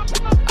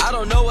 I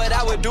don't know what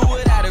I would do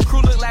without a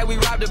crew. Look like we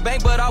robbed a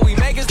bank, but all we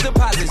make is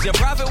deposits. Your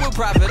profit will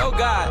profit, oh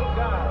God.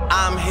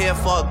 I'm here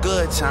for a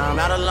good time,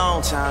 not a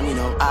long time, you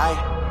know. I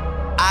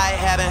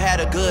haven't had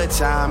a good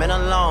time in a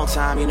long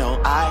time, you know.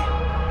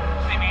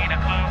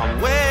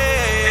 I'm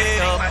way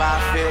up, I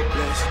feel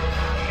blessed.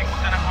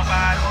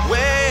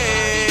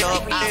 Way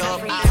up,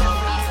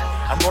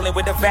 I'm rolling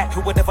with a vat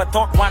who would ever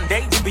thought one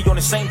day we'd be on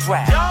the same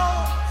track.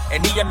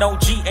 And he an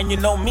OG and you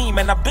know me,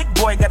 man, a big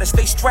boy gotta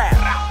stay strapped.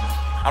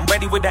 I'm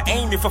ready with the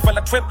aim, if I fell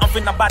a trip, I'm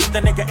finna body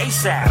the nigga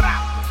ASAP.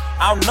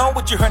 I don't know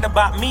what you heard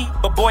about me,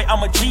 but boy,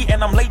 I'm a G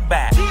and I'm laid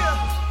back.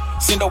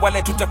 Sindo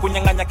wale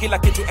tutakunyanganya kila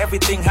kitu,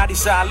 everything hadi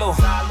salo.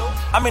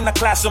 I'm in a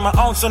class of my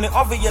own, so the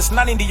obvious,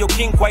 nani ndiyo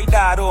king kwa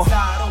idaro.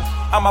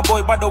 I'm a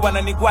boy bado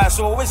wananigwa,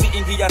 so always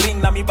ingia ring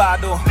na mi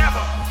bado.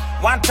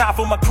 One time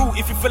for my crew,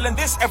 if you feeling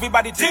this,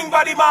 everybody ting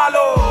body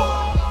malo.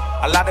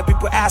 A lot of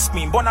people ask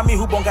me, mbona mi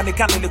hubonga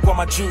nikani likuwa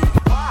majuu.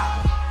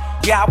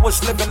 Yeah, I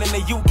was living in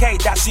the UK,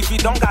 that's if you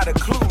don't got a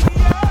clue.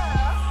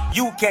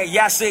 UK,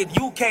 yeah, I said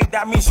UK,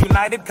 that means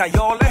United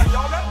Kayole.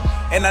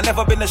 And I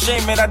never been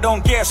ashamed, and I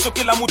don't care, so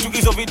kila mutu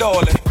izo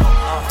vidole.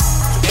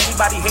 To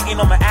anybody hating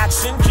on my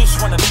accent,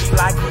 just wanna be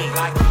like me.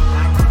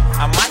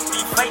 I might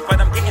be fake, but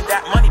I'm getting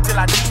that money till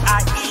I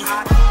D.I.E.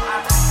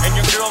 And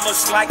your girl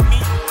must like me,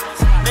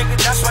 nigga,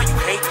 that's why you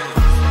hate me.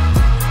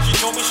 She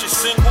told me she's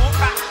single,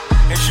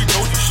 and she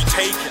told you she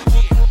taken.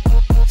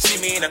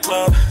 See me in the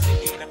club,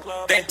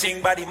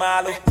 denting body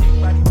malo.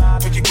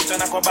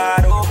 Tukikutana kwa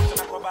bado,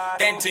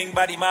 denting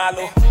body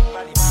malo.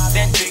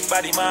 Denting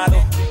body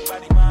malo.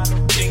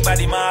 Ting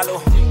body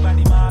malo.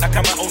 Na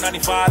kama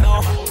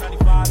unanifalo,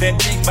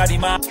 denting body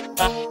malo.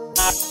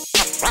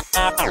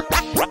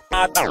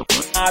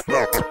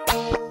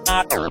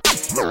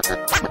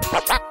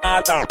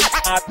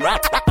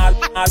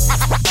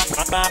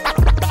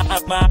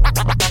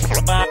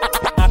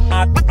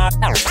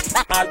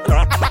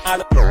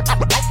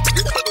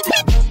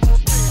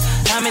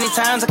 How many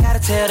times I gotta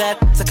tell that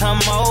to come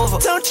over?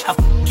 Don't you? I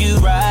fuck you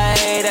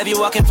right, have you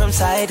walking from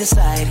side to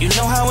side. You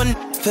know how I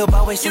feel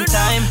about wasting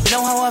time. You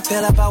know how I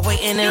feel about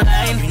waiting in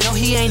line. You know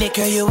he ain't it,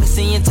 girl, you're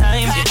wasting your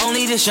time. You're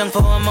only this young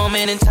for a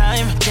moment in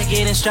time. Take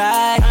it in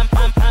stride.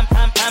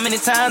 How many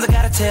times I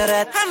gotta tell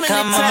that? Come on.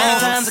 How many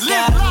times I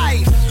gotta?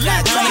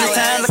 How many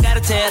times I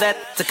gotta tell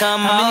that to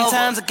come over? How many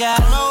times I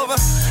gotta?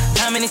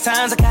 How many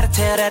times I gotta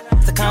tell that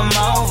to come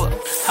over?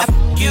 I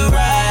fuck you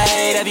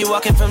right, have you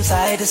walking from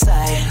side to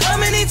side. How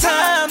many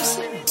times?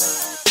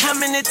 How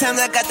many times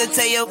I got to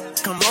tell you,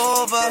 come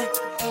over?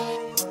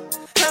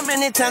 How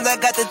many times I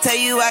got to tell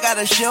you I got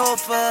a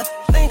chauffeur?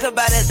 Think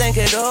about it, think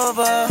it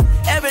over.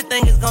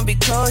 Everything is gonna be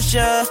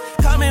kosher.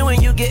 Call me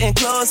when you getting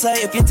closer.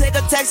 If you take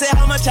a text, say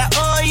how much I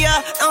owe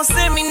ya. Don't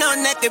send me no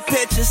naked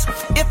pictures.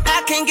 If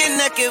I can get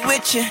naked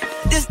with you,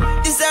 this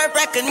deserve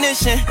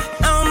recognition.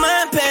 I don't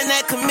mind paying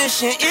that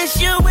commission. Is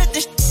you with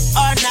the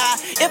or not?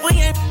 If we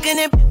ain't fucking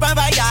it, bon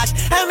voyage.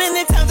 How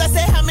many times I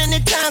say how many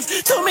times?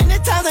 Too many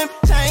times,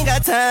 I ain't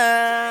got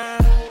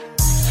time.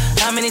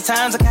 How How many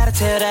times I gotta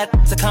tell that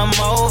to come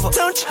over?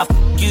 Don't you? I f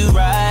you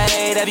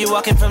right, have you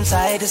walking from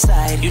side to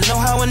side. You know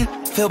how I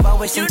feel about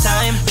wasting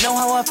time. You know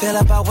how I feel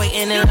about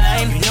waiting in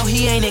line. You know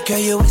he ain't it,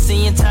 girl, you're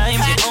wasting your time.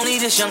 You're only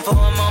this young for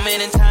a moment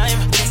in time.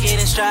 Take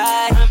it in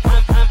stride.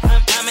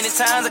 How many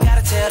times I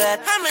gotta tell that?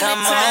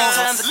 Come on. How many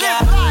times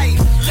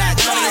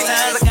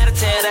I gotta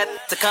tell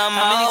that to come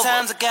over? How many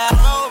times I got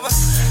over?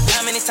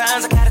 How many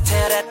times I gotta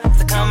tell that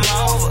to come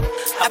over?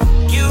 I f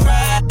you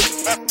right.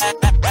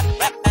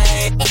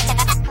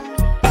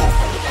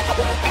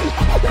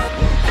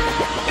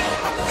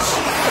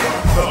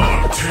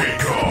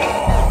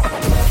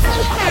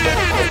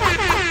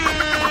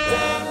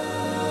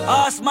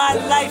 All's my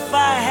life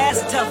I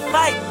has to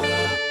fight.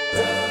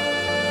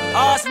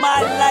 All's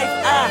my life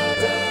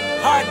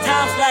hard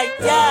times like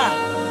yeah,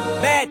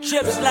 bad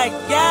trips like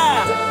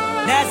yeah.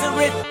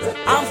 Nazareth,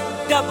 I'm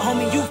f***ed up,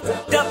 homie, you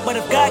f***ed up. But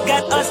if God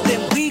got us, then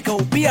we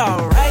gon' be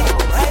alright.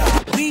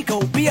 We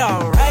gon' be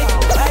alright.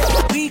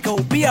 We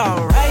gon' be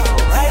alright.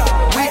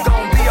 We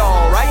gon' be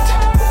alright.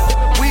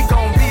 We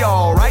gon' be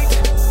alright.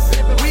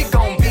 We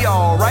gon' be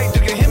alright. Do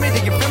you hear me? Do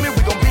you feel me?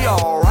 We gon' be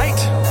alright.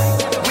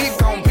 We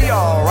gon' be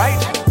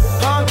alright.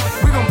 Huh?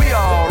 We gon' be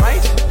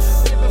alright.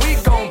 We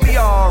gon' be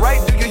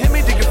alright. Do you hear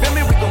me? Do you feel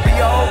me? We gon' be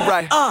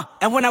alright.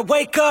 And when I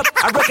wake up,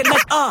 I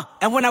recognize,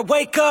 and when I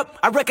wake up,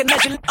 I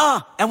recognize you,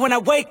 and when I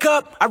wake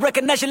up, I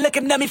recognize you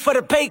looking at me for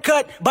the pay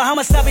cut.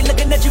 Bahamas, I be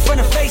looking at you from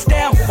the face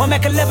down. 1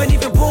 Mac 11,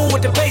 even boom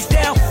with the bass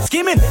down.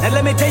 Scheming, and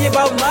let me tell you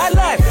about my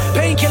life.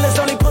 Painkillers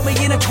only put me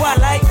in a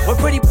twilight. We're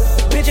pretty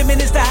Benjamin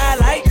is the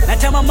highlight. Now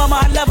tell my mama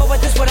I love her, but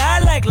this what I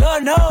like,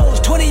 Lord knows.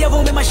 20 of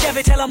them in my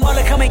Chevy, tell them all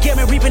to come and get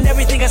me. Reaping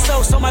everything I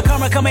sow, so my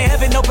karma come in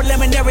heaven. No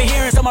preliminary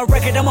hearings on my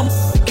record. I'm a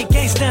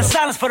gangster in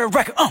silence for the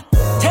record.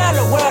 Tell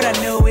the world I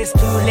know it's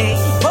too late.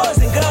 Boys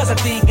and girls, I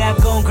think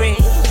I've gone great.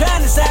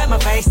 Trying to side my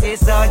face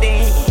this all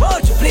day.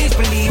 Won't you please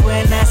believe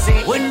when I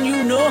say, when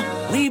you know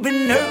we've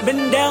been hurt,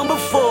 been down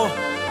before.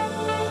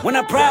 When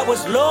our pride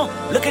was low,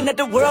 looking at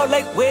the world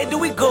like where do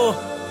we go?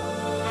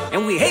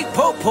 And we hate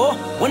po-po,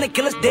 wanna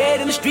kill us dead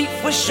in the street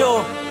for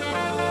sure.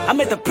 I'm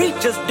at the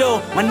preacher's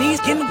door, my knees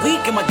getting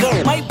weak and my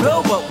gut might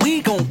blow, but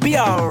we gon' be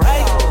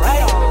alright.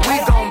 We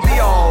gon' be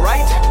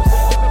alright.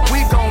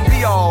 We gon'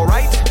 be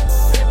alright.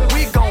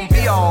 We gon'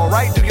 be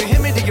alright. Do you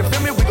hear me? Do you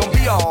feel me? We gon'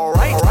 be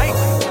alright. Right?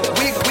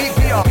 We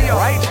be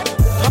alright.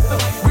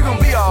 We gon'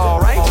 be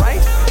alright.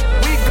 Right?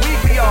 We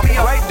be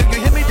alright. Do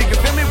you hear me? Do you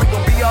feel me? We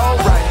gon' be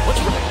alright.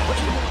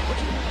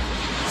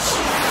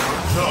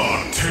 The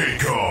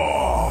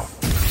Takeoff.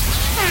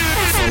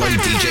 Follow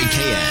DJ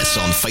KS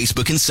on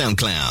Facebook and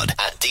SoundCloud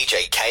at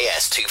DJ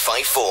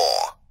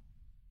KS254.